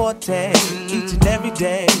is a forte, each and every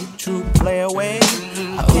day. True play away.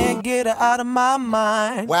 I can't get her out of my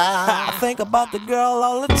mind. Wow. I think about the girl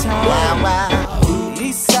all the time. Wow, wow.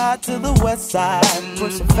 East side to the west side,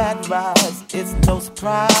 pushing fat rides, it's no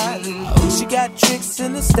surprise. She got tricks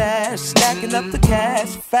in the stash, stacking up the cash,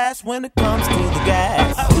 fast when it comes to the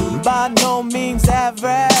gas. By no means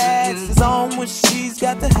average, it's on when she's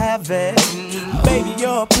got to have it. Baby,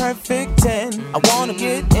 you're a perfect 10, I wanna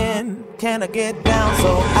get in. Can I get down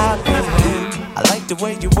so I can win? I like the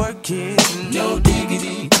way you work it, no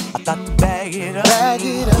diggity. I got to bag it up, bag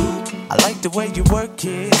it up. I like the way you work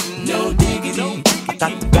it, no diggity. I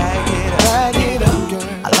got to bag it up, bag it up, girl.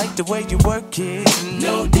 I like the way you work it,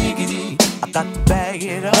 no diggity. I got to bag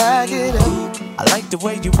it up, bag it up. I like the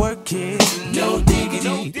way you work it, no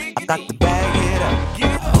diggity. I got to bag it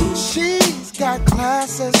up. She's got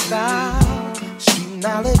class and style, street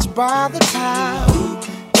knowledge by the pound.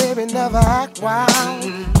 Baby, never act wild,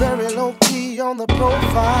 very low key on the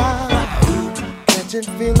profile. Catching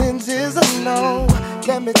feelings is a no.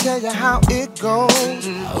 Let me tell you how it goes.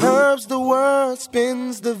 Curves the word,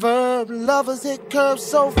 spins the verb. Lovers hit curves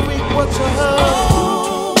so freak what you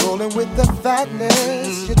heard. Rolling with the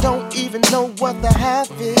fatness, you don't even know what the half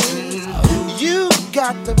is. You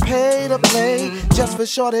got to pay to play just for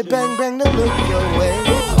shorty bang bang to look your way.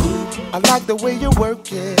 I like the way you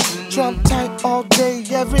work it, Trump tight all day,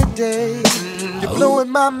 every day. You're blowing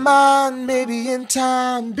my mind, maybe in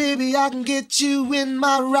time, baby, I can get you in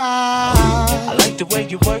my ride. I like the way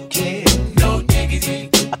you work it, no diggity.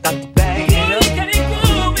 I got to bag it up.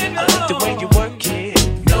 I like the way you work it,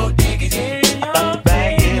 no diggity. I got to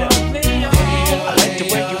bag it up. I like the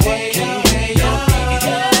way you work it, no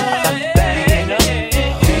diggity. I got to bag it up.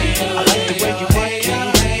 I like the way you work it,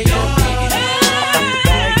 no diggity. I got to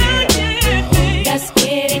bag it up. Let's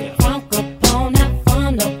get it crunk up on that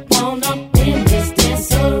fun up in this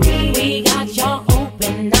dancery. We got y'all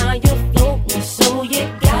open, now you're floating, so you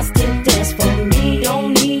got to dance for me.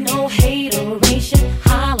 Don't need no hateration,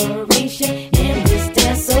 holleration in this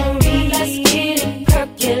dancery. Let's get it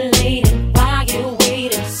percolating while you're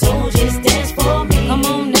waiting, so just dance for me. Come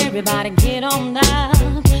on, everybody, get on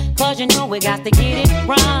down, cause you know we got to get it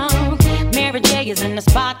wrong. Mary J is in the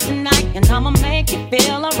spot tonight, and I'ma make you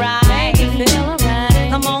feel alright.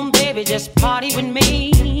 Come on, baby, just party with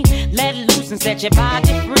me. Let loose and set your body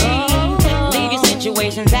free. Leave your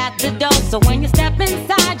situations at the door, so when you step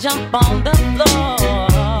inside, jump on the floor.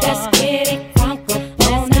 Let's get it crunk up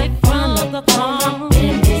on that front up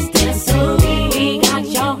in this dancery. We got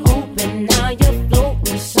y'all open, now you're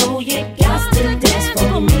floating, so you got to dance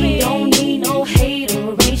for me. Don't need no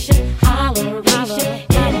hateration, holleration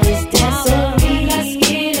in this dancery. Let's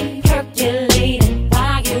get it percolating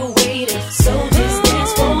while you're waiting, so just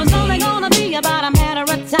dance for me. It's only gonna be about a matter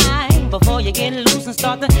of time before you get loose and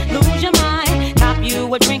start to lose your mind. Cop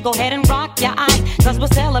you a drink, go ahead and rock your eyes, cause we're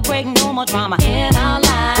celebrating no more drama in our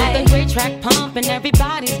lives. With a great track pumping,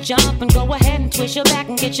 everybody's jumping. Go ahead and twist your back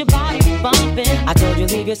and get your body bumping. I told you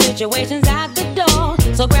leave your situations at the door,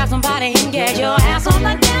 so grab somebody and get your ass on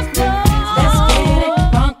the dance floor. Let's get it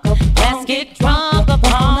drunk up, let's get drunk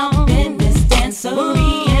up in this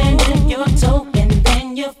dancery. And if you're token,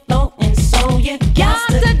 then you're floating, so you got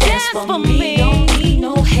to dance for me. Don't need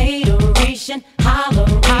no hateration,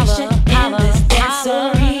 holleration in this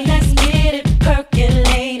dancery. Let's get it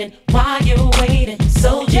percolating while you're waiting,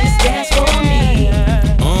 so just dance for me.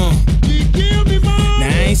 Now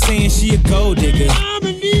I ain't saying she a gold digger,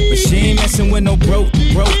 but she ain't messing with no broke.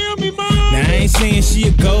 Now I ain't saying she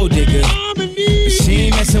a gold digger, but she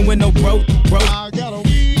ain't messing with no broke.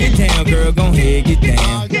 Get down, girl, gon' head, get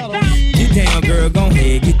down. Get down, girl, gon'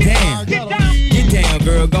 head, get down. Get down,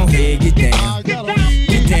 girl, gon' head, get down.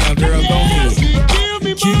 Get down, girl, gon' head.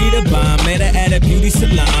 Cutie the bomb, met her at a beauty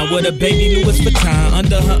salon with a baby Louis Vuitton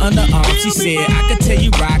under her underarm. She said, I could tell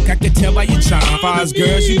you rock, I could tell by your charm. Far as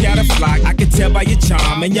girls, you got a flock, I could tell by your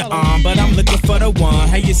charm and your arm, but I'm looking for the one.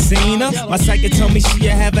 Have you seen her? My psychic told me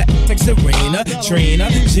she'll have a like Serena,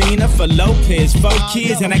 Trina, Gina, for Lopez, 4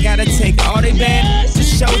 kids, and I gotta take all they bad to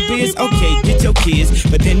showbiz. Okay, get your kids,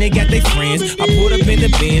 but then they got their friends. I pulled up in the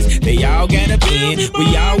Benz, they all got a bin.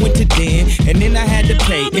 We all went to den, and then I had to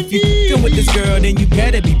pay. If you f***ing with this girl, then you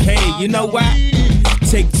better be paid. You know why?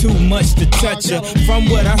 Take too much to touch her. From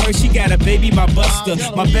what I heard, she got a baby by Buster.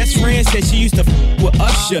 My best friend said she used to f with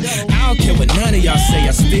Usher. I don't care what none of y'all say,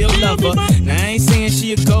 I still love her. Now I ain't saying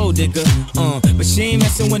she a gold digger, but she ain't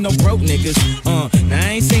messing with no broke niggas. Now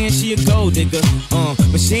I ain't saying she a gold digger,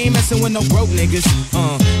 but she ain't messing with no broke niggas.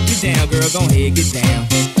 Get down, girl, gon' head, get down.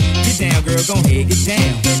 Get down, girl, gon' head, get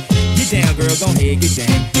down. Get down, girl, gon' head, get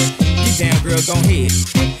down. Get down, girl, gon' head.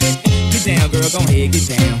 Get Get down, girl, gon' head, get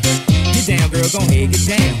down. Get down, girl, gon' head, get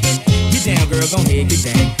down. Get down, girl, gon' head, get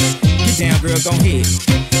down. Get down, girl, gon'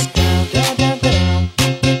 head.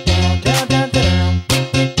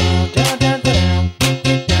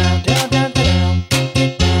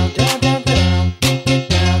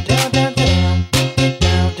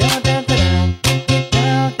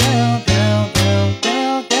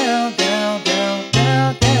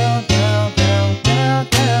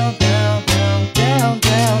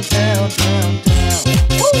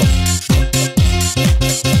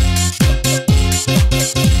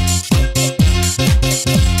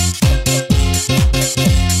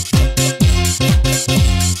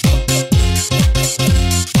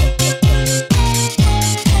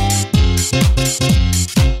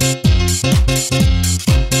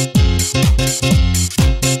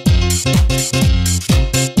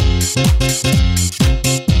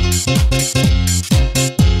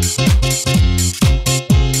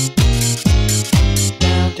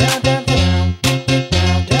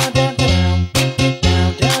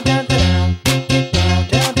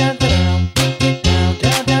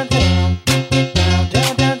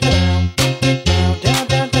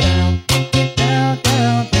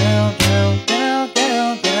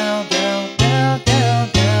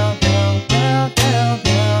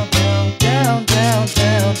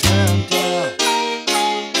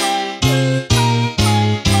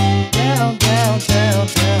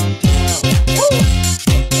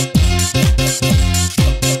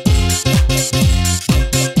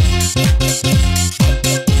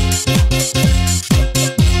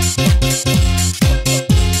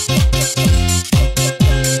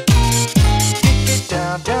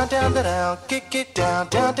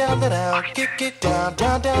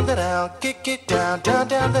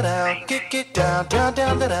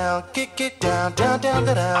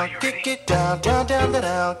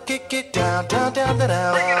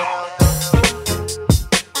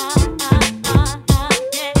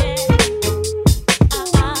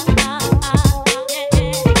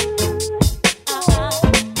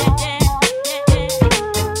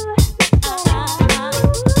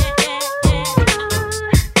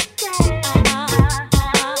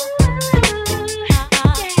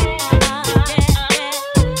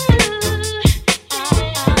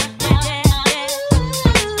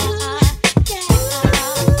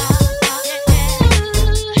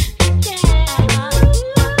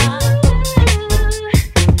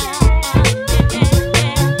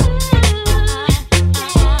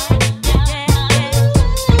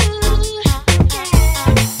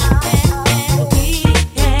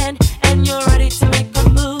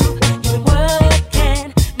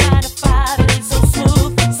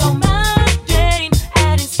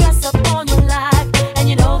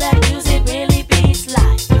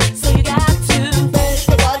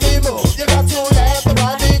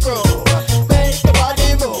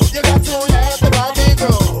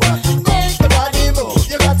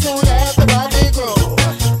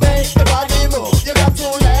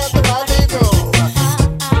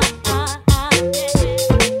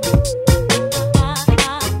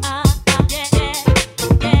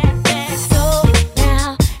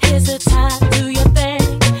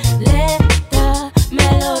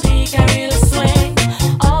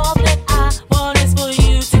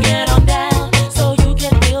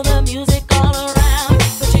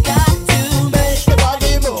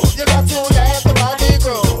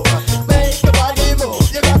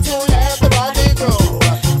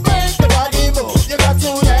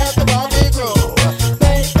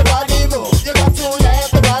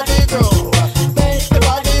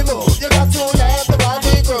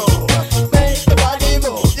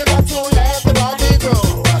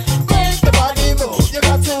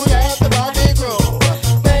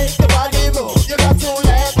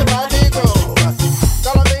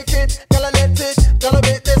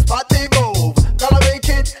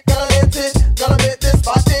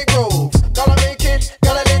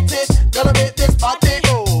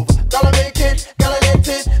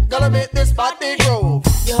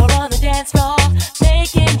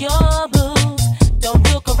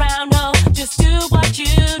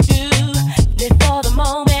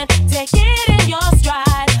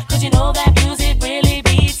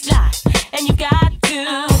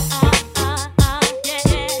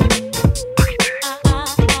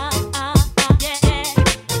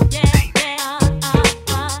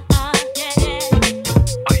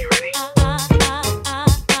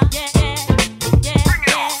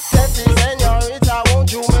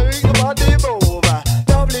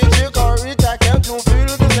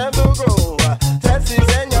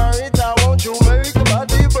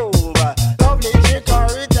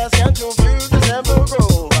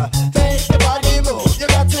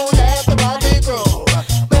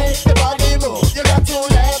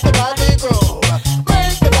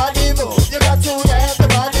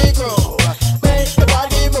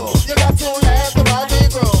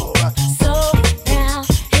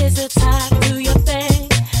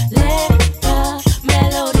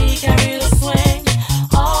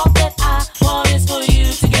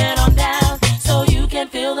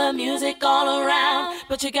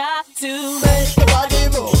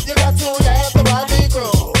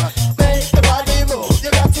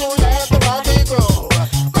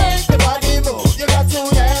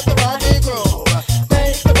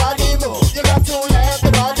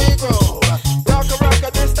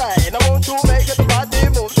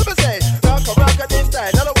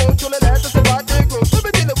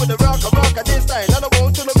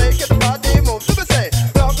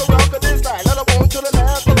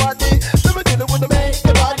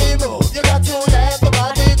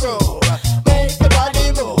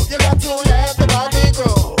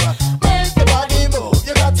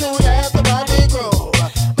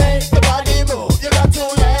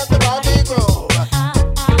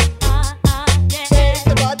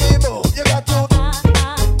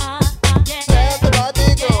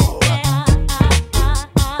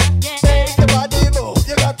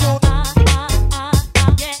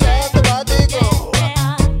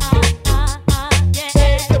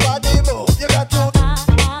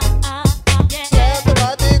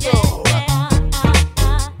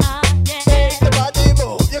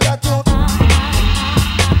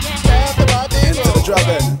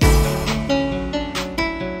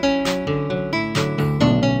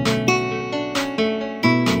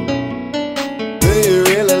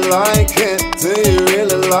 like it? Do you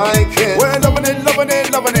really like it? We're loving it, loving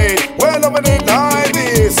it, loving it. We're loving it like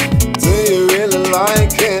this. Do you really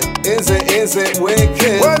like it? Is it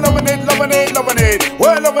wicked? We're loving it, loving it, loving it.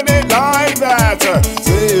 We're loving it like that.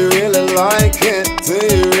 Do you really like it? Do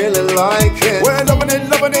you really like it? We're loving it,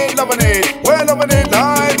 loving it, loving it. We're loving it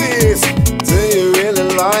like this. Do you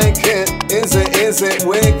really like it? Is it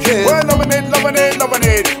wicked? We're loving it, loving it, loving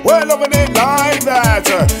it. We're loving it like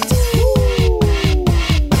that.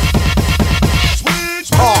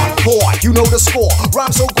 Hardcore, you know the score.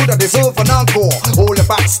 Rhyme so good I deserve an encore. All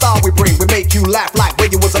about the style we bring, we make you laugh like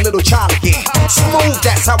when you was a little child again. Smooth,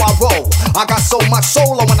 that's how I roll. I got so much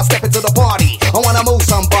soul, I wanna step into the party. I wanna move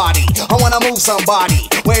somebody, I wanna move somebody.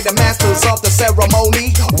 We're the masters of the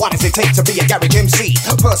ceremony. What does it take to be a garage MC?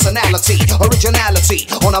 Personality, originality.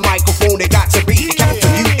 On a microphone, it got to be the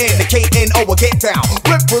Captain U-N-K-N-O, get down.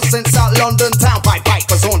 Represent South London town, pipe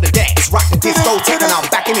pipers on the decks. Rock the discotheque and I'm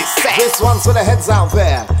back in its set. This one's for the heads out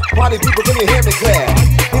there. Party people, can you hear me clear?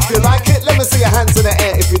 If you like it, let me see your hands in the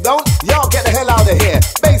air. If you don't, y'all get the hell out of here.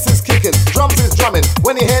 Bass is kicking, drums is drumming.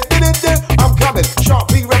 When you hear did I'm coming. Sharp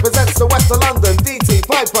B represents the west of London. DT,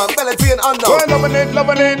 Piper, Melody and Unknown. We're loving it,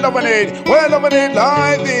 loving it, loving it. We're loving it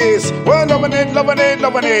like this. We're loving it, loving it,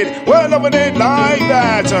 loving it. We're loving it like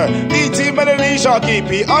that. DT, Melody, Sharky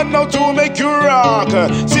P, Unknown to make you rock.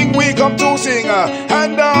 Sing, we come to sing.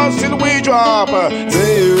 And down till we drop. Do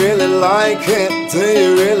you really like it? Do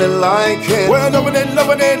you really like it? We're loving it,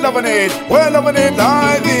 loving it, loving it. We're loving it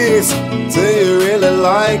like this. Do you really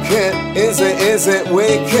like it? Is it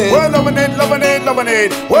wicked? We're loving it, loving it, loving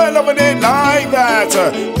it. We're loving it like that.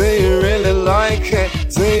 Do you really like it?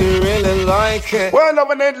 Do you really like it? We're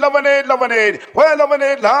loving it, loving it, loving it. We're loving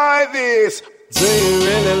it like this. Do you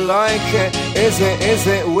really like it? Is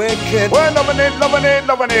it wicked? We're loving it, loving it,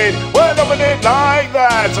 loving it. We're loving it like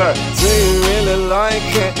that. Do you really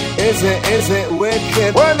like it? Is it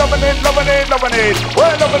wicked? We're loving it, loving it, loving it.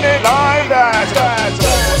 We're loving it like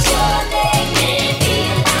that.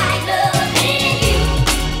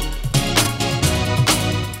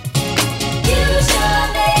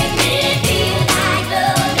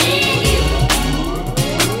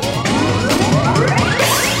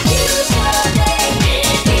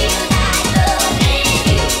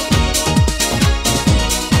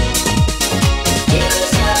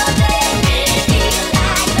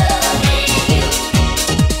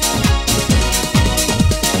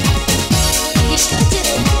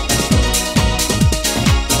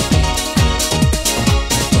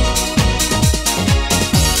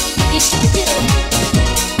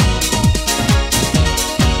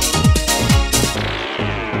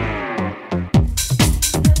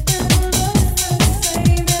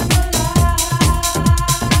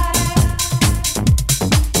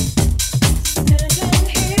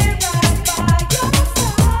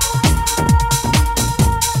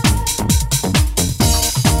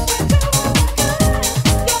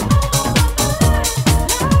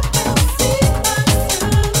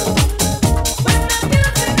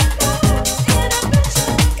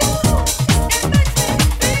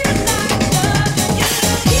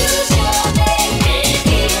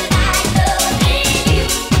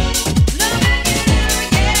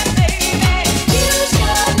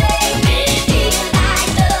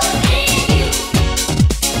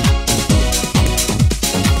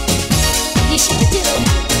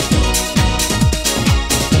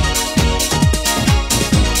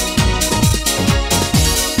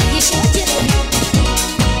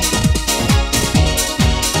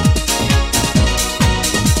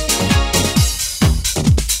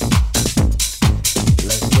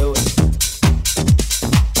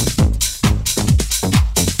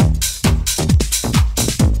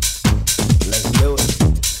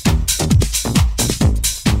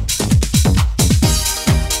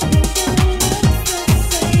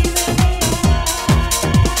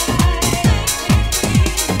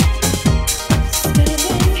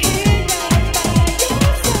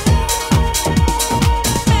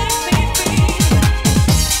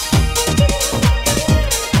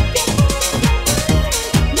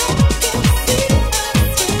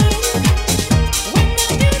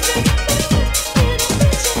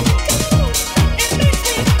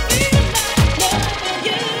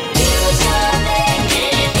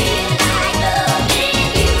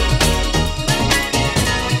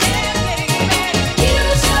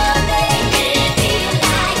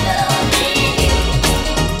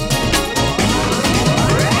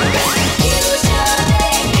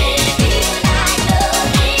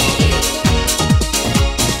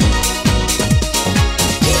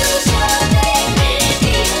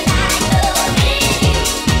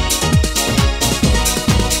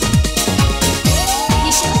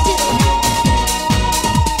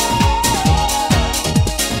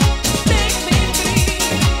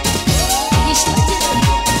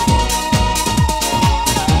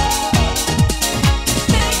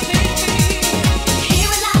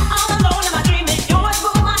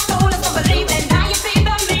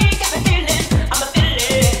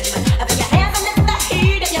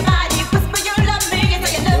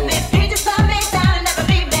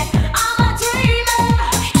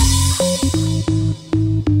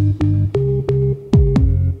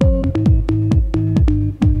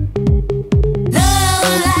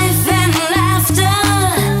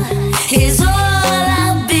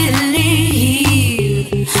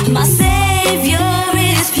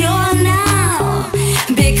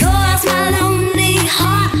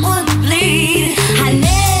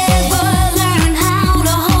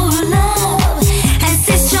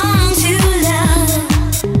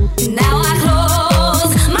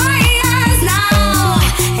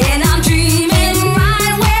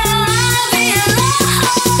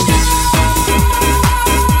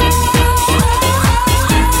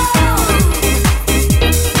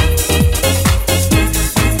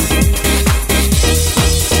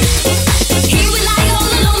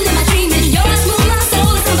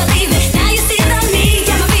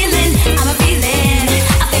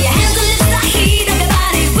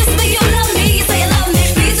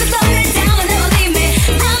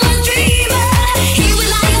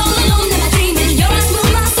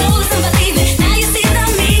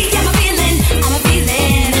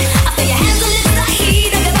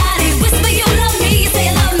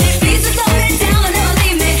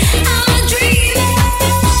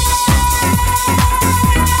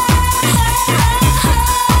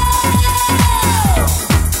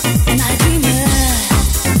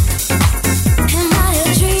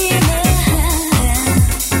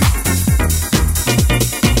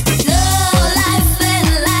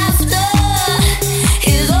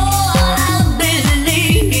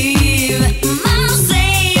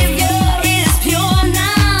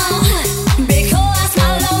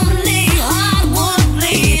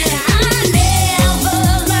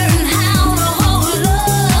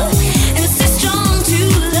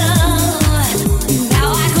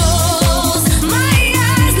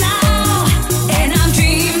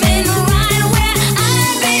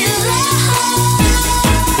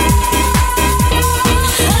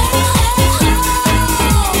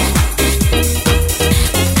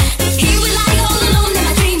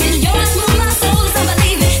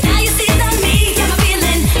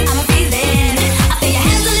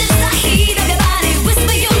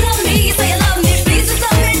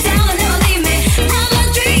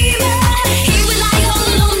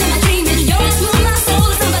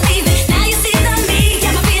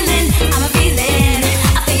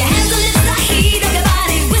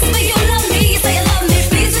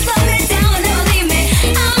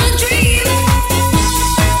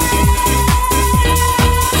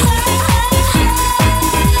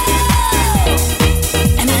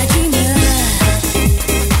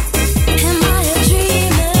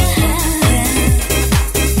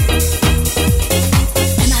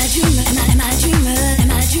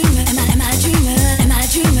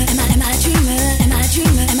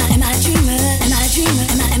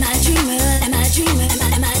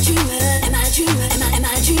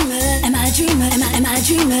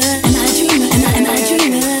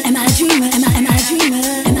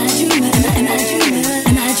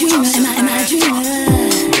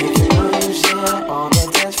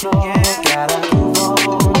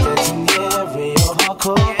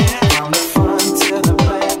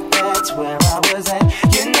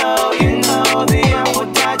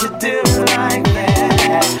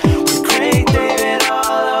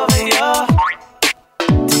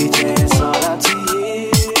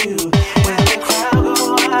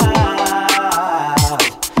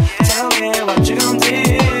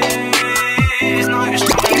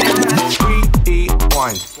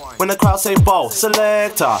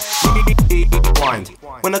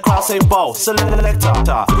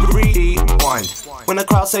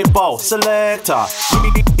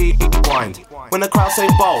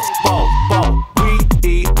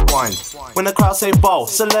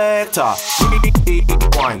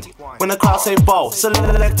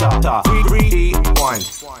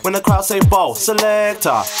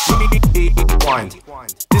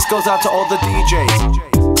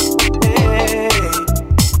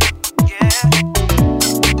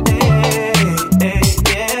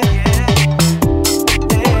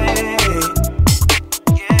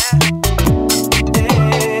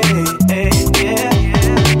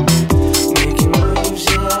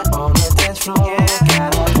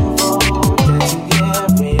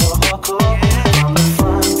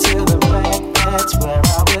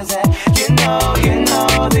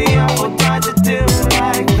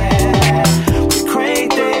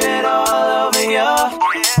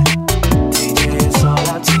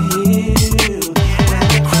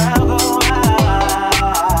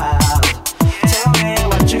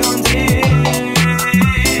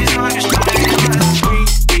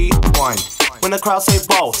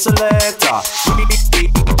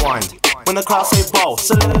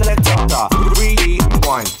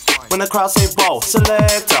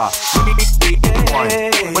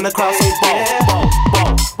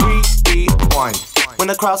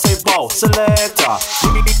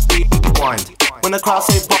 When the crowd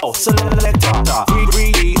say ball, selector,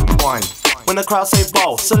 rewind. When the crowd say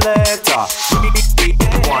ball, selector,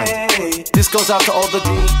 rewind. This goes out to all the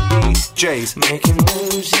DJs. Making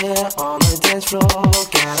moves, yeah, on the dance floor.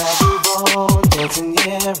 Gotta move on, dancing,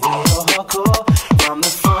 yeah, real hardcore. From the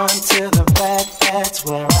front to the back, that's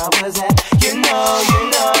where I was at. You know,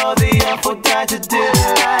 the apple died to do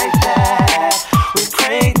it like that. With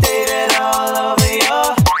Craig David all over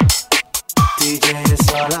your DJ, it's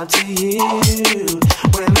all up to you.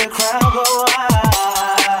 When the crowd go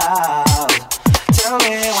wild, tell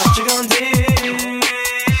me what you gonna do.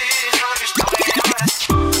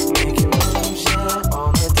 Making moves, yeah,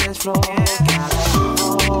 on the dance floor. Gotta move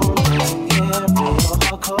on, dancing, yeah, real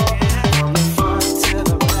hardcore. From the front to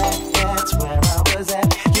the back, that's where I was at.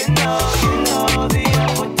 You know, the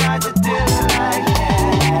apple died to do it like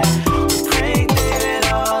that. With Craig David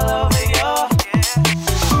all over your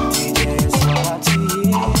DJ, it's all up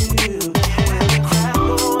to you. When the crowd go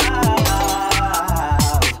wild,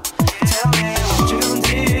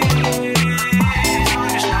 tell me what you gonna do.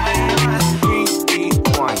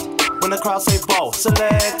 Rewind. When the crowd say ball,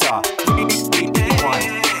 selector,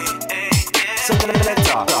 rewind.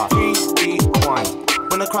 Selector, rewind.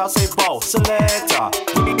 When the crowd say ball, selector,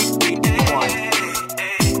 rewind.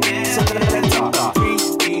 Selector,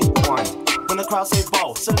 rewind. When the crowd say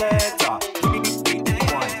ball, selector,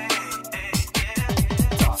 rewind.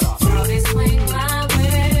 Shorty swing my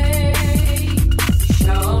way.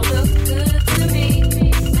 Sure look good to me.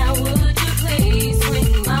 Now would you please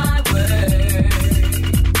swing my way?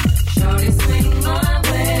 Shorty swing my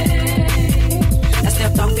way. I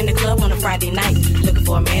stepped off in the club on a Friday night, looking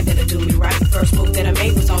for a man that'll do me right. First move that I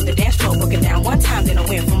made was on the dance floor, working down one time, then I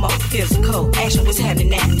went for more. Physical action was happening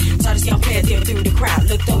now. Saw this young player there through the crowd,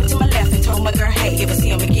 looked over to my left and told my girl, hey, if I see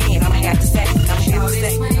him again, I'ma have to say, Shorty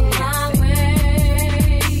swing my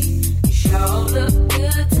way. Sure look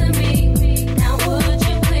good to me. Now would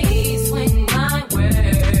you please swing my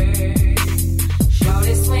way?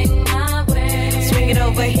 Shorty swing my way. Swing it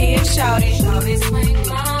over here, shawty. Shorty swing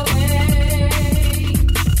my way.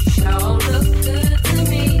 Sure look good to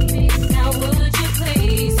me. Now would you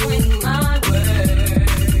please swing my way?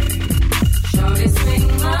 Shorty swing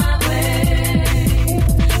my way.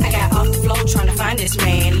 I got off the floor trying to find this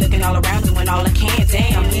man, looking all around, doing all I can.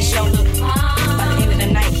 Damn, he sure look. By the end of the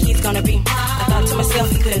night, he's gonna be. I thought to myself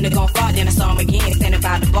he couldn't have gone far. Then I saw him again, standing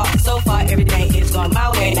by the bar. So far, everything is going my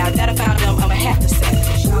way. Now that I found him, I'ma have to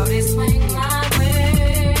say, Shorty swing my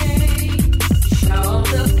way. Sure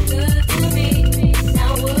look good to me.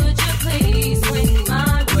 Now would you please swing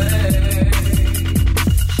my way?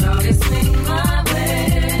 Shorty swing my way.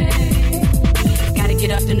 gotta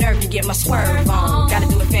get up the nerve to get my swerve on. Gotta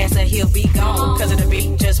do it fast or he'll be gone. Cause of the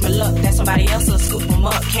beat, just my luck. That somebody else will scoop him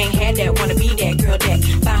up. Can't have that, wanna be that girl that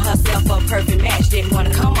found herself a perfect match. Didn't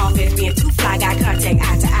wanna come off as being too fly. Got contact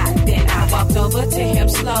eye to eye. Then I walked over to him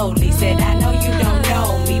slowly. Said, I know you don't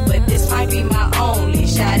know me, but this might be my only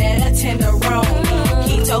shot at a tenderoni.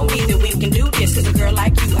 He told me that we can do this, cause a girl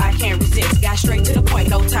like you I can't resist. Got straight to the point,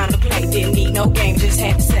 no time to play. Didn't need no game, just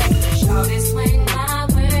had to say, shorty swing my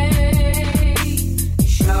way.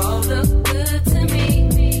 Sure look good to me.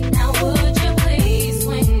 Now would you please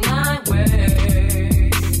swing my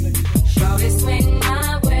way? Shorty swing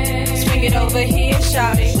my way. Swing it over here,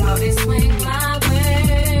 shawty. Shorty swing my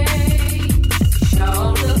way. Sure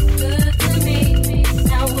look good to me.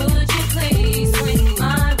 Now would you please swing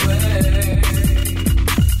my way?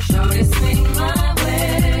 Shorty swing my way.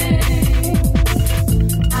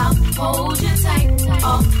 I'll hold you tight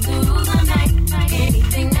all through the night.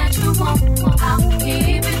 Anything that you want, I'll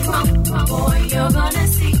keep it wrong. Boy, you're gonna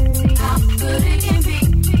see how good it can be.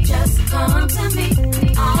 Just come to me.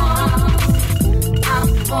 I'll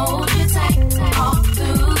hold you tight all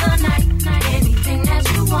through the night.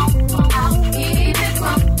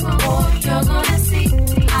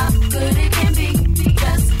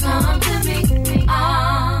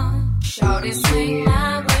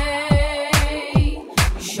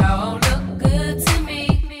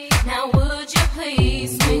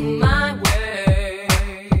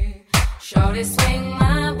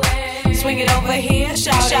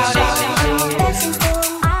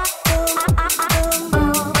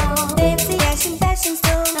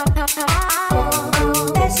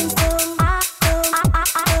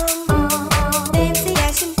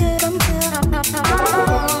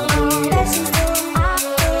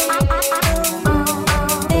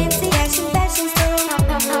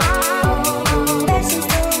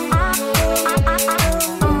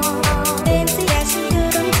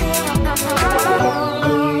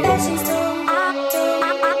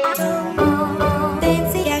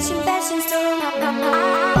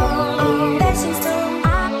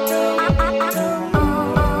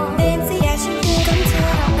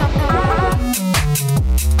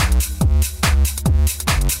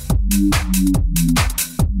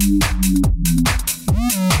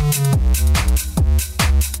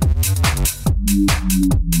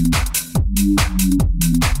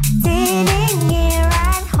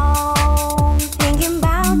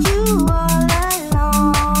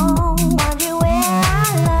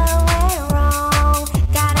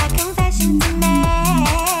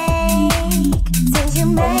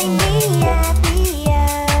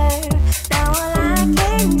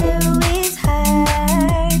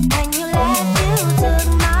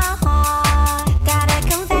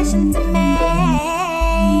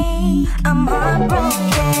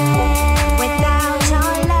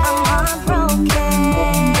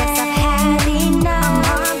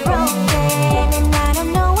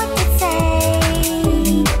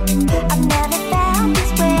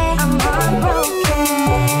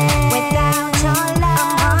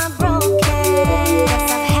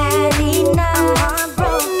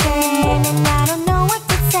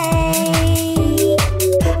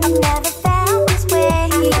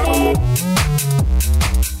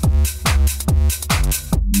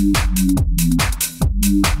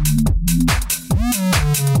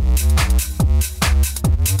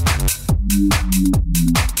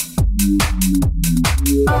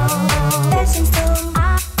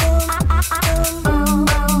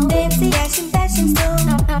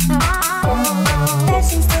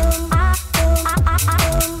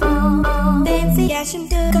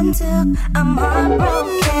 took, I'm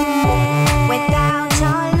heartbroken. Without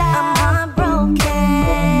your love, I'm heartbroken.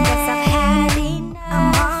 'Cause I've had enough,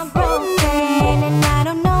 I'm heartbroken. And I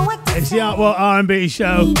don't know what to It's the Artwork R&B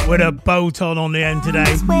show with a boat on the end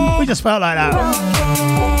today. We just felt like that.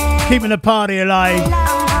 Keeping the party alive.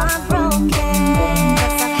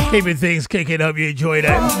 Keeping things kicking. Hope you enjoyed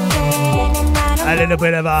it. A little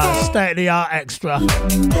bit of a state-of-the-art extra. I've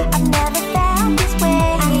never felt this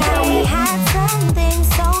way. I know we had something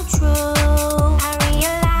so true. I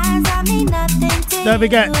realize I mean nothing to Don't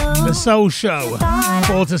forget the Soul Show,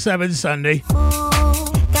 4 to 7 Sunday.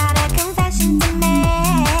 Got a confession to